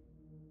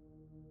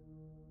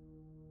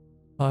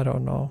 I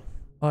don't know.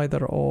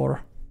 Either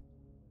or.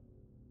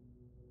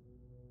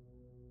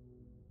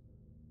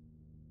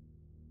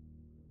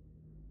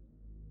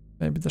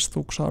 Maybe the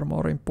Stuks are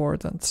more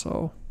important,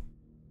 so...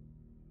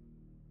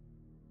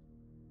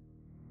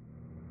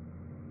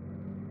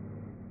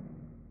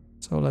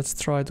 So let's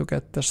try to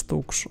get the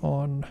Stuks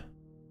on...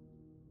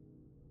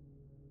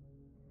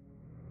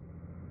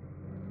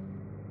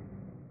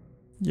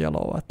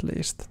 yellow at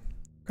least.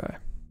 Okay.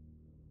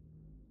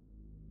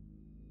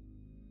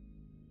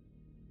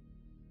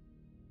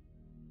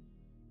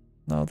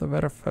 Now the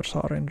Werfers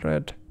are in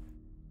red.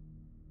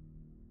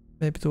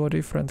 Maybe to a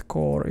different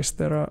core. Is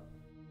there a...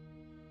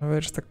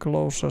 Where's the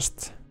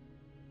closest...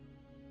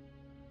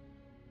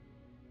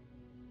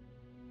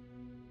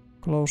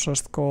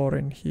 closest core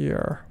in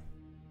here?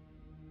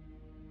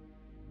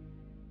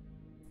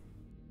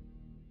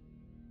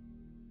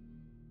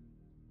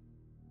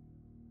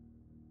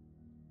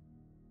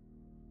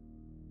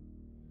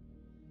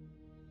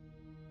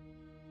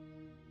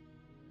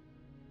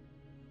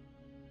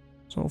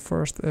 So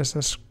first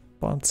SS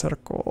Panzer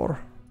Corps.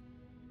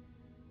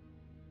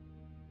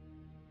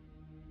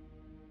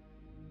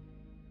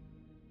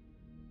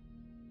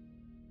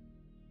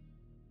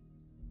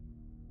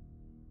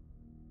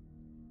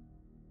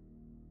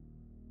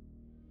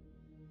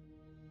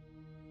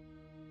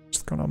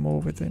 Just gonna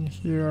move it in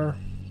here.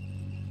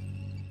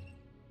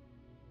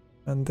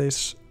 And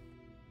this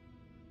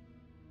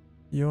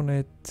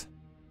unit.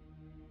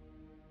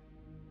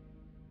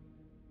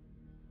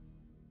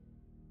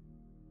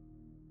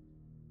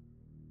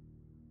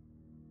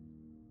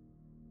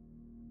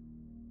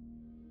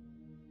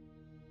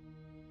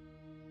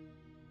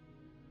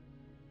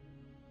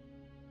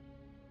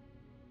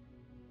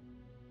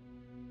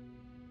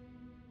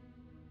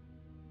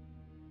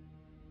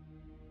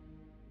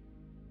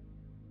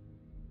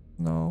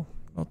 No,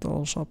 not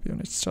all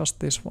subunits, just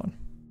this one.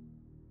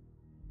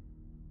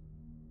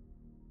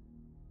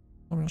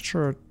 I'm not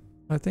sure.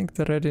 I think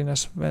the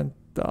readiness went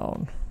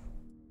down.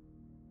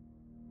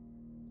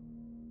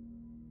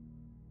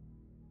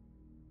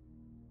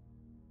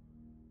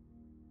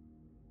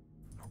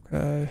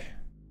 Okay.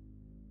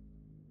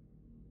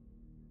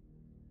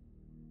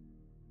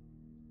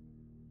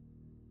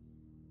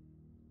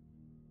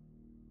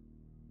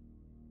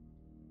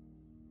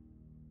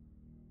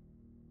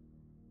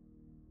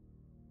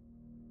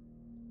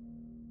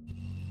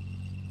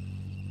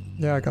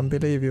 Yeah, I can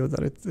believe you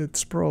that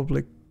it's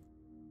probably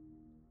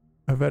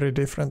a very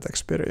different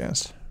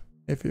experience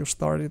if you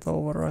start it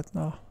over right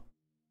now.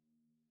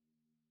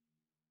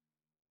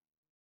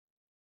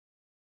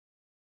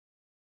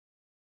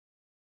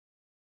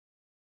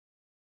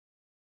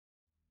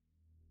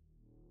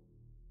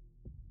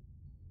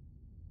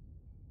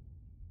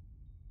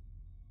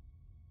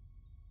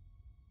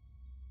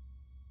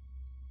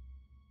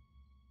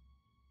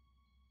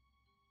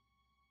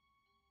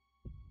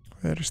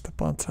 Where is the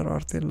Panzer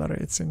artillery?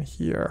 It's in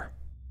here.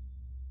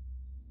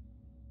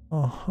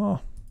 Uh-huh.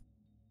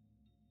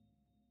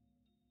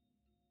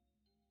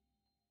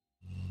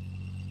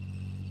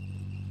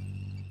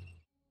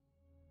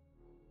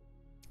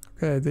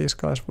 Okay, these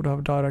guys would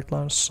have direct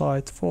line of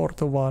sight.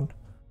 4-1.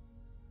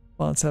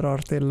 Panzer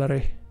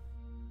artillery.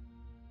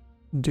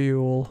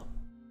 Duel.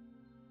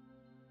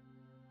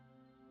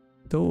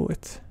 Do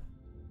it.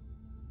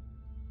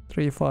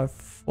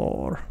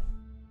 3-5-4.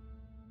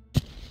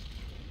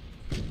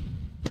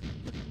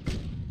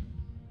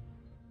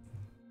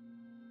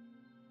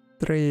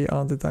 Three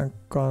anti-tank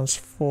guns,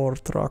 4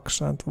 trucks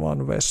and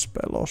 1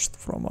 Vespe lost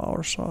from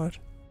our side.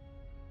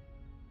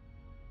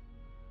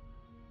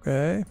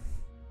 Okay.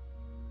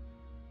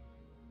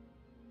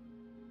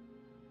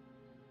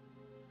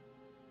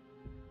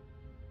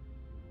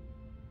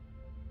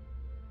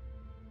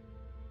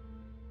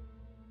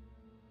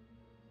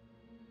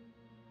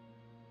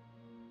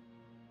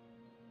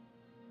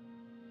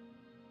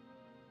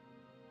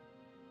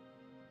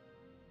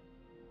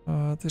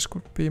 This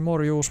could be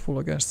more useful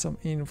against some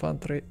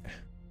infantry,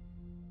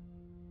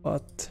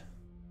 but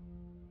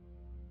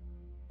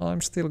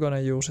I'm still gonna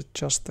use it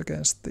just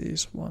against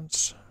these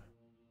ones.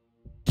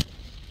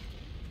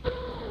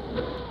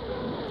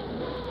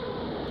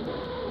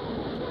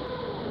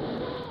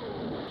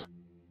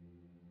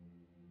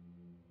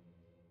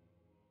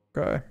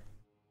 Okay.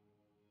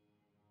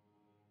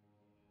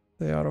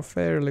 They are a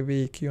fairly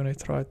weak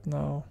unit right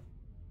now.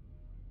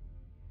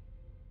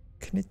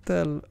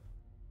 Knittel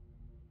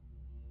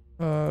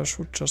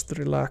should just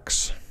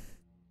relax.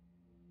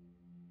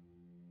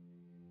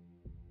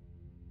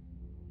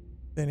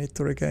 They need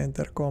to regain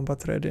their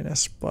combat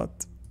readiness,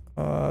 but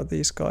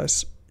these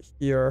guys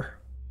here,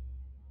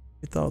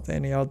 without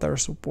any other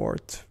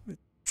support,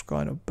 it's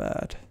kind of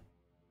bad.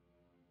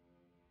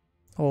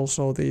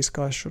 Also, these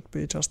guys should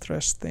be just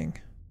resting.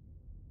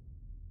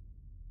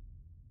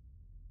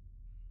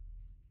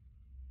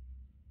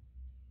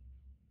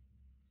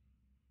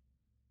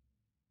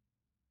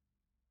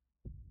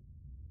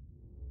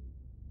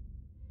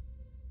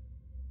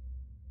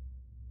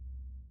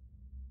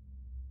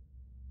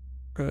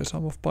 Okay,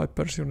 some of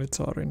Piper's units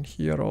are in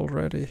here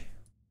already.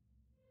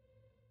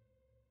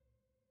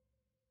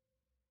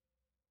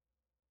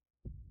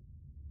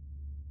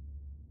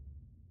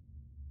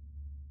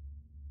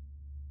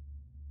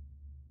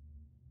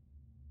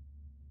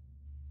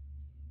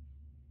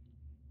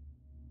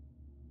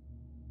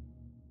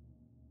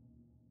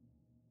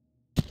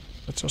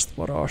 Let's just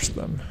barrage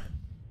them.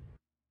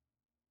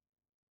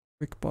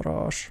 Quick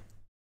barrage.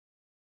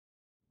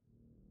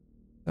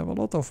 They have a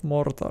lot of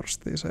mortars,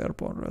 these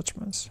airborne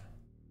regiments.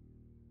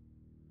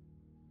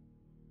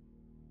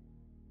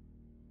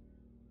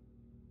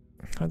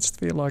 I just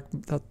feel like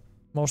that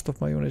most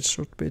of my units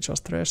should be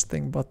just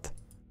resting, but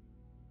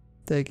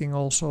taking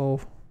also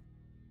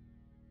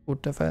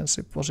good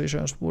defensive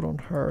positions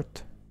wouldn't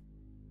hurt.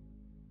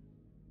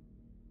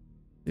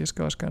 These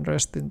guys can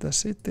rest in the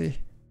city.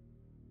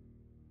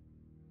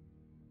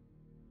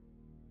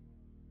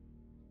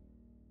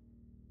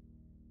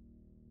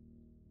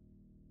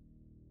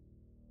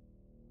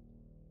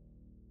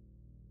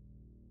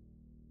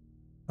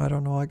 I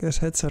don't know, I guess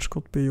headsets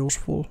could be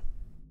useful.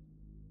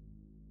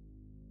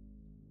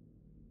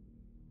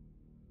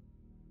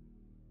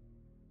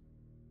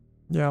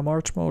 Yeah,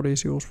 march mode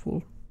is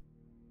useful.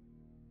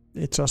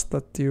 It's just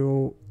that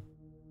you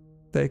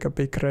take a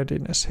big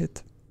readiness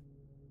hit.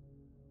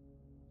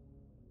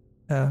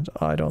 And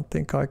I don't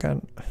think I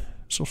can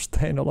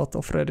sustain a lot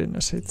of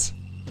readiness hits.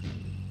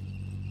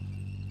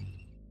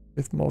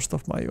 With most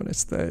of my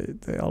units,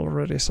 they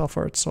already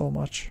suffered so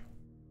much.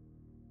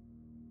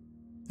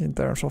 In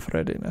terms of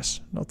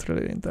readiness, not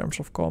really in terms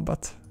of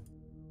combat.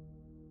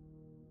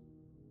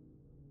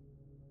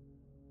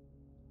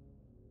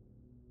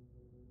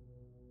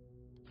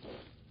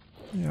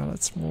 Yeah,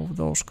 let's move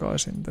those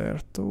guys in there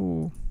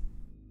too.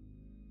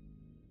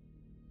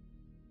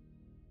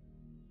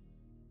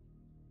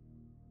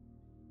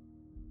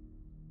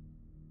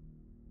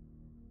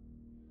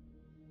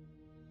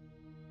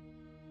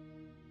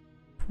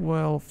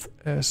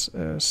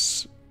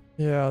 SS.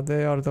 Yeah,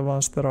 they are the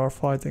ones that are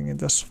fighting in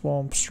the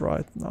swamps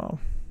right now.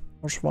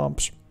 Or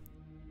swamps.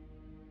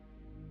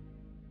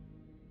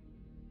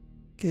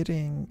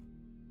 Getting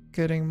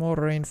more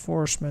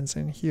reinforcements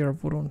in here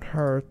wouldn't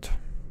hurt.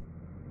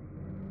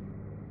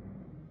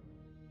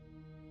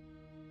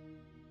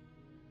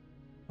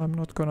 I'm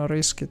not gonna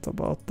risk it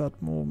about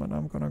that movement.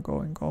 I'm gonna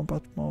go in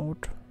combat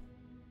mode.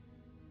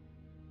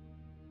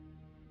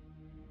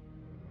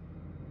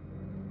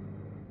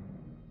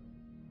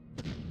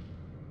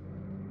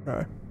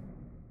 Okay.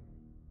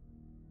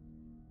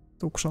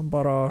 Took some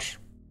barrage.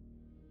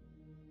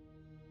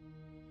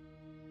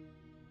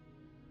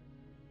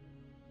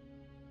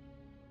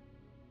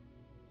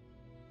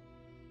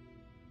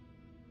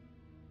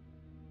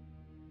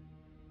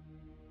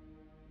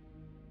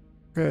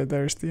 Okay,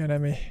 there's the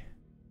enemy.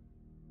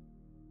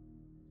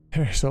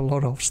 There's a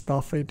lot of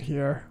stuff in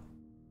here.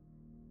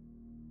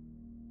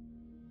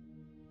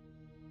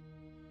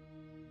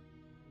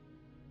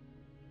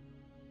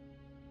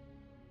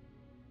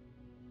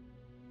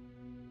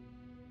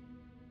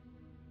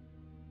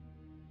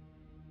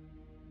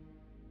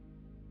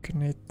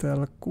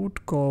 Knittel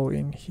could go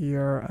in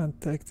here and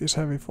take this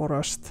heavy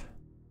forest.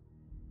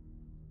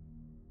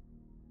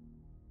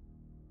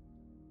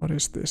 What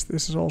is this?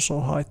 This is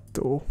also height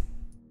 2.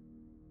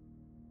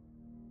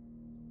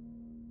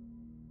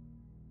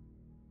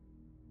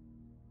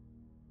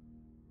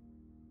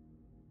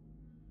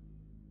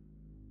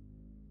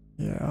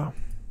 Yeah.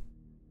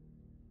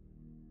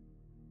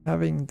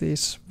 Having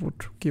this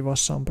would give us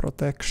some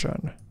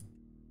protection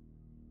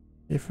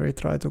if we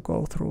try to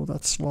go through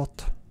that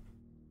slot.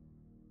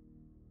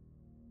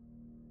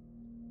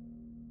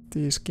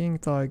 These king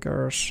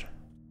tigers,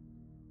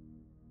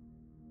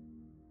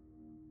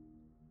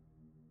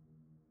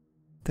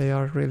 they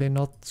are really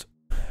not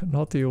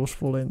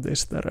useful in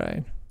this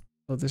terrain.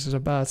 So this is a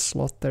bad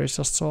slot. There is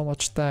just so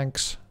much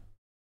tanks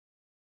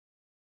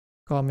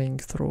coming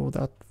through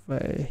that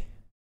way.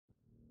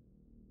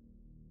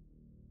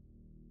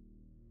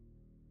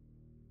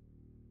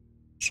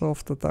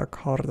 Soft attack,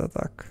 hard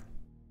attack.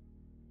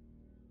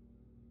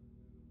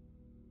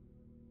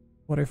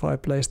 What if I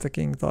place the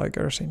king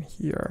tigers in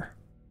here?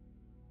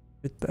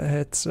 With the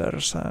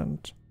Hetzers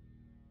and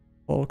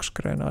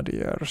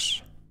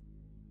Volksgrenadiers.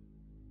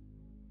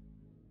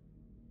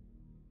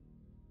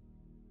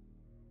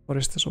 What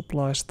is the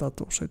supply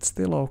status? It's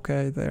still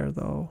okay there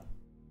though.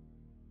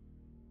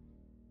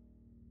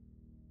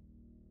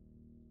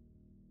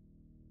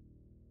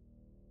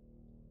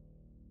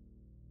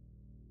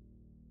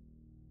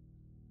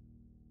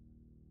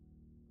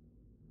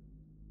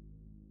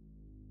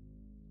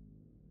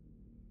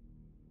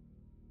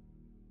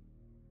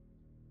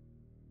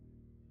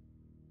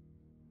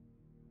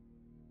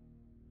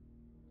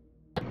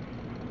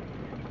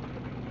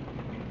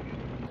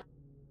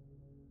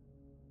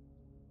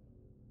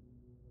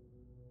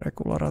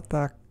 Regular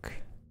attack.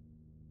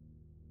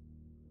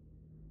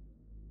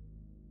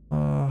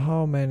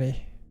 How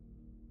many?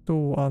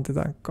 2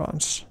 anti-tank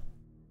guns.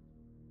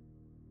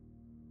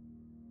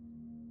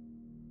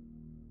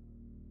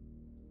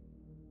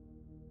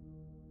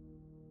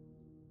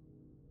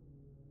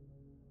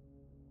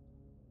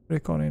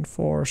 recon in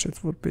force,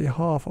 it would be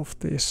half of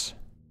this.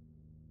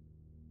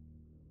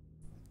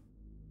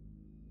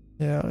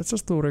 Yeah, let's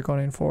just do recon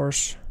in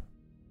force.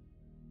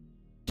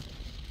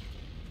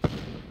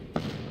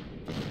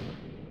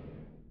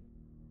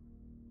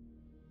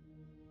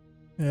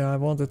 Yeah, I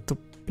wanted to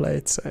play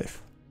it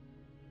safe.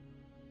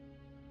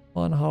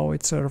 1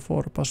 howitzer,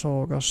 4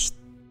 bazookas,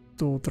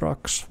 2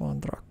 trucks,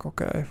 1 truck,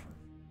 okay.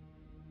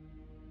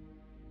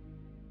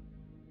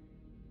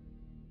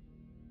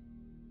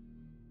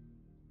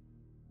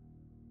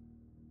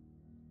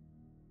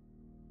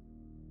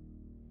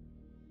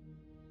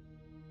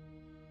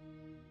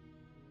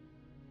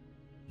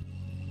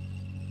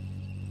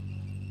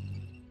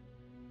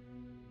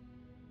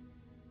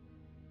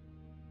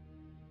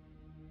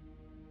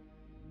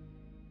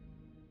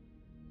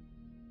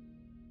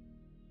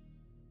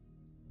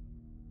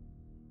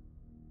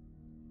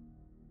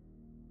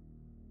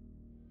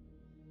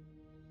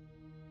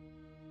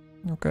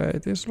 Okay,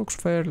 this looks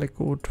fairly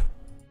good.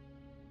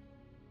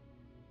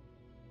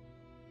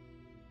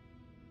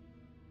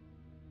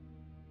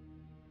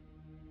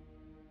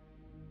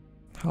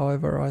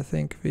 However, I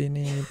think we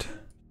need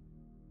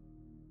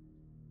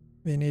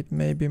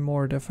maybe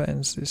more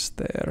defenses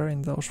there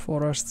in those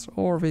forests,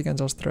 or we can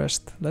just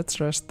rest. Let's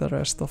rest the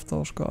rest of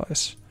those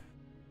guys.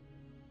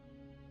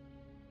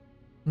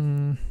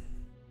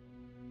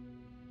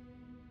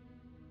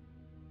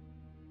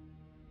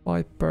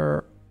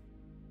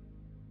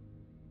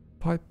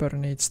 Piper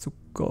needs to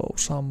go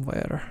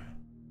somewhere.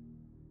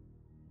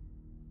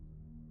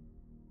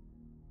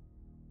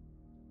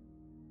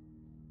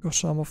 Because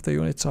some of the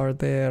units are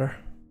there.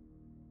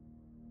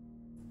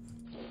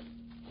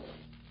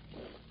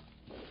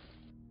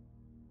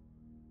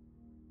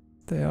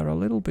 They are a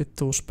little bit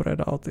too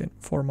spread out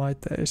for my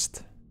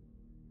taste.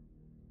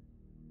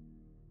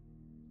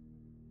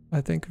 I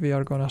think we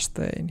are gonna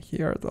stay in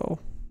here though.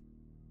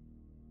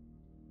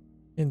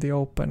 In the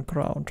open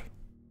ground.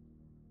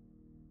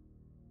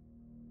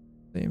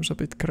 Seems a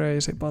bit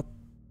crazy, but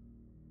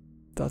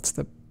that's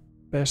the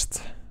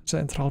best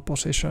central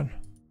position.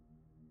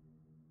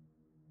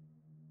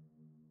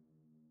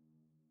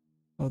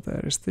 So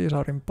there is, these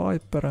are in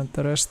Piper and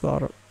the rest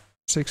are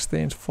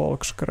 16th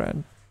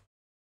Volksgren,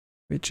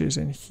 which is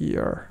in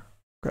here.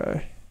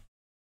 Okay.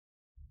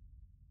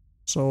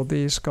 So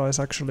these guys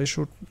actually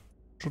should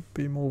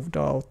be moved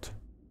out.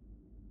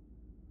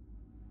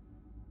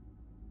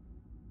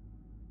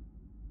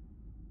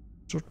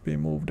 Should be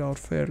moved out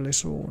fairly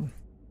soon.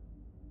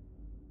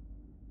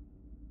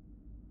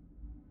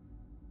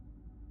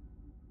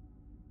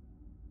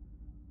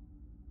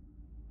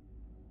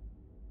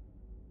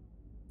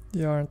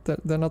 Yeah, and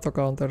the NATO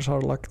counters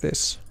are like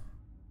this.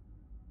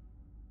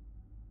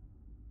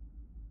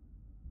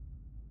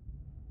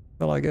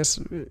 Well, I guess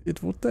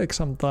it would take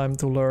some time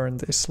to learn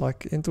this,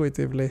 like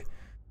intuitively.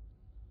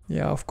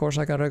 Yeah, of course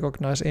I can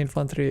recognize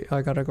infantry,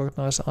 I can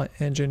recognize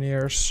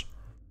engineers,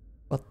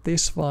 but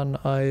this one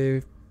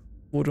I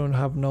wouldn't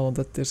have known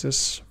that this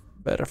is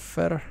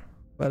Werfer.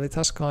 Well, it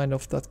has kind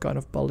of that kind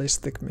of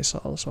ballistic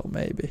missile, so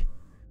maybe.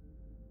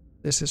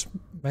 This is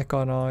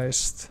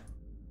mechanized.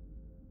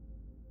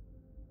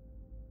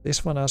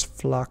 This one has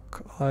flak,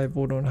 I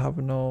wouldn't have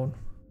known.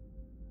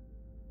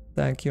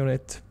 Tank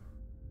unit,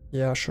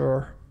 yeah,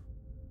 sure.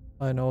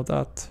 I know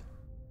that.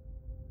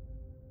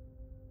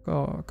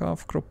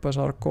 Kampfgruppes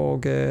are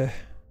KG.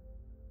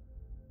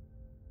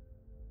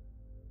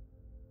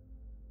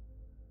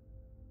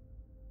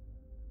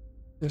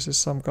 This is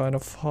some kind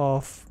of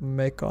half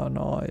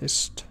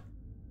mechanized.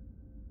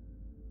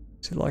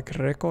 Is it like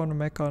recon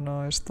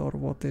mechanized or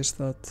what is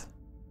that?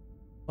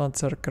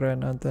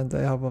 Panzergren, and then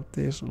they have a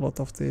lot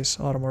of these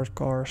armored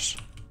cars.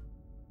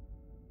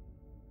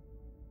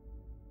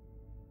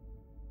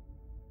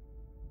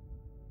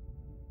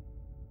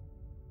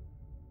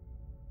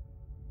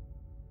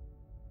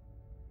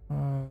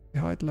 The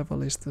height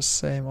level is the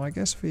same. I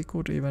guess we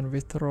could even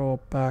withdraw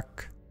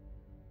back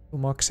to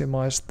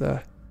maximize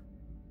the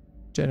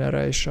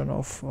generation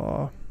of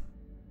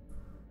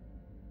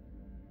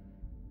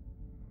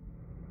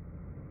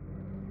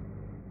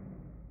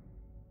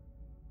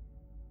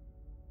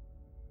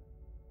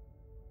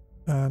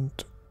and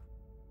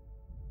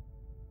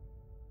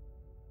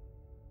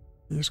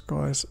these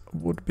guys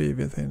would be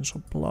within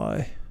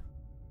supply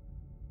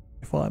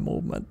if I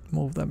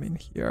move them in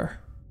here.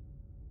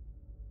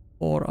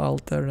 Or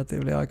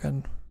alternatively I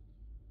can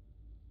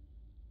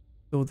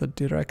do the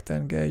direct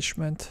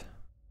engagement.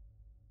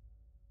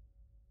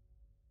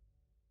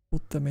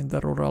 Put them in the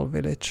rural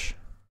village.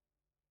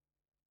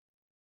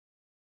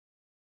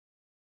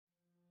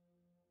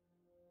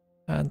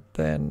 And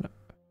then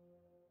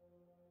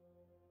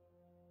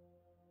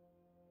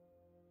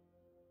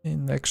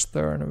in next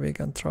turn we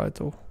can try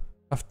to,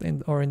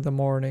 or in the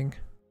morning.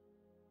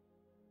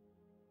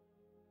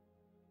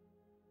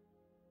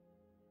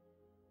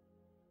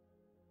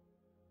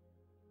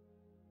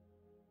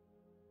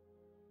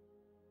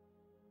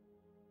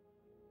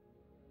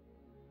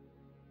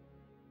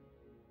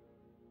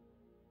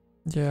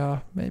 Yeah,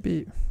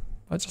 maybe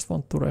I just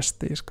want to rest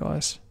these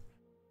guys.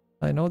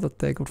 I know that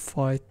they could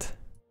fight.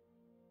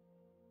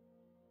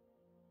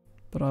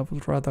 but I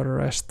would rather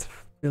rest.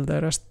 Will they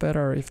rest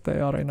better if they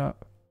are in a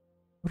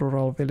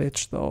rural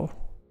village though?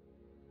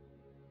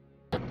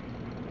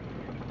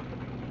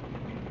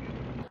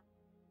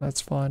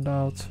 Let's find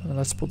out, and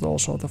let's put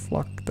also the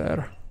flak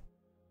there.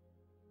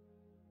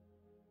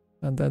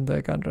 And then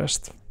they can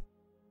rest.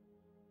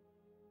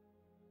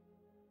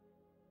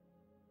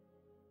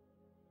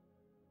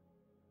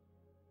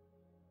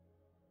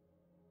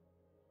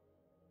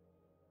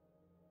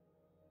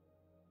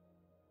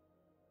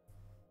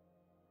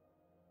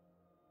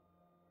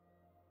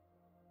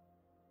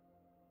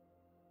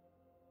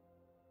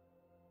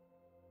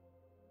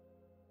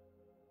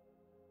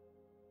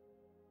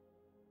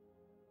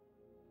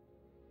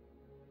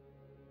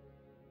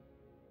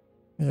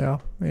 Yeah,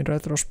 in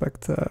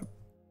retrospect,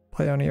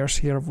 pioneers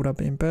here would have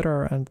been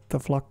better, and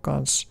the flak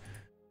guns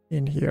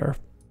in here,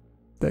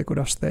 they could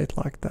have stayed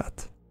like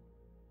that.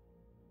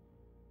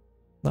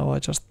 Now I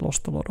just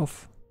lost a lot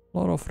of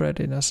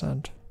readiness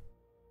and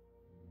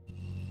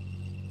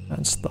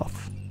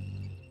stuff.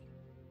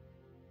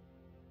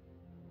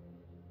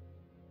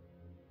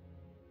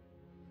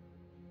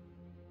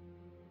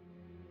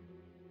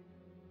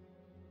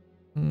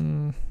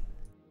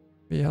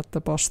 We had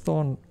the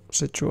Bastogne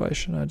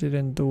situation. I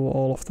didn't do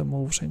all of the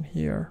moves in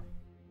here.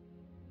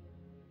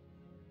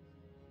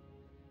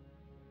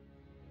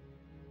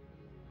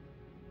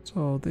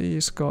 So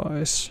these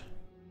guys.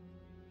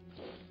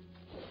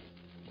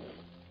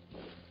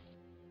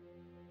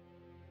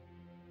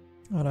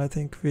 And I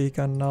think we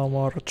can now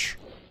march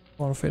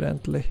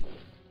confidently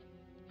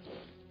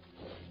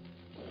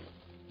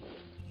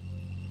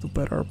to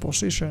better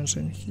positions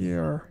in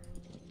here.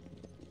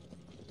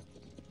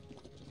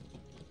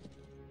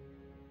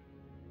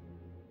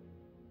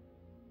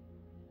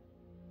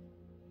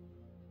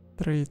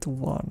 Three to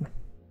 1.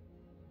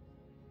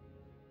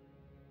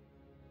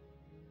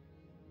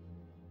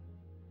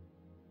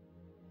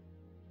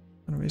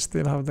 And we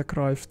still have the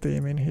Greif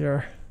team in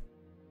here.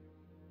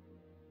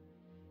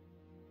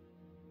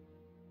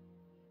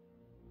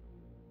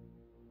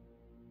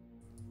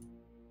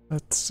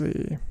 Let's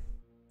see.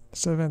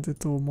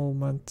 72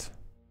 movement.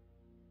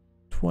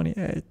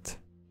 28.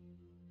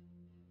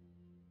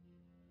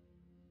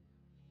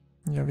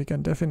 Yeah, we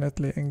can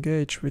definitely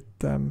engage with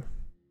them.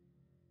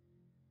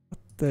 But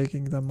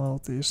taking them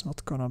out is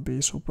not gonna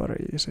be super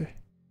easy.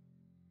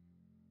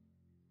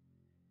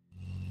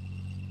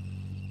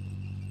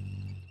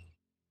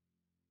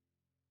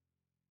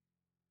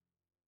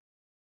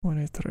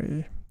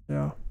 $23,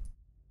 yeah.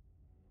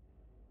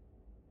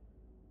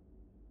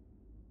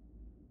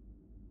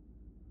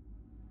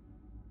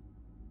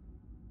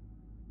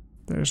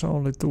 There's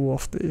only 2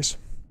 of these.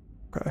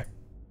 Okay.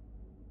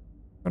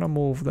 I'm gonna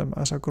move them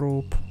as a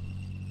group.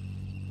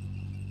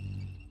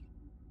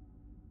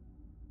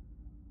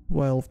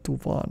 12 to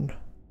 1.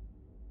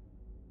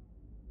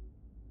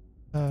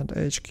 And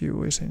HQ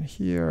is in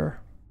here.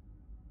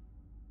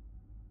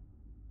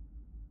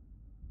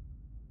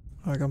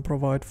 I can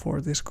provide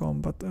for this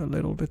combat a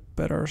little bit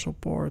better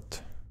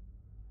support.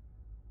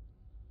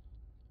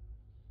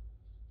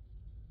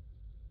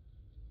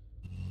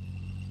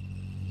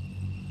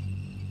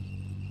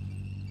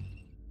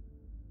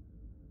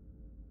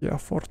 Yeah,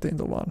 14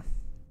 to 1.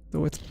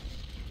 Do it.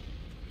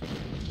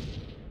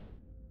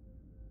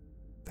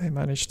 They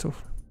managed to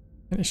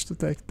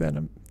take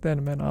 10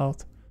 men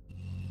out.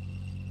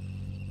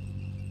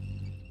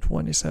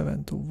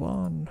 27 to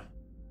 1.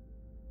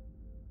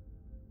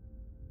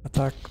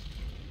 Attack.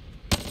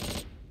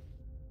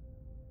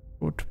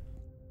 Good.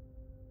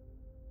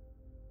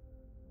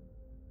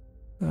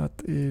 That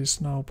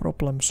is now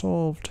problem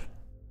solved.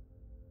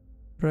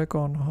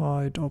 Recon,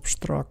 hide,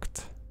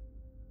 obstruct.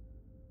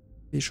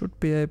 We should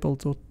be able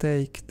to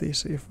take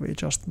this if we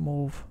just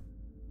move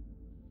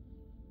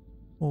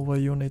a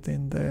unit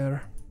in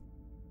there.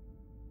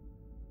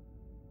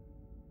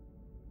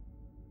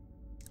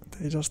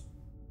 They just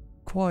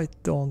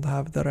quite don't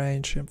have the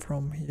range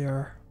from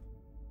here.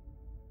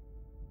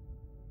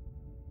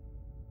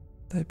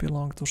 They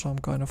belong to some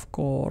kind of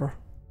core.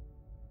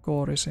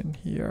 Core is in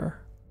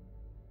here.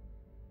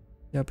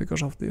 Yeah,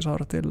 because of this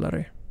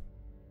artillery.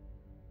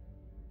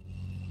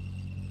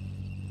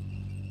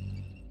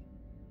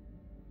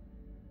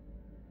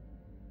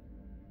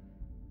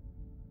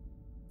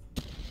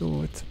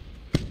 Do it.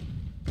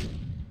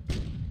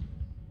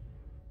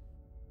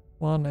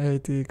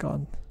 180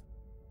 gun.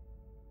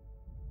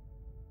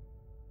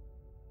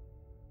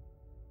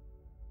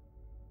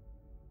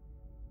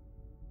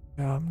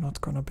 Yeah, I'm not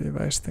gonna be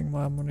wasting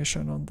my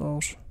ammunition on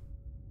those.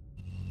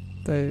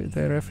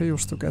 They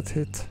refuse to get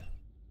hit.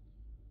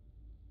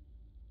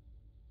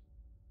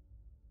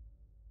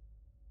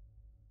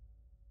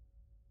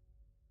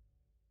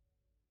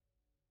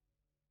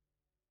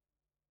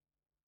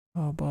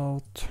 How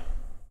about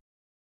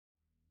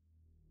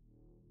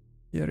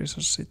here is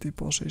a city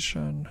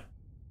position.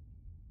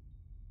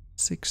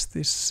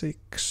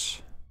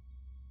 66.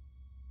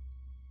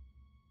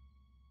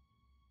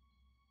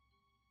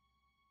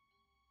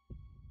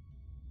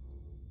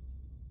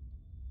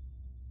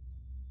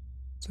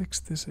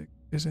 66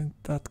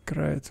 isn't that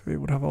great. We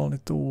would have only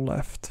 2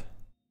 left.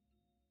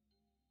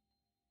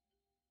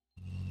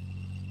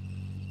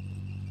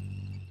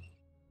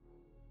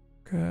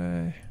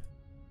 Okay.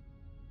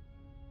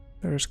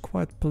 There is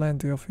quite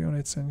plenty of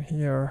units in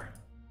here.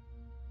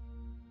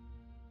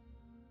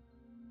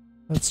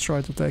 Let's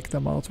try to take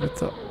them out with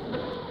the...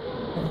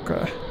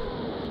 Okay.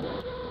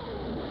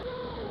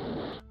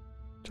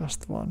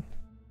 Just one.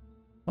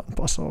 One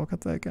bazooka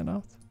taken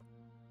out.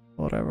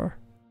 Whatever.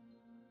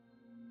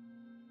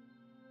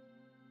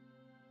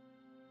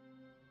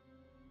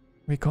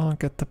 We can't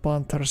get the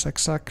panthers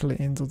exactly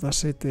into the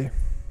city.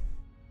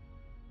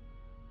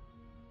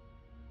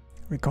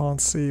 We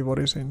can't see what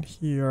is in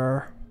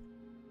here.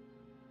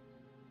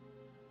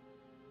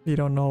 We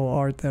don't know,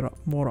 are there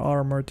more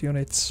armored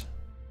units?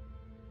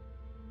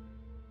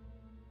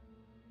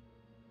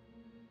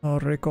 Our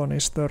recon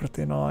is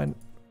 39.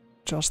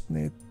 Just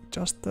need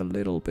just a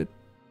little bit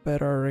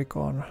better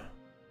recon.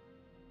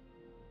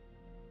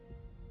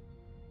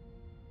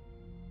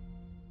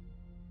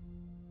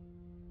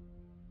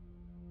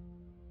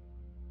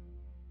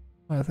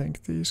 I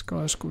think these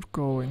guys could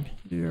go in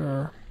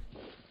here.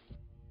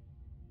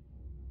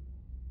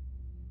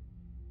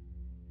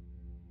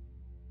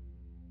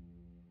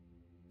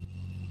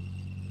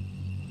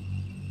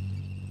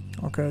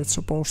 Okay, it's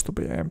supposed to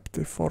be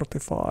empty.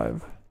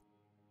 45.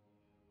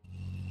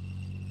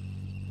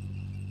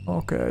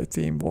 Okay,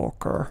 Team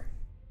Walker.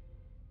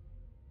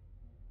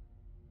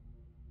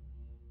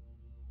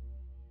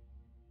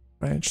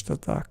 Ranged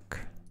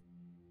attack.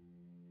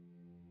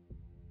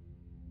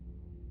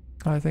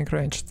 I think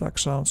ranged attack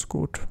sounds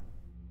good.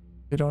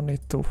 We don't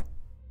need to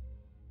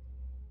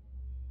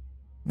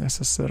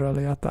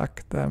necessarily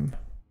attack them.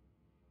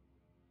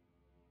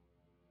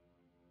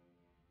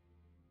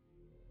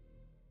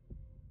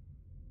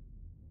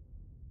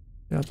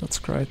 Yeah, that's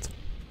great.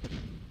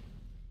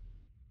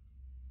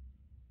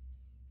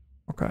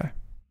 Okay.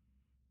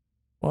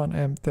 One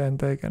M10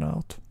 taken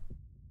out.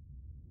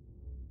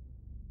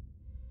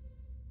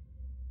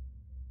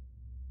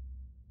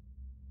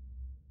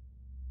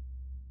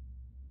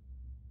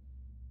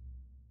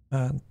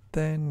 And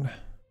then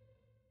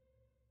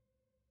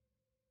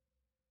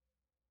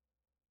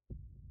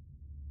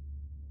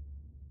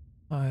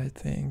I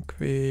think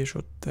we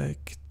should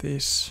take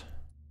this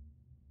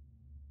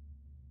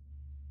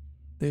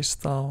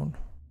town.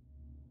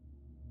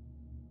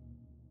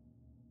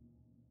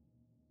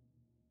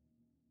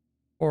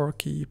 Or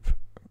keep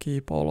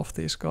all of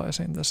these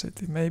guys in the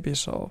city. Maybe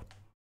so.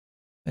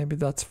 Maybe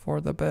that's for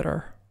the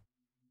better.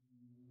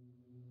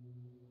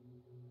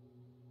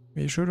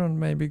 We shouldn't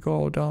maybe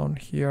go down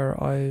here.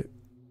 I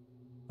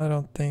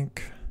don't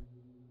think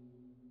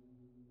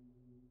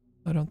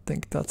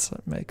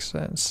that makes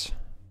sense.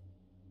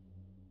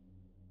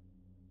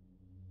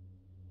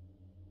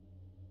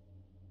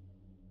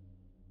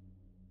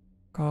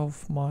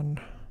 Kaufmann.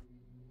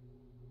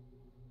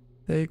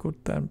 They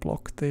could then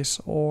block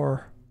this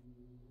or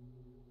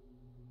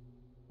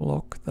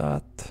block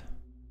that.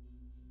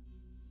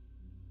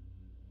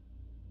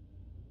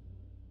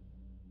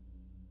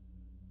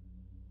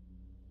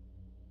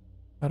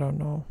 I don't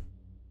know.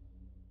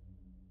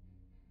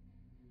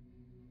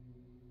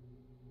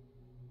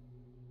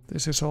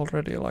 This is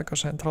already like a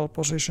central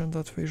position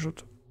that we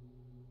should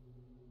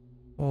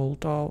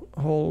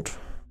hold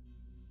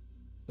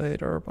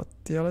later, but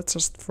yeah, let's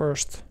just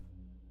first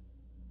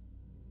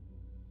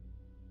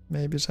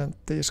maybe send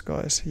these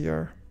guys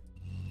here.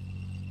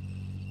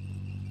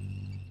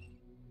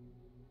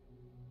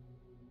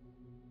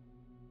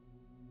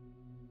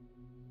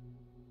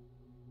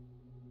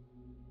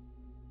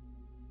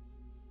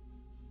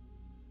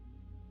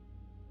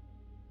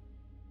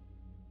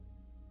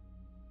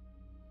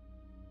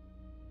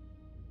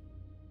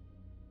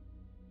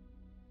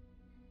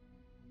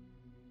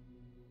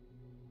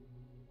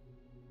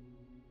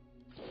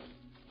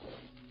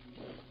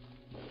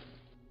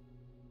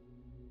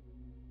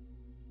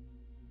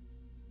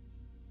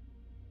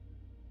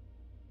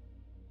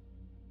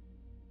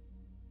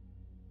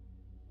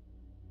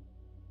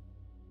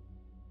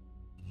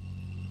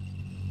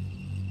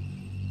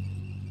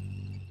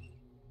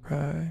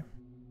 Okay.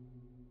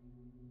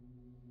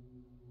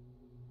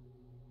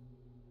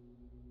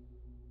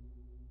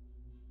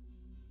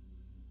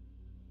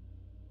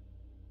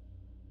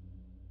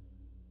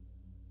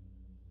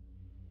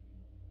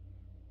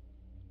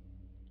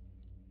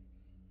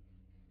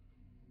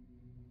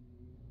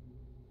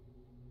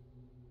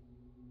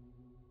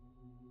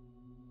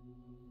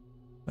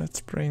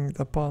 Let's bring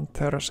the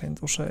panthers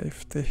into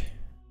safety.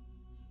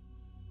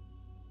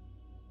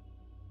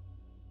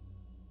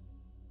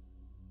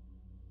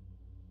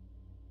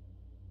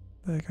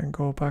 They can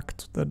go back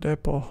to the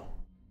depot.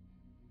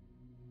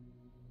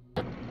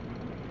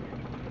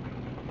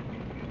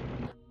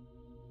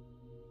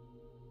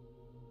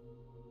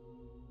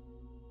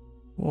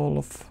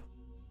 Wolf.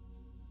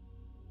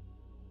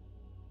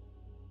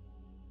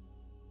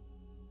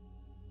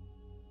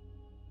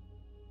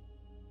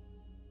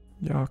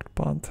 Jagd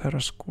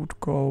panthers could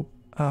go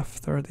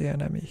after the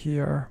enemy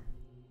here.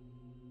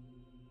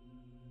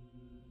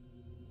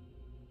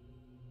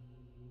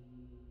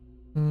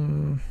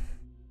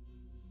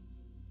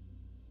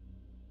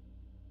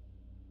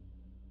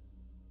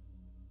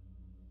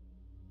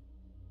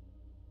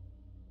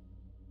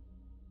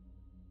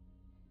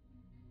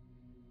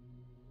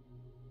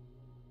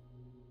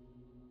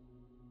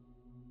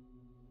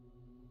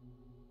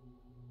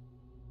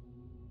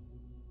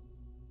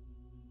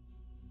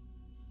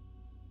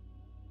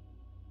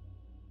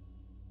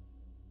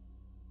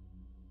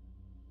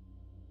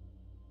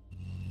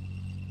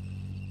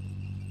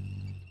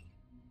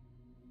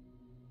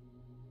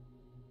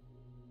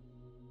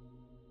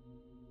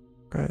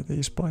 Okay,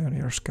 these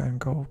pioneers can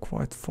go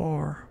quite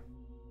far.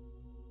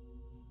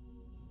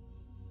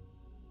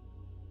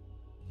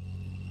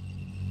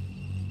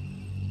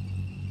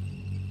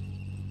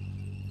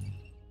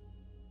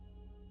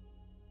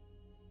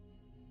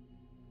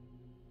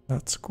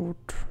 That's good.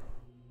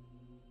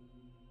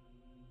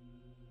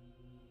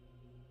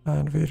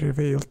 And we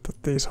revealed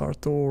that these are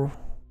two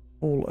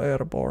full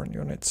airborne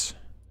units.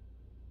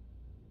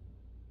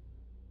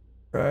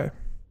 Okay.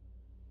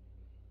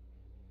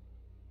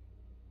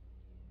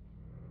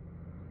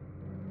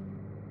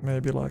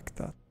 Maybe like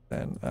that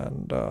then,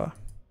 and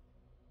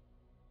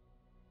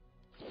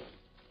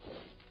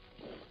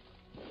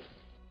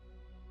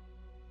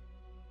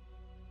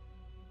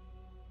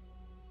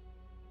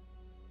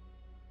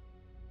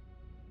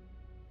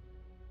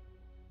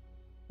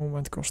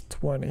movement cost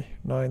 20,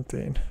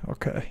 19.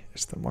 Okay,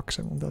 is the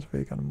maximum that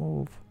we can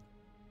move.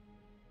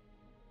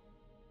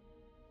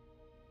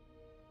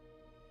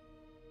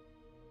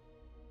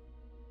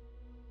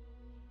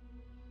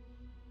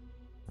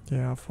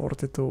 Yeah,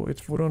 42.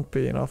 It wouldn't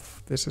be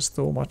enough. This is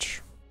too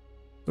much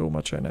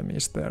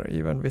enemies there,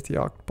 even with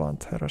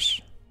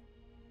Jagdpanthers.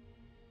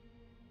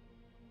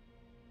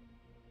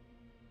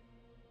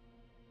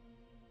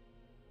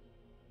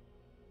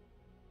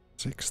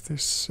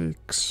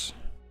 $66.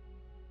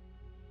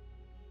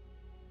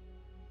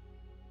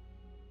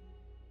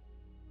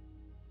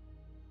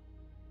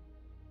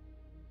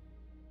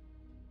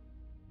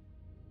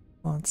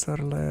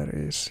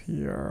 Panzerlehr is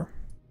here.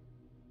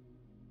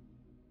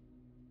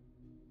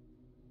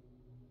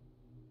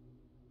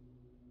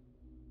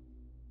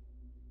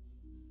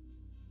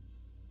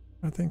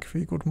 I think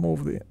we could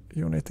move the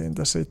unit in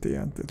the city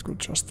and it could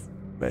just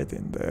wait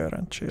in there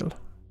and chill.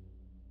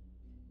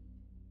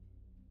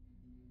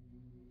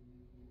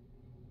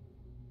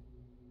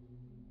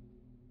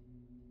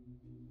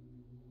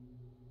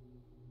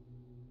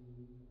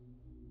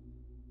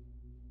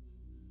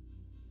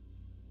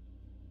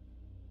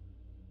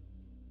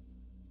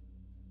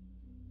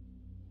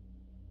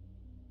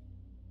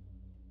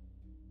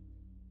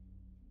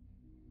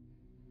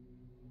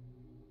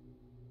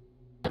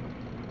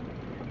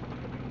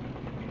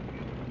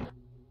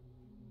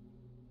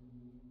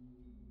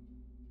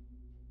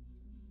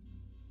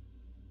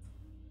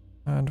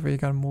 And we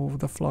can move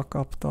the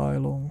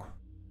Flakabteilung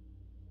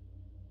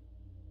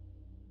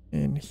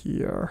in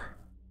here.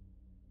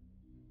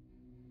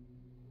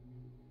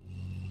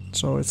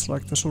 So it's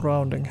like the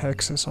surrounding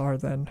hexes are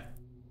then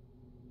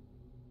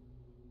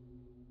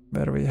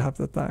where we have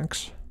the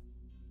tanks.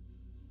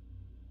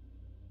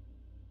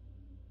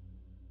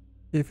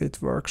 If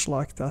it works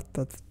like that,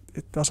 that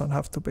it doesn't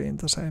have to be in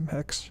the same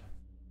hex.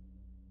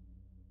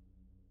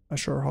 I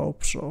sure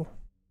hope so.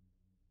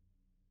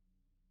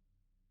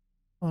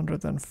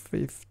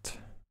 105th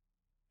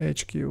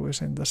HQ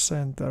is in the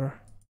center.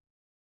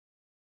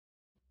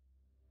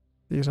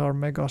 These are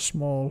mega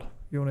small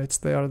units.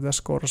 They are the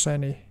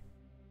Skorzeny.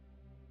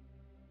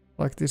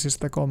 Like this is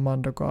the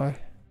commando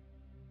guy.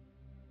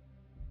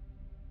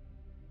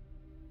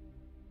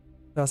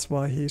 That's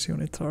why his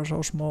units are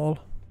so small.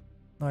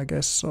 I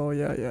guess so,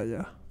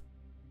 yeah.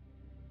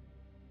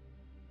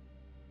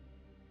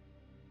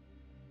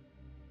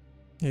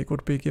 He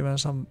could be given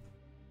some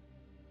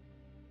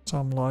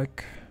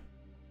like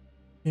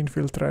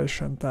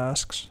infiltration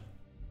tasks.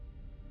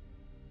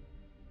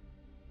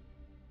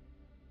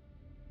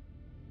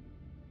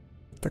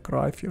 The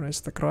Greif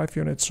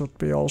units should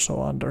be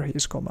also under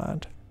his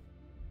command.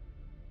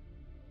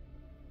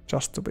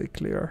 Just to be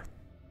clear.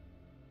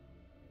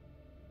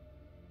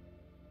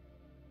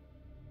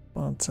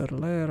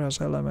 Panzerlehr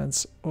has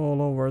elements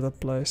all over the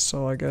place,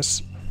 so I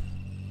guess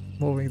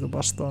moving to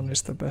Bastogne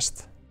is the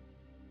best.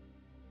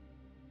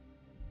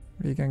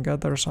 We can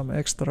gather some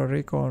extra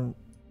recon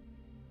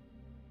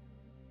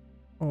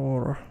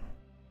or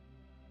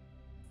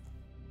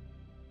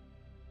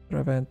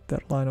prevent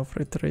their line of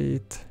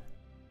retreat.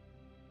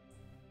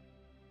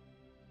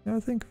 Yeah, I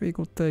think we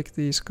could take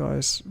these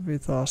guys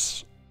with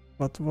us,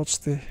 but what's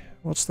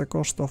the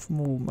cost of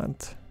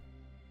movement?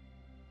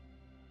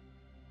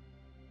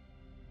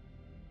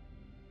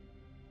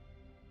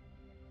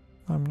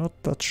 I'm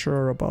not that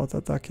sure about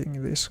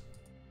attacking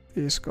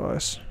these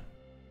guys.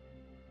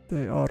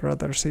 They are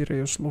rather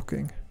serious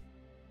looking.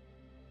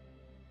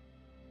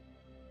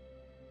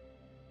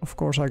 Of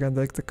course I can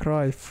take the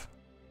Greif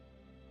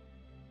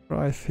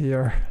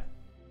here.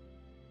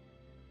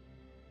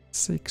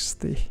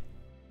 60.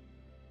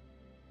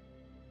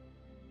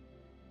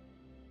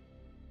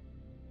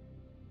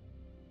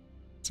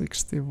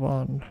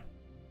 $61.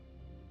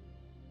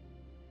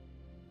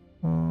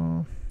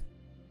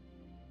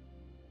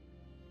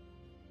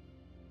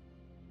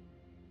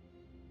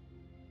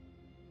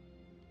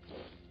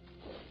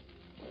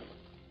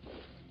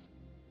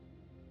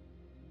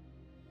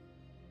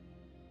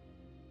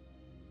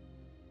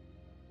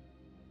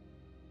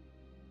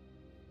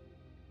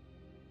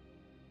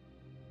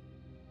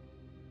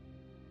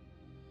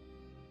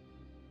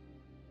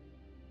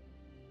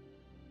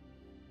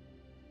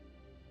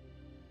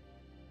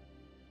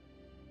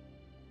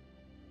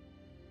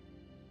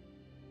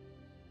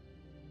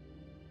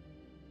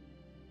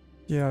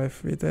 Yeah,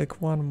 if we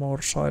take one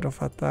more side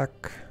of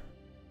attack,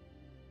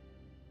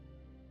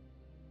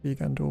 we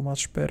can do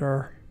much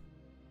better.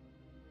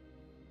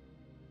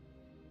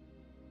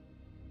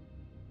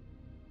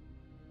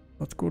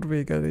 But could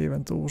we get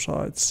even two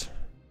sides?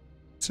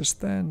 It's just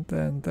 10,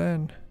 10,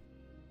 10.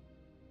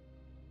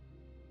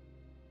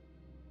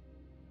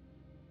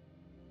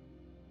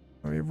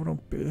 We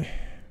wouldn't be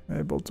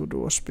able to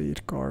do a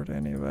speed card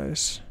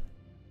anyways.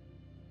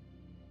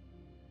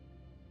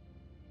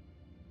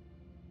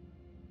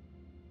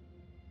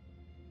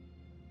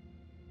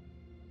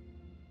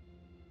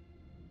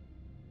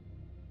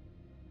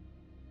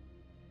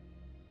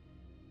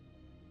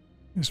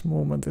 This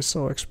movement is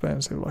so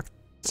expensive, like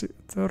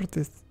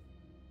 30,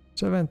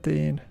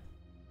 17.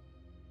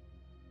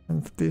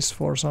 And this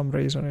for some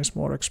reason is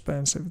more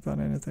expensive than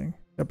anything.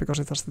 Yeah, because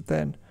it has the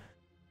 10.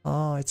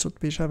 Ah, it should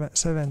be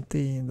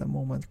 17, the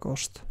movement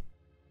cost.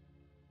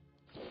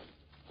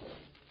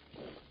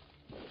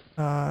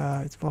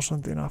 It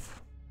wasn't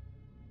enough.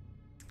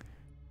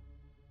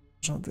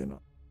 Wasn't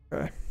enough.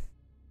 Okay.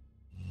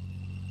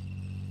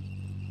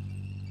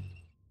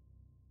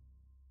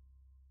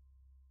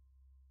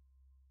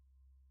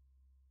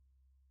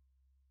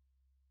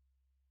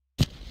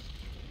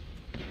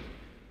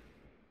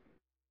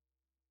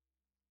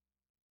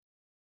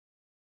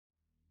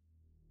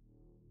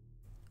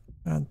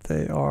 And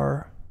they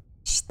are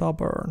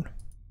stubborn.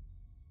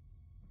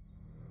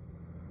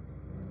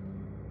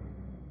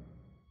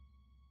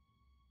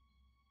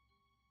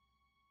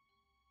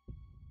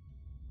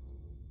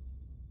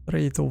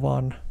 Three to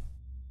 1.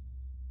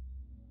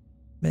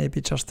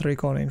 Maybe just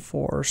recon in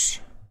force.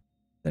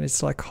 Then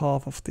it's like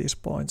half of these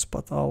points,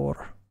 but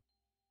our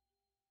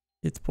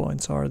hit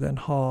points are then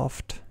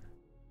halved.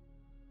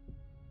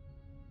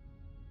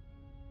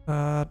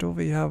 Do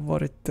we have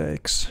what it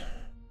takes?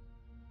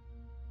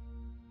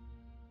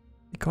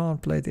 We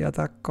can't play the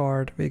attack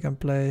card, we can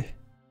play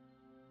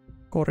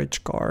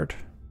courage card.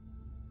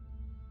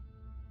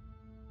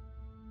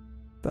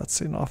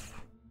 That's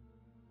enough.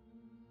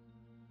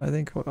 I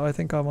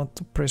think I want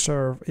to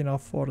preserve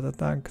enough for the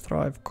tank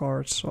drive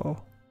card,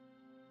 so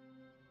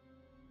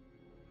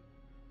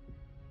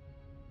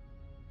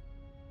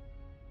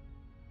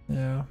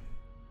yeah.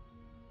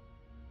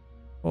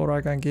 Or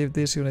I can give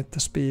this unit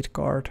the speed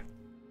card.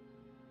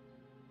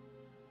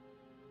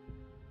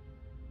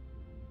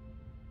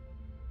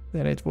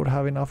 Then it would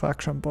have enough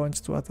action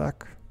points to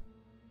attack.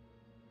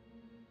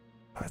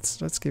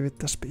 Let's give it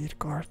the speed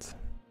card.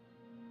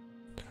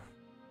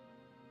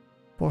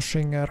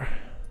 Boschinger.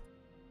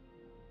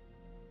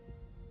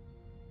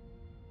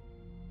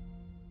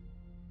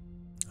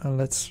 And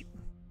let's,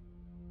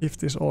 if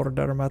this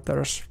order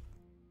matters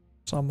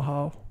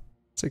somehow,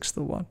 6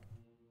 to 1.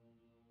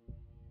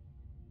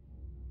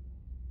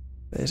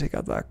 Basic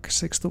attack,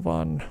 6 to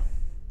 1.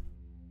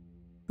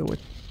 Do it.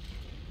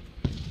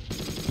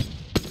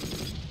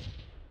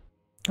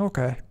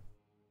 Okay.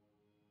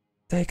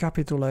 They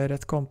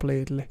capitulated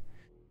completely.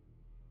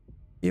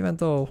 Even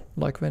though,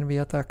 like when we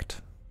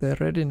attacked, their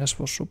readiness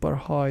was super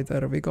high,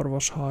 their vigor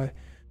was high,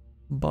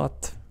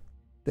 but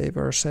they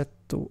were set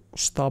to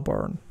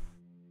stubborn.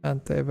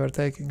 And they were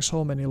taking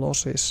so many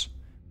losses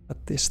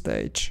at this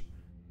stage.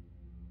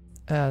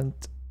 And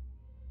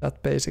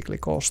that basically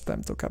caused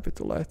them to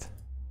capitulate.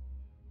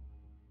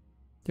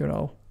 You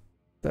know,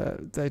 the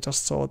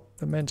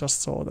men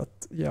just saw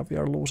that, yeah, we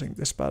are losing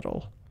this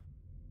battle.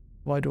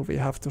 Why do we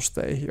have to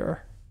stay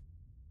here?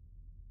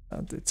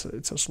 And it's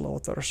a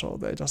slaughter, so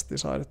they just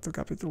decided to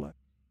capitulate.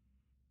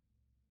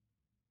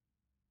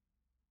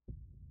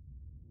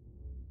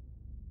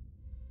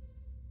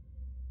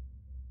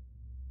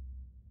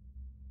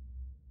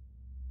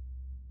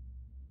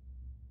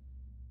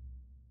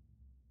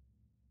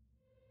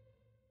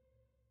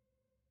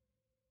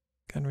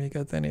 Can we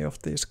get any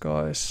of these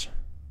guys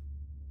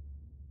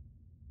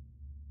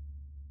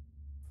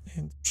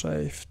into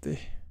safety?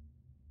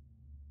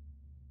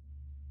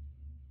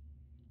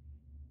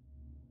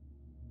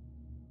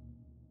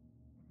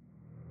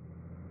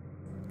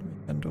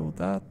 We can do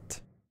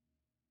that.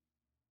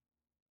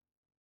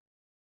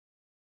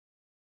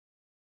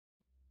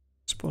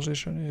 This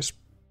position is...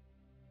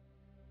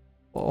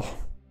 Oh,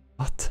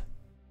 what?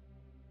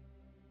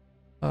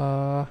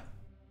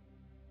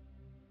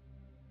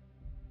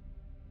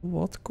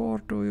 What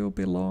corps do you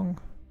belong?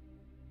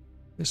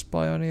 This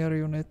pioneer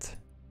unit.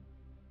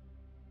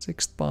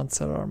 6th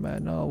Panzer Army,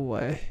 no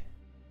way.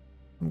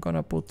 I'm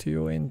gonna put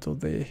you into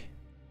the...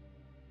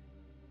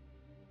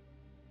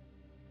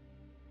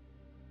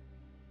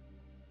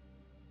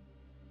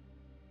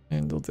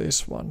 into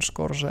this one,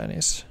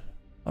 Skorzenis.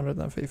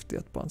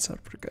 150th Panzer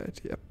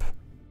Brigade, yep.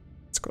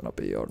 It's gonna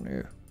be your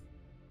new...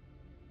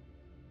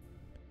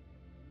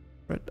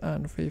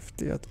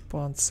 150th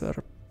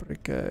Panzer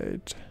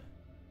Brigade.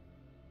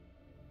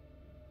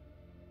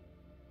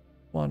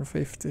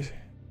 150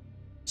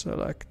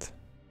 select.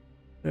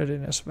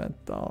 Readiness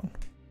went down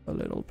a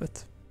little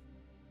bit.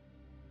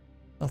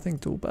 Nothing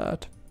too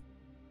bad.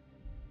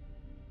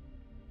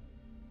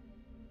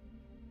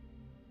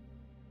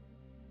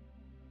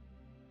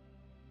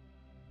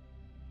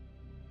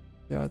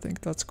 Yeah, I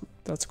think that's good.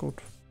 That's good.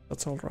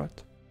 That's all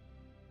right.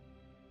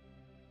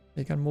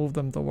 We can move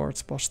them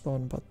towards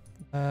Bastogne, but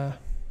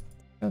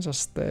can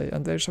just stay.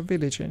 And there's a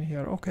village in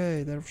here.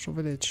 Okay, there's a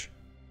village.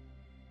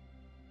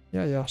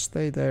 Yeah,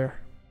 stay there.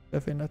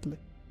 Definitely.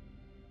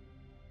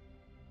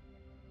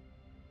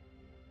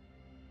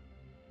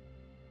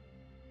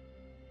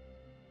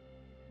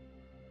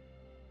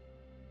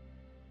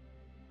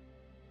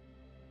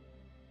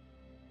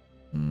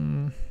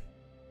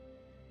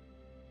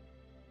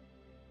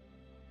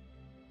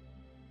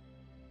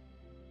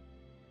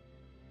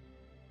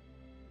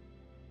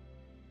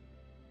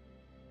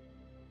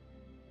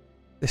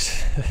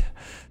 This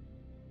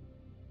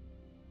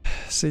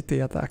city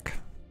attack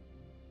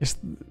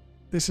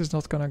this is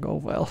not gonna go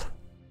well.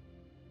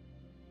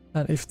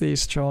 And if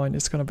these join,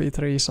 it's gonna be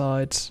 3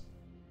 sides.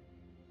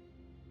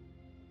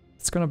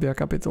 It's gonna be a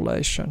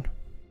capitulation.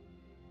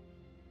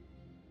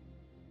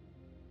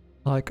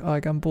 Like, I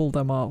can pull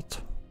them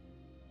out.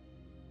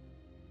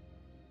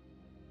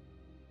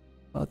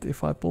 But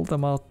if I pull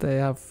them out, they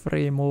have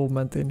free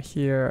movement in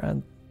here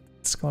and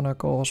it's gonna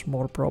cause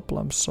more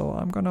problems. So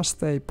I'm gonna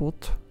stay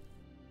put.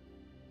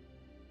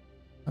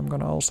 I'm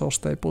gonna also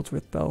stay put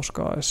with those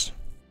guys.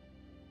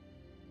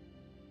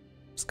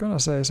 It's gonna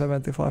say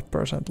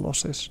 75%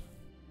 losses.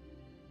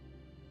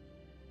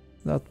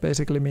 That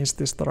basically means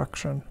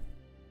destruction.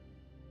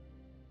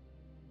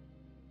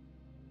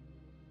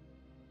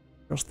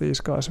 Because these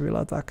guys will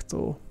attack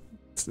too.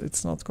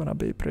 It's not gonna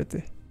be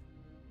pretty.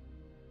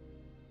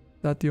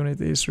 That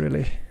unit is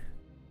really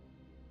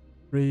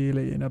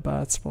in a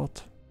bad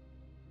spot.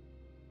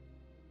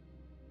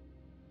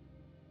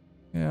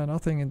 Yeah,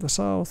 nothing in the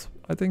south.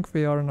 I think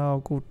we are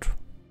now good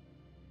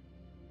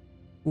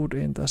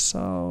in the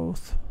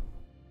south.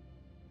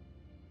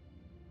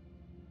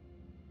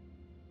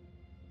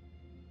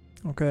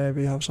 Okay,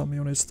 we have some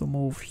units to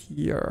move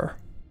here.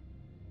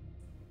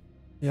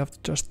 We have to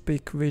just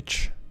pick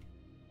which.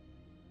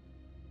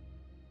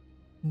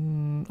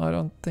 I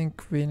don't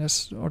think we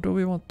or do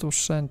we want to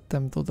send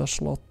them to the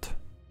slot?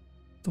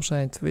 To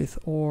Saint Vith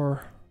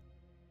or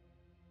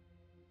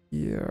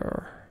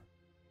here?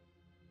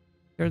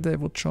 Here they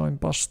would join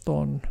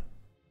Bastogne.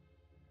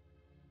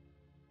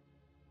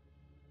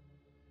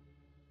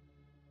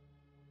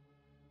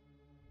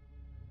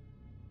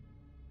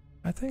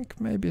 I think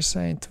maybe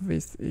Saint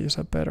Vith is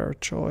a better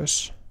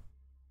choice.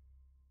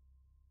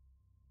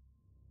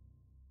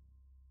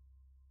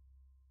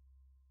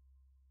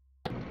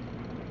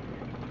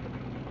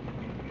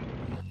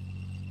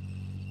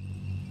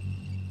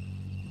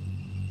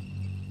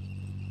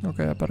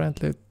 Okay,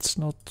 apparently it's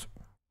not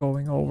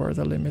going over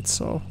the limit,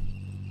 so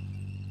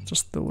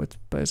just do it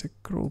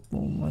basic group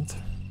movement.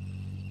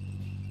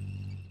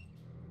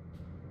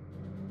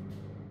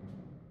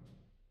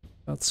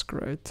 That's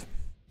great.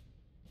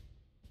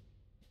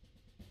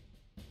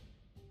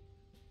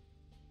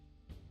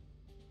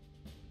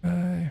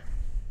 Okay.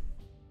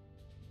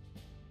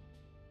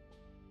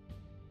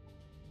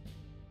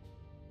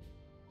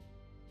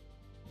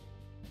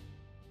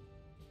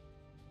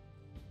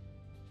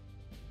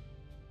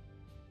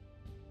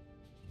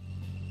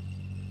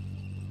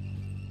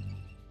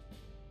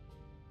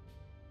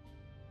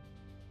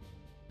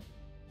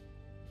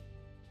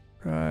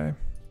 Okay,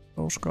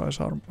 those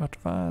guys are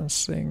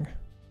advancing.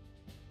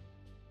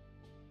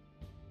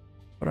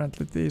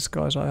 Apparently these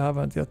guys I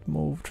haven't yet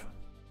moved.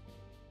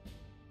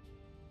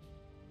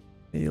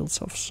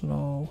 Fields of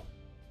snow.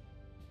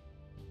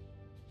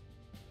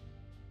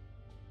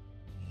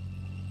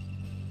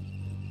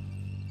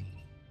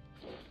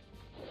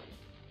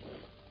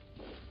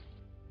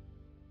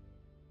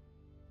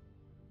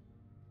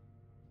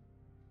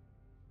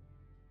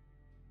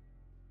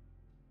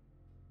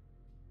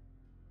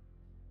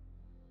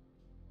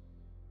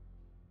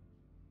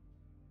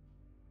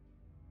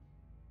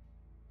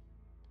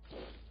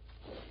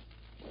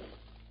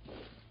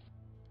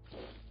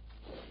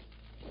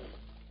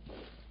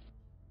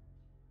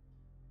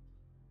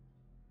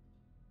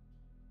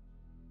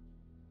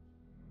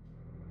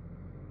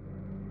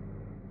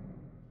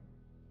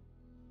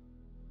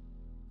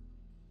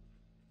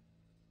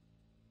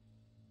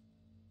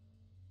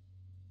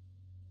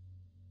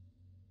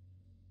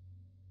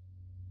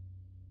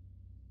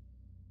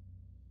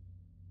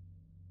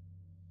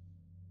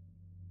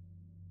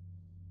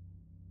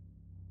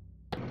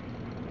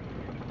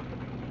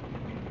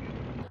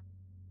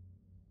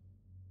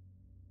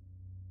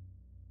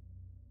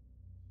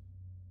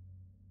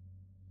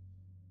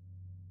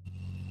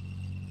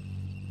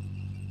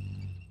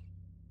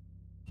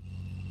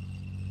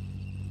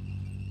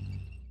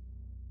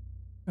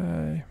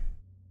 Okay.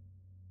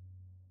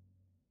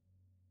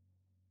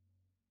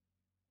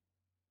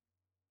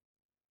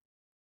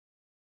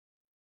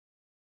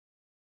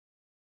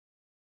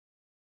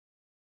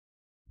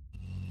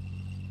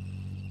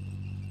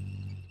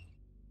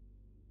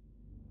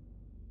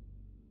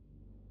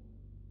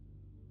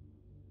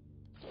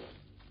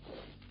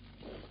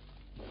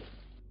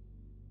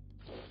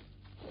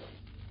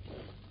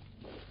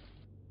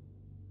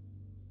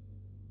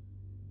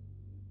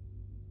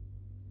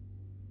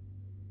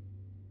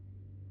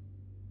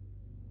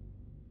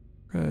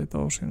 Okay,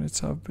 those units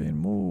have been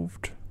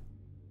moved.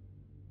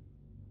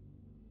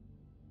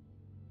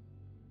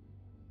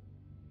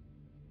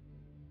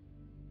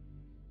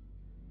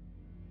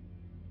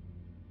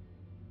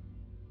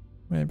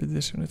 Maybe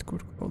this unit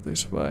could go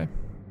this way.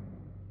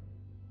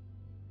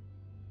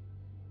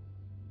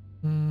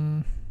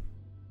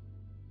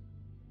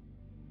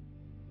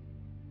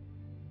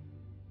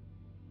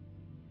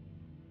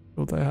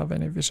 Do they have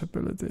any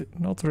visibility?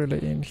 Not really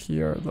in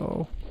here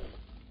though.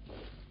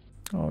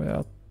 Oh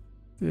yeah,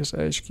 this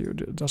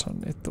HQ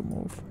doesn't need to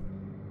move.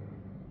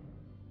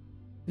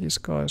 These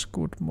guys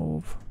could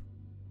move.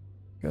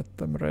 Get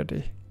them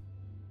ready.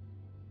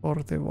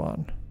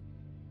 41.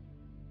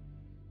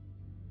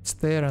 It's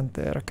there and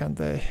there. Can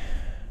they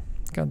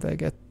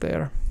get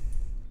there?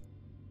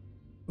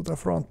 To the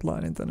front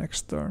line in the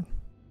next turn.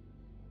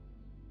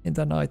 In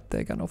the night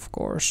they can, of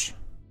course.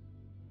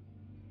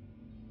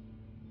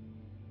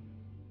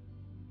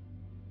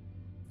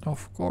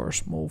 Of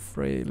course, move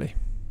freely.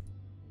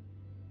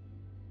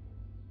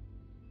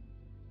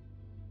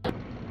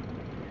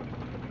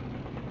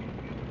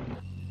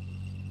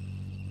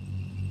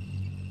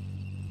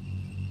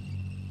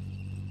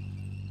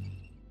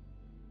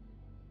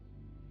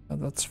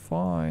 And that's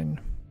fine.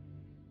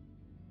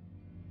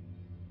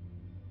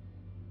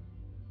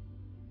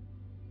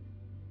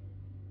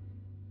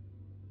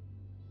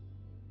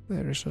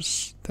 There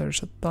is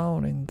a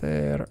town in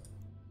there.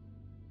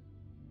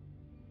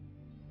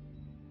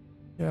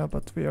 Yeah,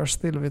 but we are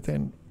still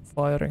within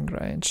firing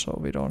range, so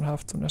we don't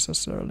have to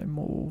necessarily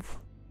move.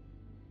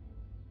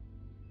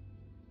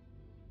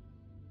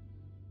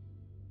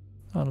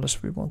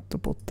 Unless we want to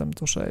put them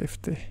to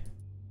safety.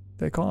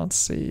 They can't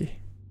see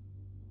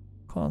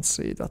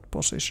that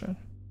position.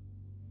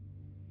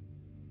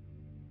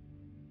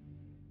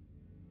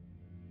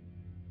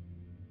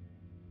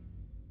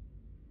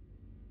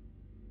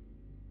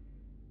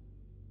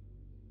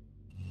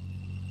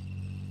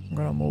 I'm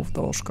gonna move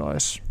those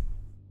guys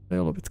a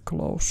little bit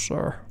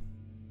closer.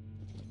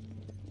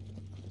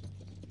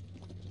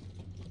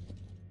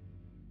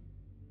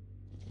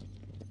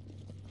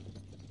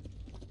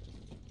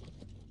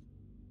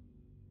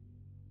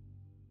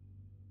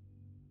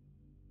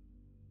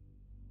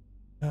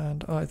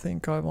 And I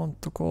think I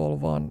want to call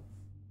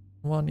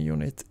one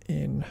unit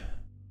in.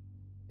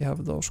 We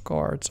have those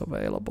cards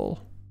available.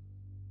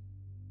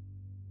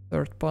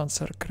 3rd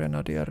Panzer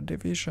Grenadier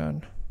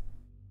Division.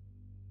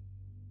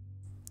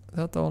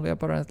 That only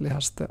apparently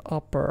has the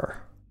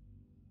upper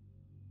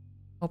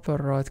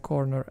right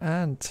corner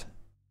and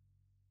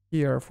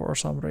here for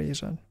some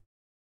reason.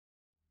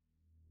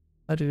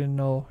 I didn't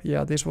know.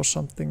 Yeah, this was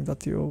something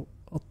that you,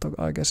 Otto,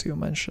 I guess you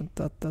mentioned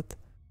that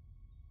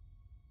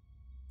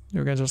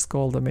you can just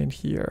call them in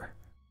here.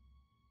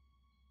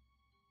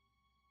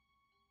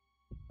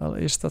 Well,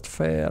 is that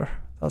fair?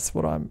 That's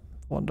what I'm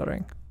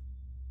wondering.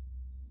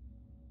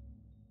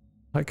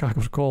 Like I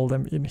could call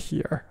them in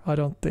here. I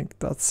don't think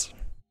that's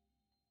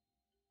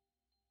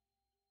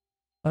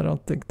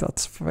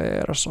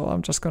fair, so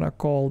I'm just gonna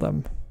call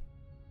them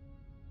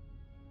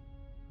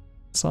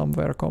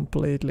somewhere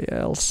completely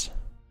else.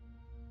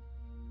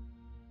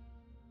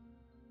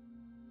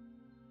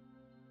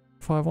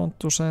 If I want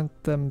to send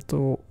them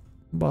to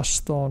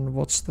Bastogne,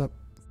 what's the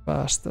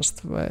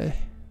fastest way?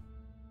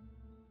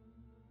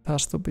 It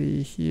has to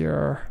be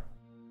here,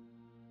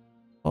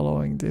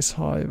 following this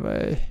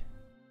highway.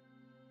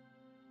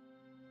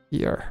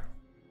 Here.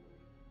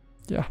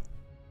 Yeah.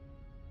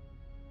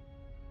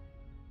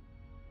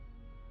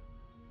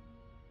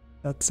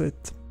 That's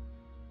it.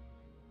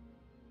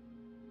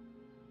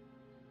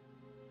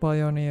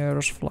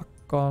 Pioneers, flak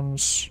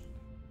guns.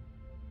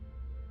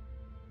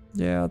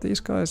 Yeah, these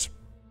guys,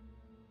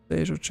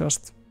 they should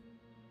just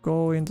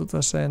go into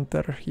the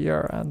center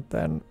here and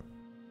then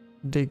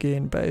dig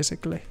in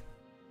basically.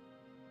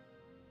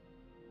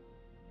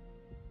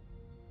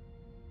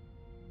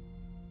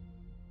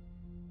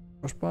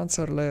 Because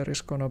Panzerlehr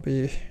is gonna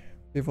be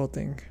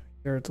pivoting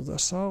here to the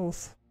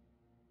south.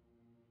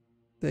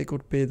 They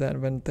could be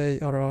then, when they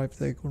arrive,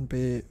 they could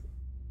be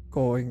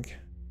going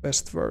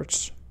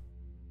westwards.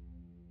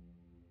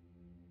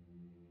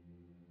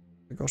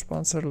 Because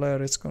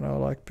Panzerlehr is gonna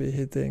like be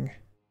hitting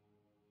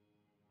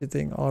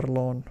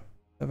Arlon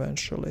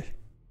eventually.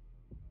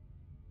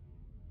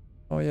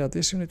 Oh yeah,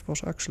 this unit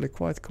was actually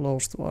quite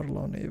close to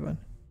Arlon even.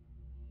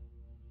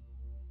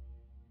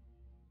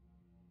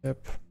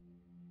 Yep.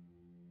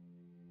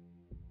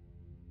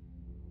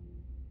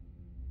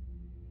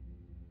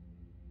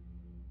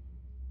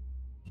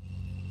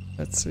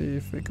 Let's see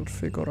if we could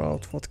figure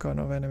out what kind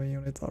of enemy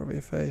unit are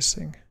we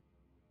facing.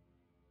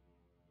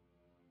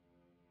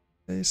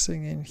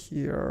 Facing in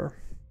here.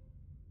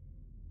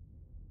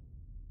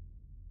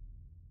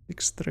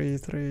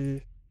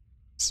 633,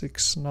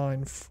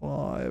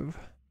 695.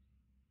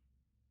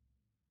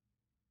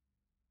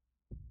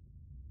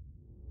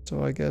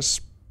 So I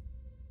guess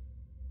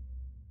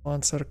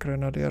Panzer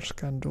Grenadiers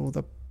can do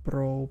the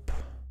probe.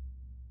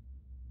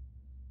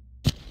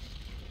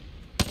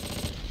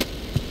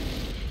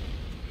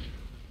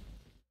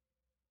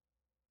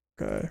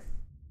 Okay.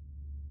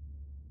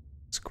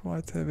 It's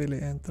quite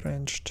heavily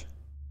entrenched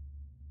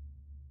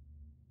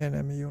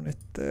enemy unit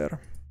there.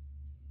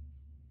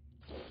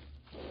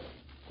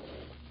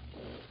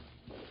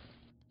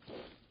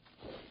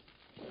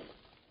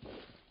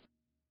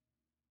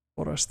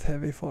 Forest,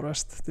 heavy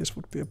forest. This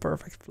would be a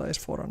perfect place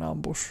for an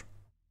ambush.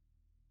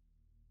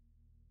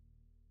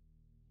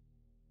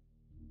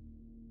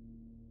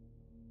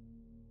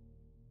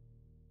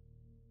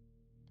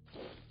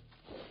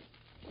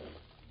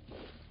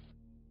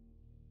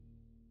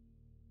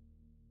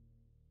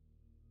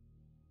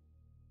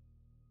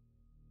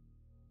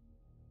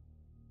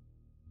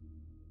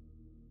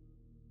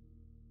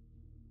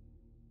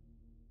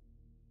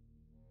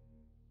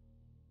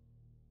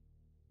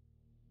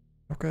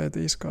 Okay,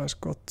 these guys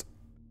got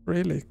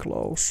really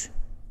close.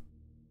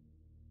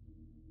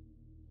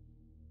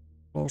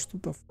 Close to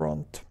the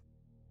front.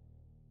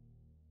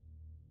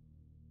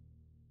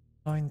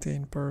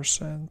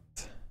 19%.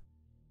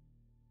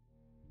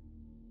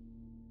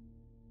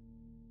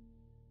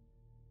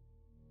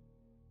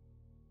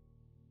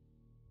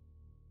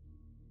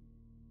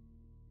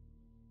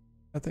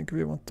 I think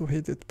we want to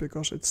hit it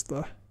because it's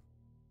the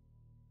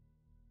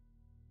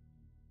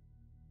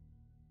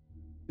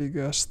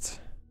biggest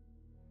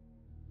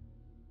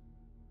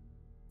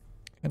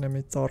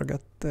enemy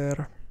target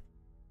there.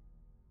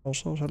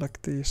 Also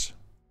select these.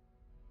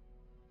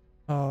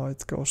 Oh,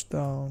 it goes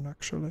down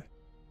actually.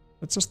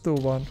 Let's just do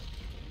one.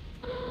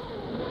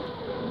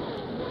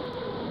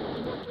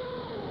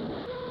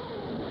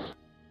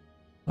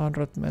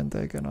 $100 men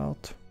taken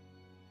out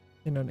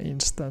in an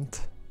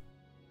instant.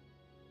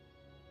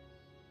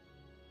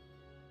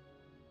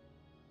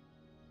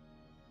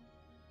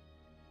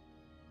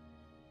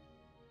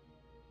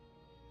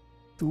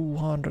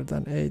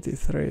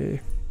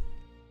 $283.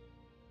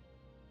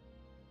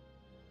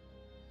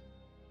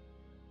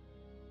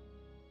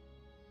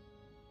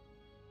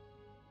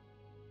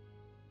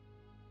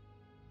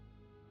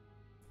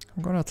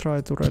 I'm gonna try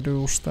to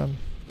reduce them.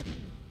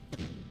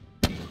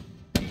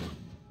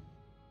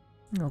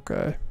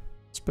 Okay,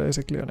 it's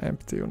basically an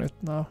empty unit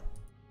now.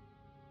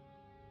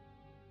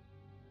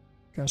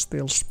 Can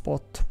still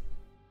spot.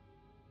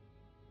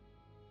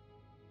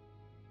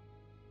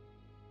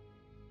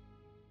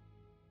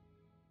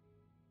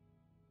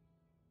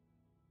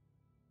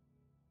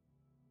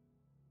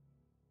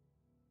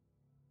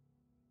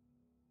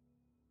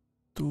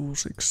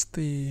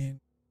 $216.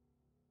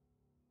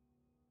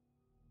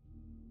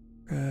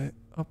 Okay,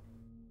 up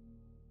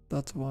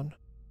that one.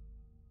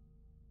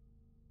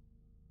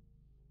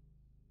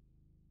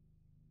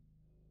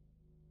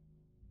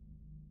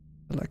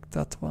 Select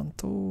that one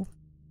too.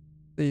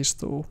 These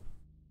two.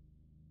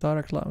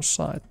 Direct line of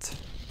sight.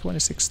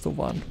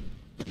 26-1.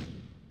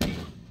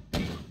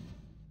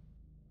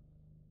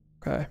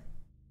 Okay.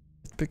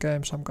 It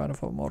became some kind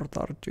of a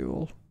mortar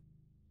duel.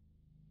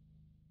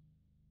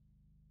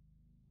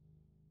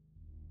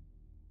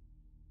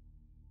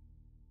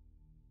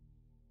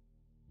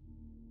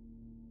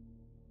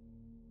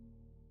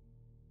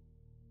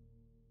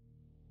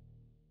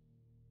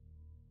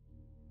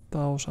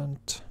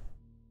 $1,000.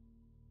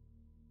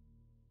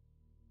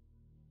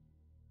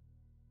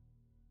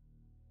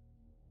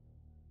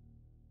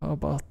 How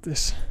about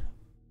this?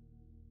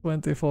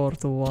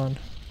 24-1.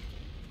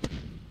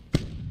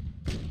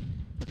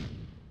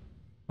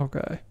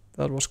 Okay,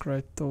 that was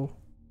great too.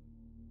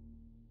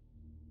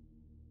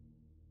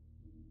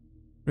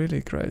 Really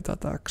great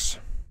attacks.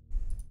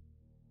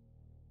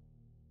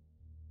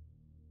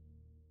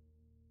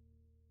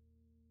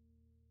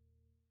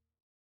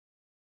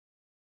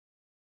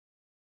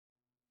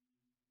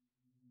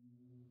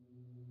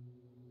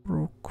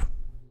 Rook.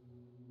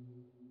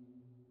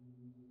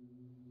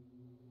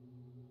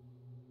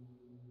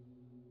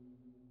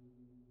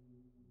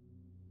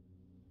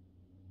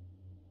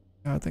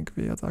 I think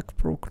we attack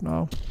Brook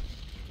now.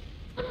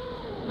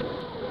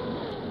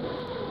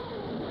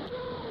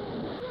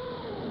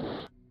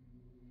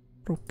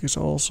 Brook is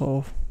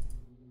also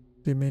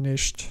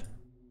diminished.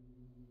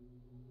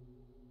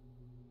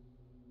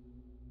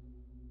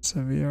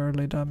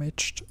 Severely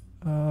damaged.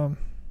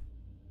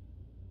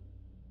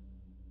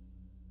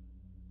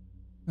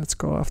 Let's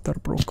go after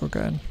Brook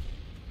again.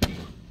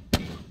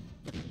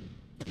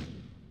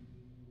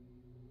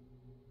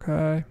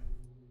 Okay.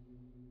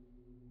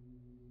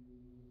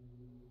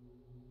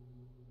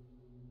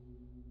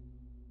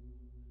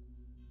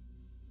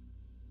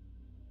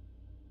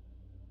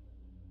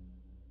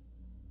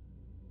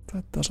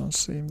 That doesn't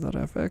seem that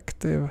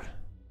effective.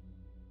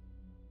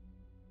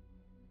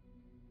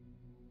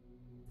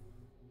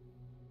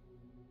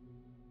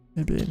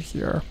 Maybe in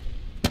here.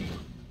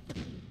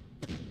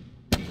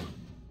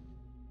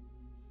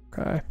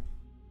 Okay.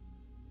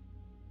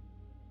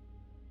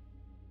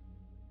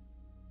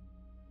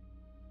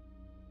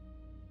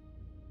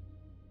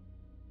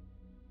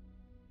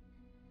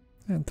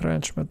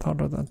 Entrenchment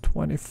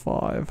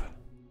 125.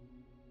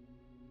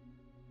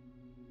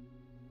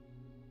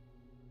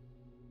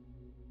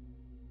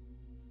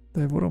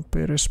 They wouldn't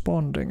be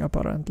responding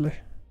apparently.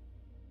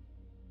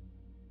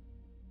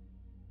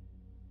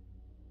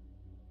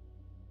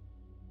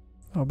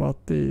 How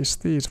about these?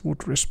 These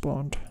would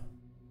respond.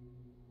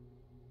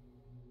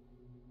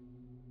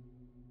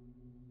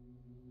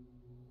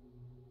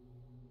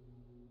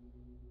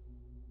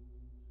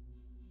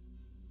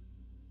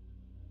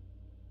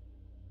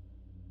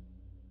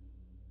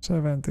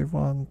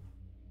 $71.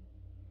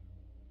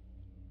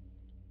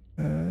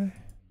 Okay.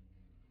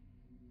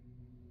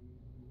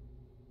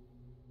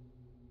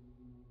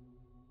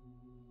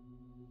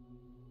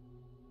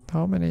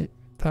 How many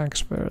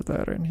tanks were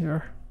there in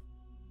here?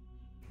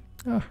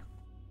 Ah,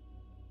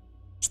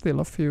 still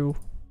a few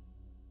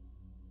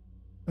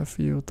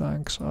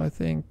tanks. I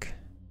think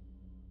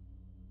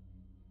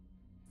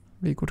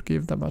we could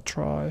give them a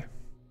try.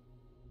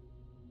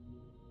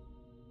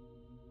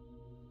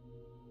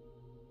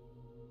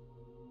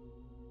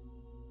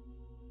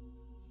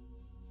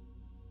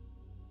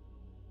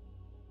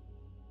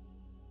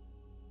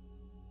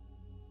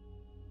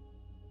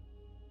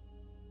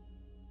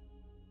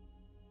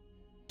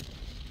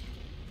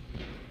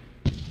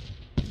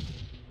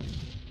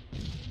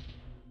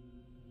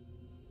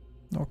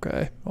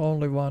 Okay,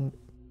 only one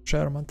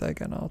Sherman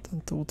taken out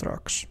and 2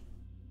 trucks.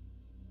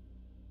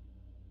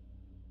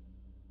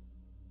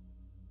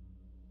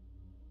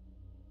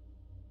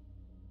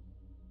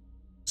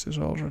 This is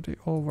already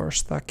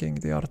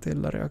overstacking the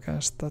artillery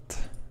against that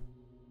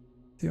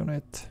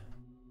unit.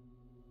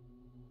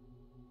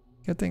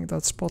 Getting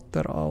that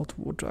spotter out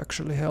would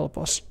actually help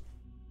us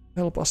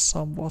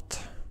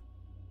somewhat.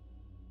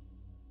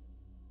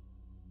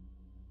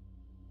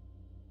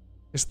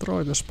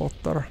 Destroy the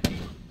spotter.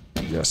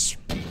 Yes.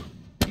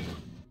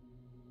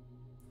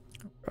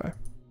 Okay.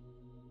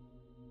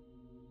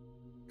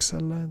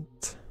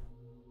 Excellent.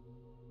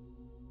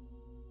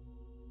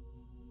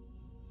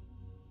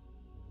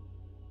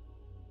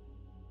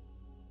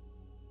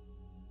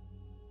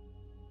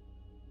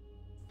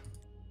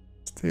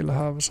 Still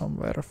have some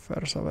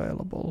warfares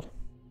available.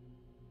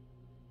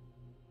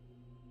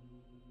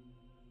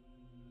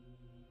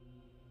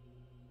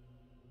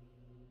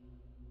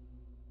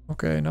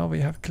 Okay, now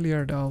we have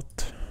cleared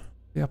out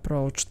the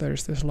approach. There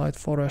is this light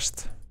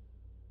forest.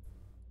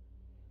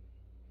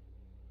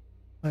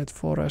 Light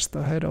forest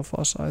ahead of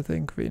us. I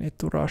think we need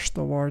to rush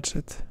towards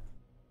it.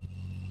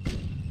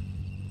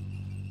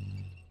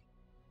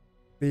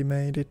 We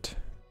made it.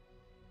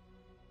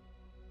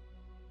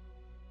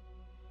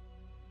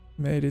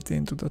 Made it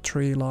into the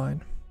tree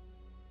line.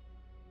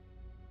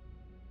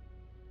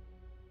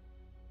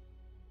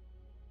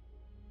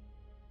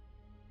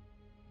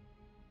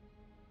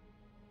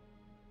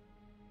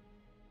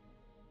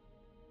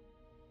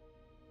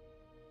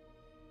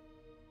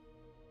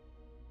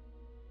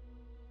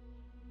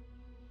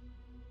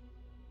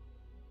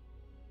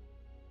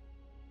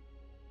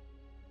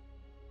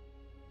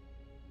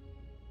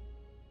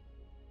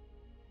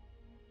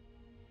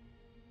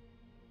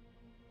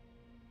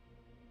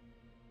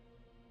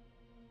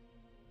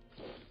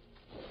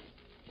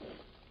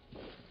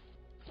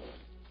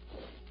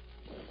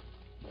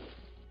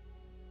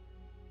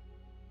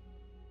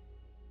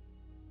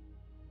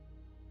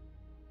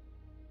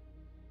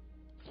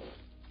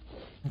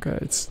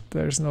 Okay,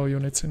 there's no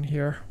units in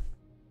here.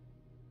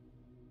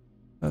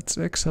 That's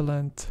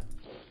excellent.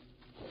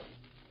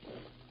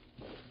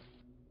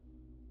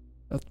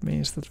 That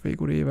means that we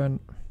could even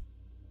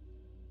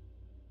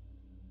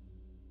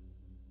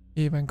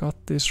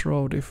cut this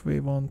road if we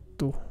want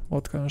to.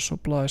 What kind of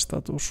supply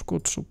status?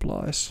 Good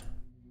supplies.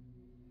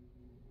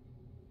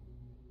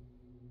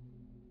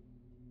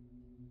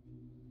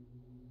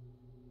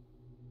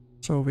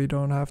 So we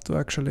don't have to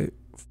actually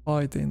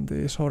fight in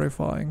these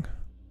horrifying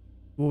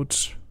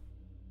woods.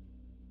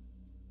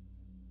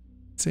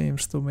 It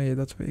seems to me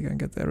that we can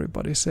get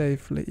everybody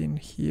safely in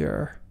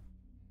here.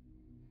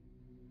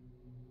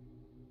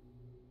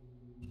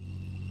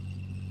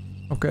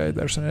 Okay,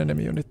 there's an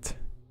enemy unit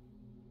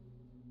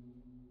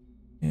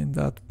in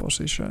that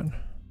position.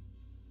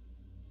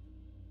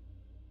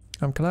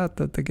 I'm glad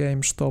that the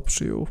game stops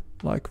you,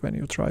 like when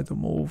you try to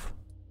move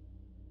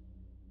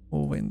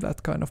in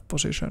that kind of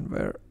position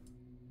where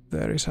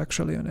there is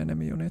actually an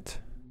enemy unit.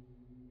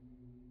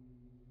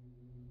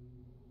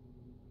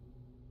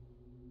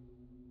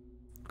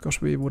 Because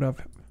we would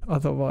have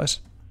otherwise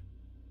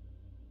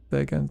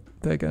taken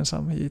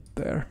some heat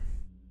there.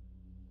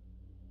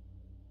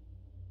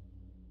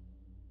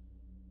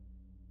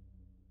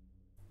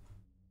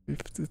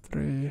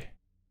 $53.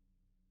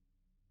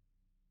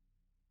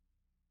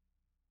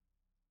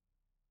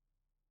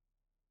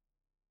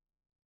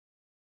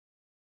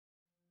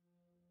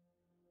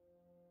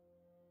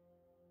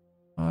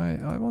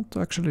 I want to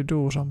actually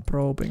do some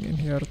probing in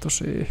here to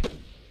see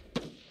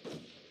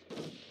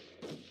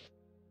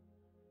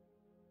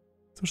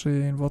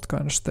in what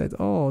kind of state.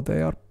 Oh,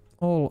 they are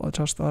all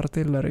just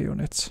artillery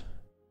units.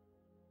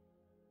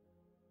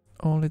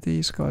 Only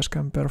these guys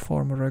can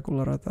perform a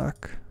regular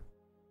attack.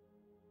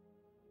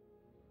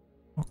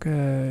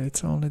 Okay,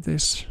 it's only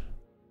this.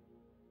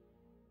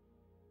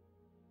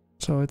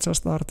 So it's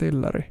just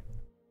artillery.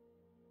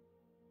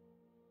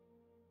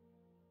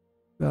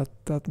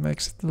 That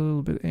makes it a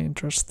little bit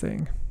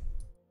interesting.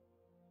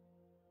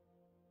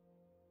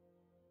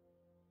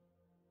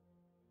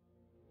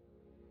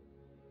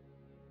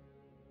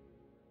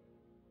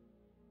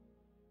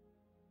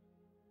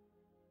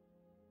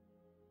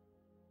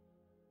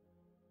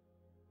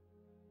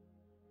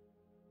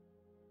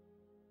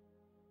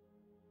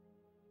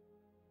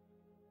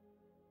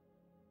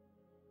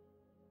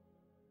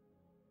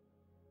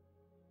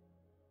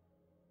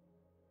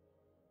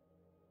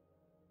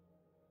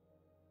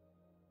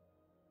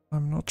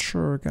 I'm not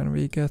sure, can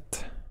we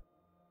get...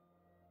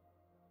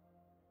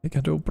 We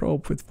can do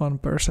probe with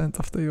 1%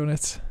 of the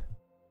units.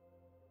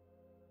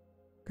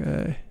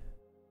 Okay.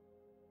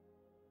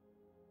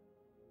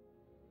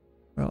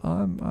 Well,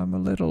 I'm a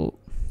little...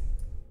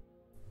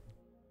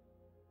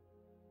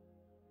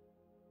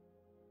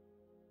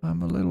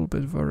 I'm a little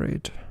bit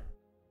worried.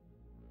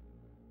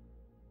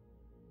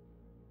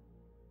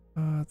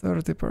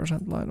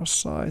 30% line of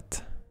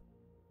sight.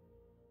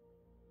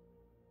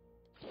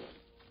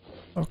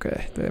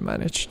 Okay, they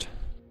managed.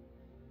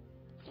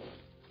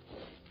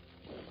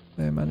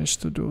 They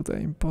managed to do the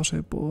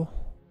impossible.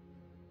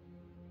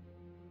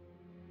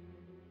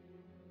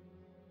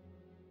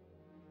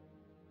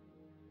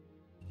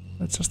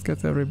 Let's just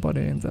get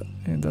everybody in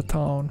the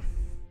town.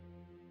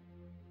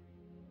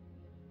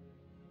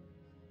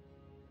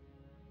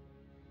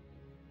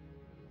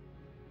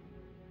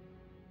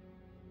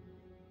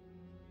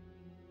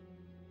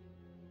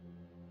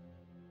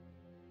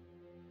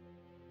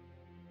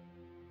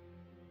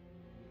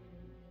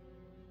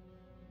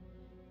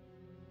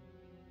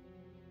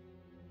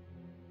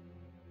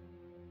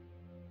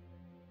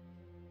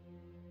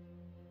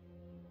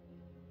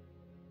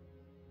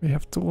 We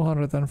have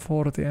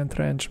 240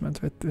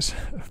 entrenchment with this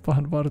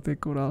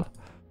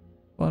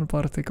one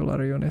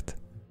particular unit.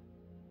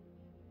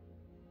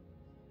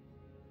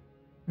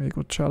 We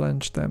could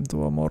challenge them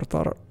to a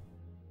mortar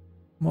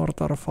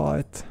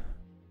fight,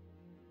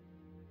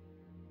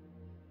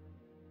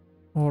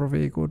 or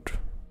we could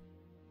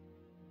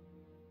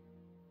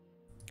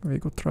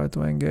try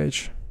to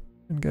engage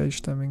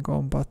them in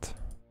combat.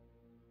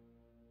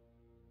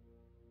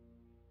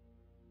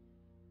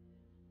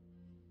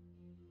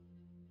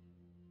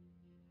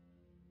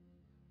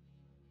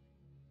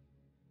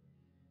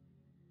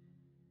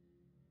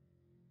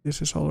 This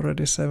is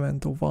already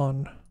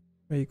 7-1.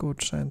 We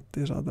could send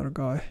this other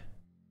guy.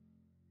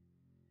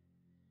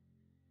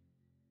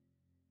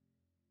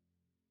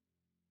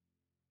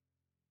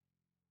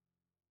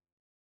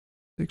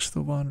 Six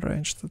to 1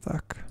 ranged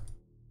attack.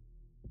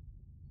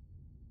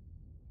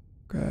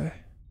 Okay.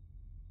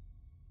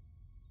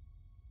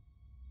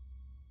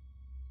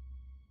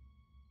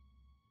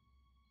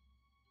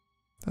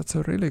 That's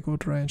a really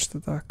good ranged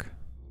attack.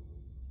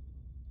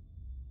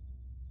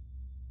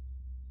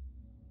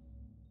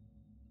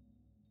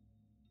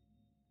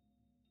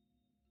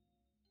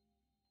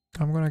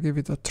 I'm gonna give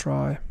it a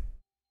try.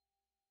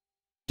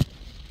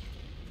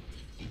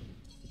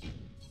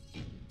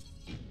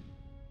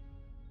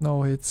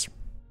 No hits.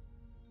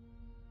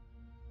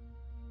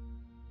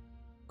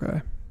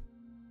 Okay.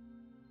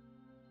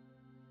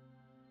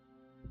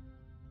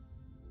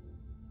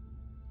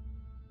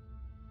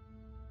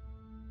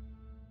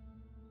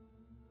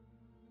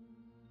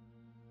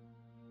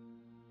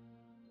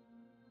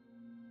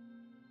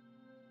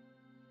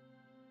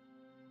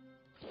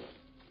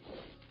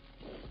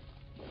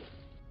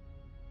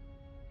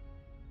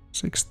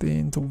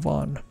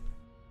 (16-1).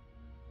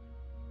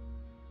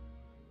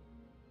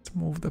 Let's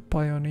move the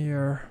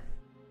pioneer.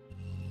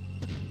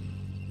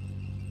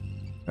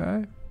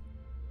 Okay.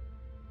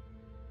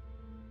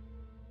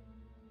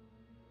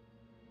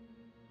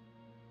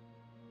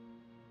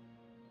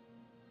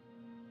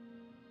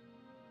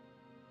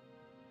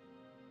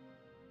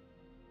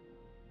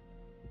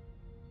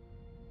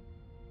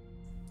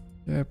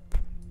 Yep.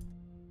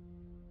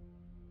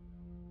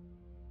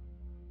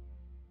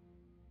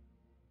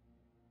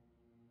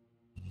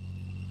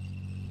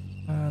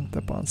 And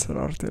the panzer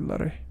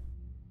artillery.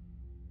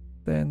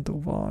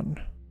 10-1.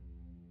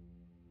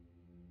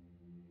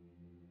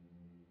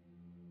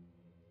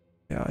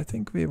 Yeah, I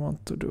think we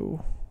want to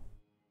do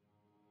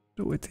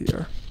it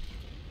here.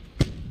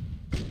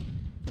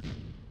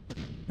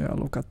 Yeah,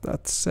 look at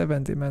that.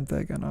 70 men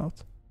taken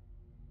out.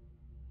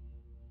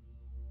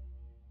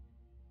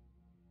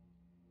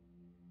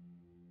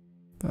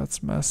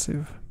 That's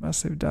massive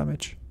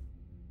damage.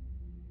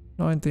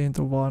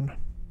 19-1.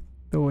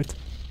 Do it.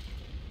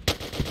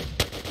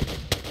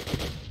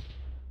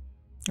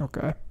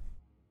 Okay.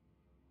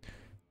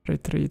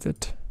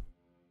 Retreated.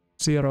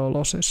 0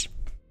 losses.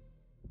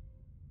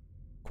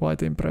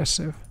 Quite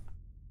impressive.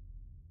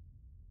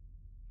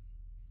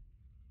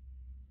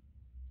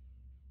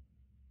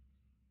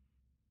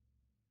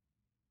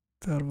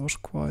 That was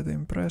quite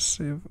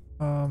impressive.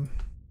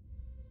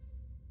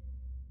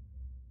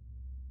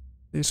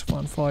 This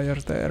one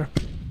fired there.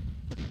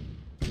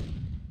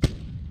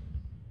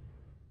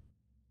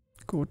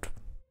 Good.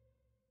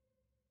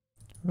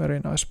 Very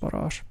nice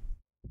barrage.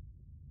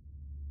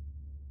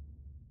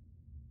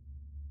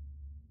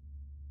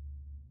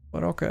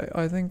 But okay,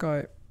 I think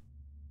I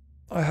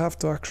have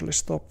to actually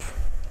stop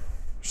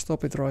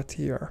it right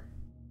here.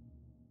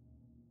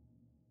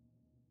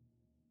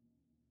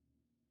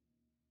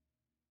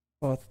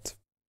 But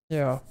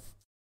yeah,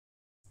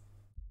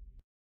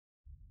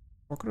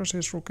 progress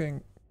is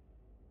looking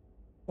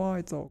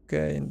quite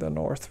okay in the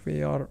north.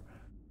 We are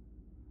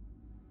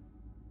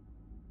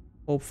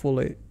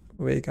hopefully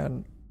we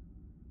can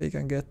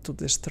get to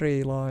this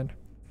tree line.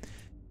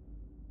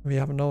 We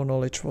have no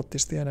knowledge what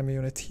is the enemy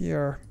unit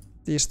here.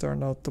 These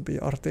turn out to be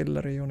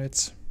artillery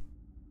units.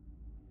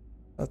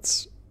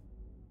 That's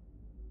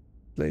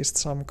at least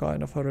some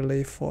kind of a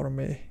relief for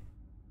me.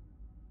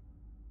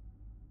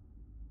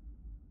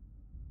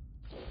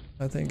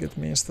 I think it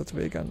means that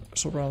we can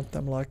surround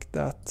them like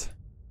that.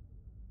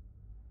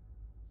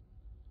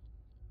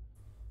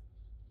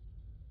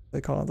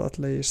 They can't at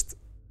least...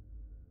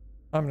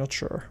 I'm not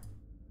sure.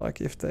 Like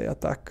if they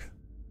attack,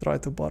 try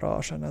to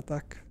barrage and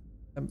attack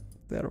them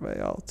their way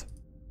out.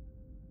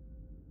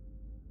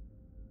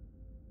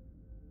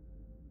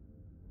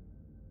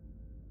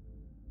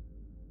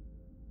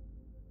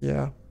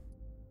 Yeah,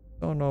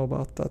 don't know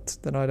about that.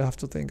 Then I'd have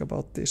to think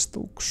about these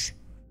Tooks.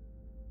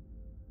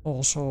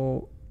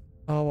 Also,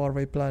 how are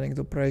we planning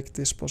to break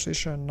this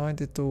position?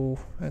 92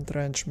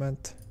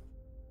 entrenchment.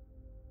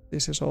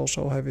 This is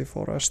also heavy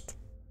forest.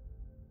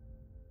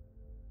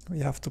 We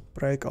have to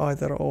break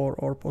either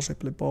or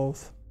possibly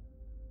both.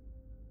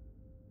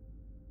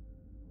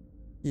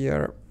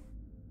 Here,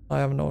 I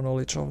have no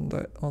knowledge on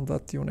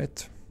that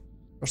unit,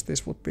 because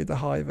this would be the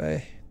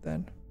highway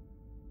then.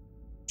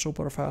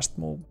 Super fast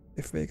move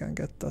if we can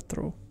get that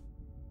through.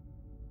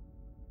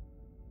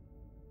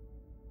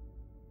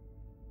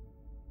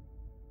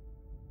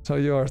 So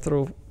you are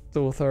through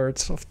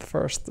 2/3 of the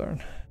first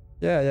turn.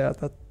 Yeah,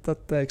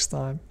 that takes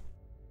time,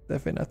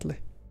 definitely.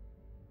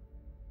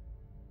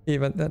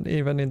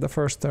 Even in the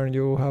first turn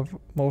you have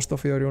most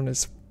of your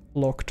units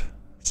locked.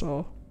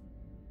 So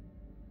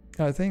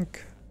I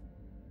think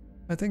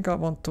I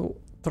want to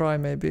try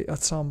maybe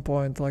at some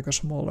point like a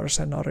smaller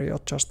scenario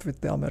just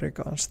with the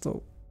Americans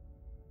to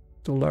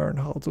learn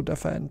how to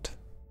defend.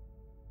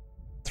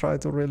 Try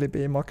to really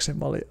be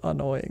maximally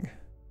annoying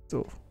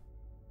to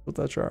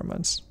the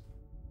Germans.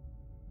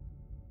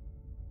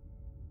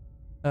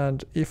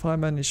 And if I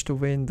manage to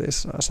win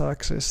this as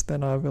Axis,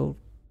 then I will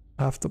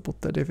have to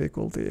put the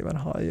difficulty even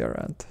higher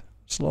and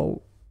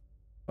slow,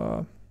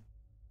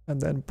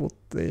 and then put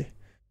the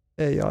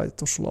AI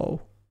to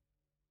slow.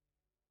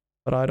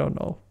 But I don't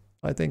know.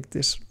 I think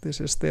this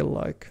is still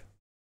like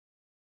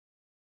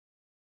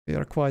we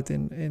are quite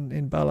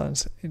in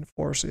balance in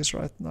forces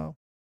right now.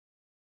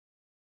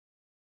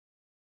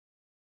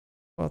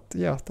 But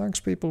yeah, thanks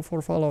people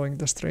for following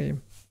the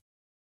stream.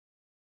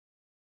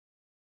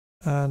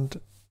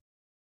 And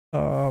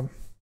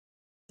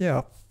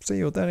yeah, see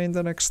you then in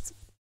the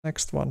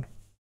next one.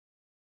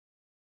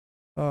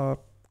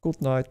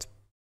 Good night.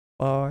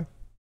 Bye.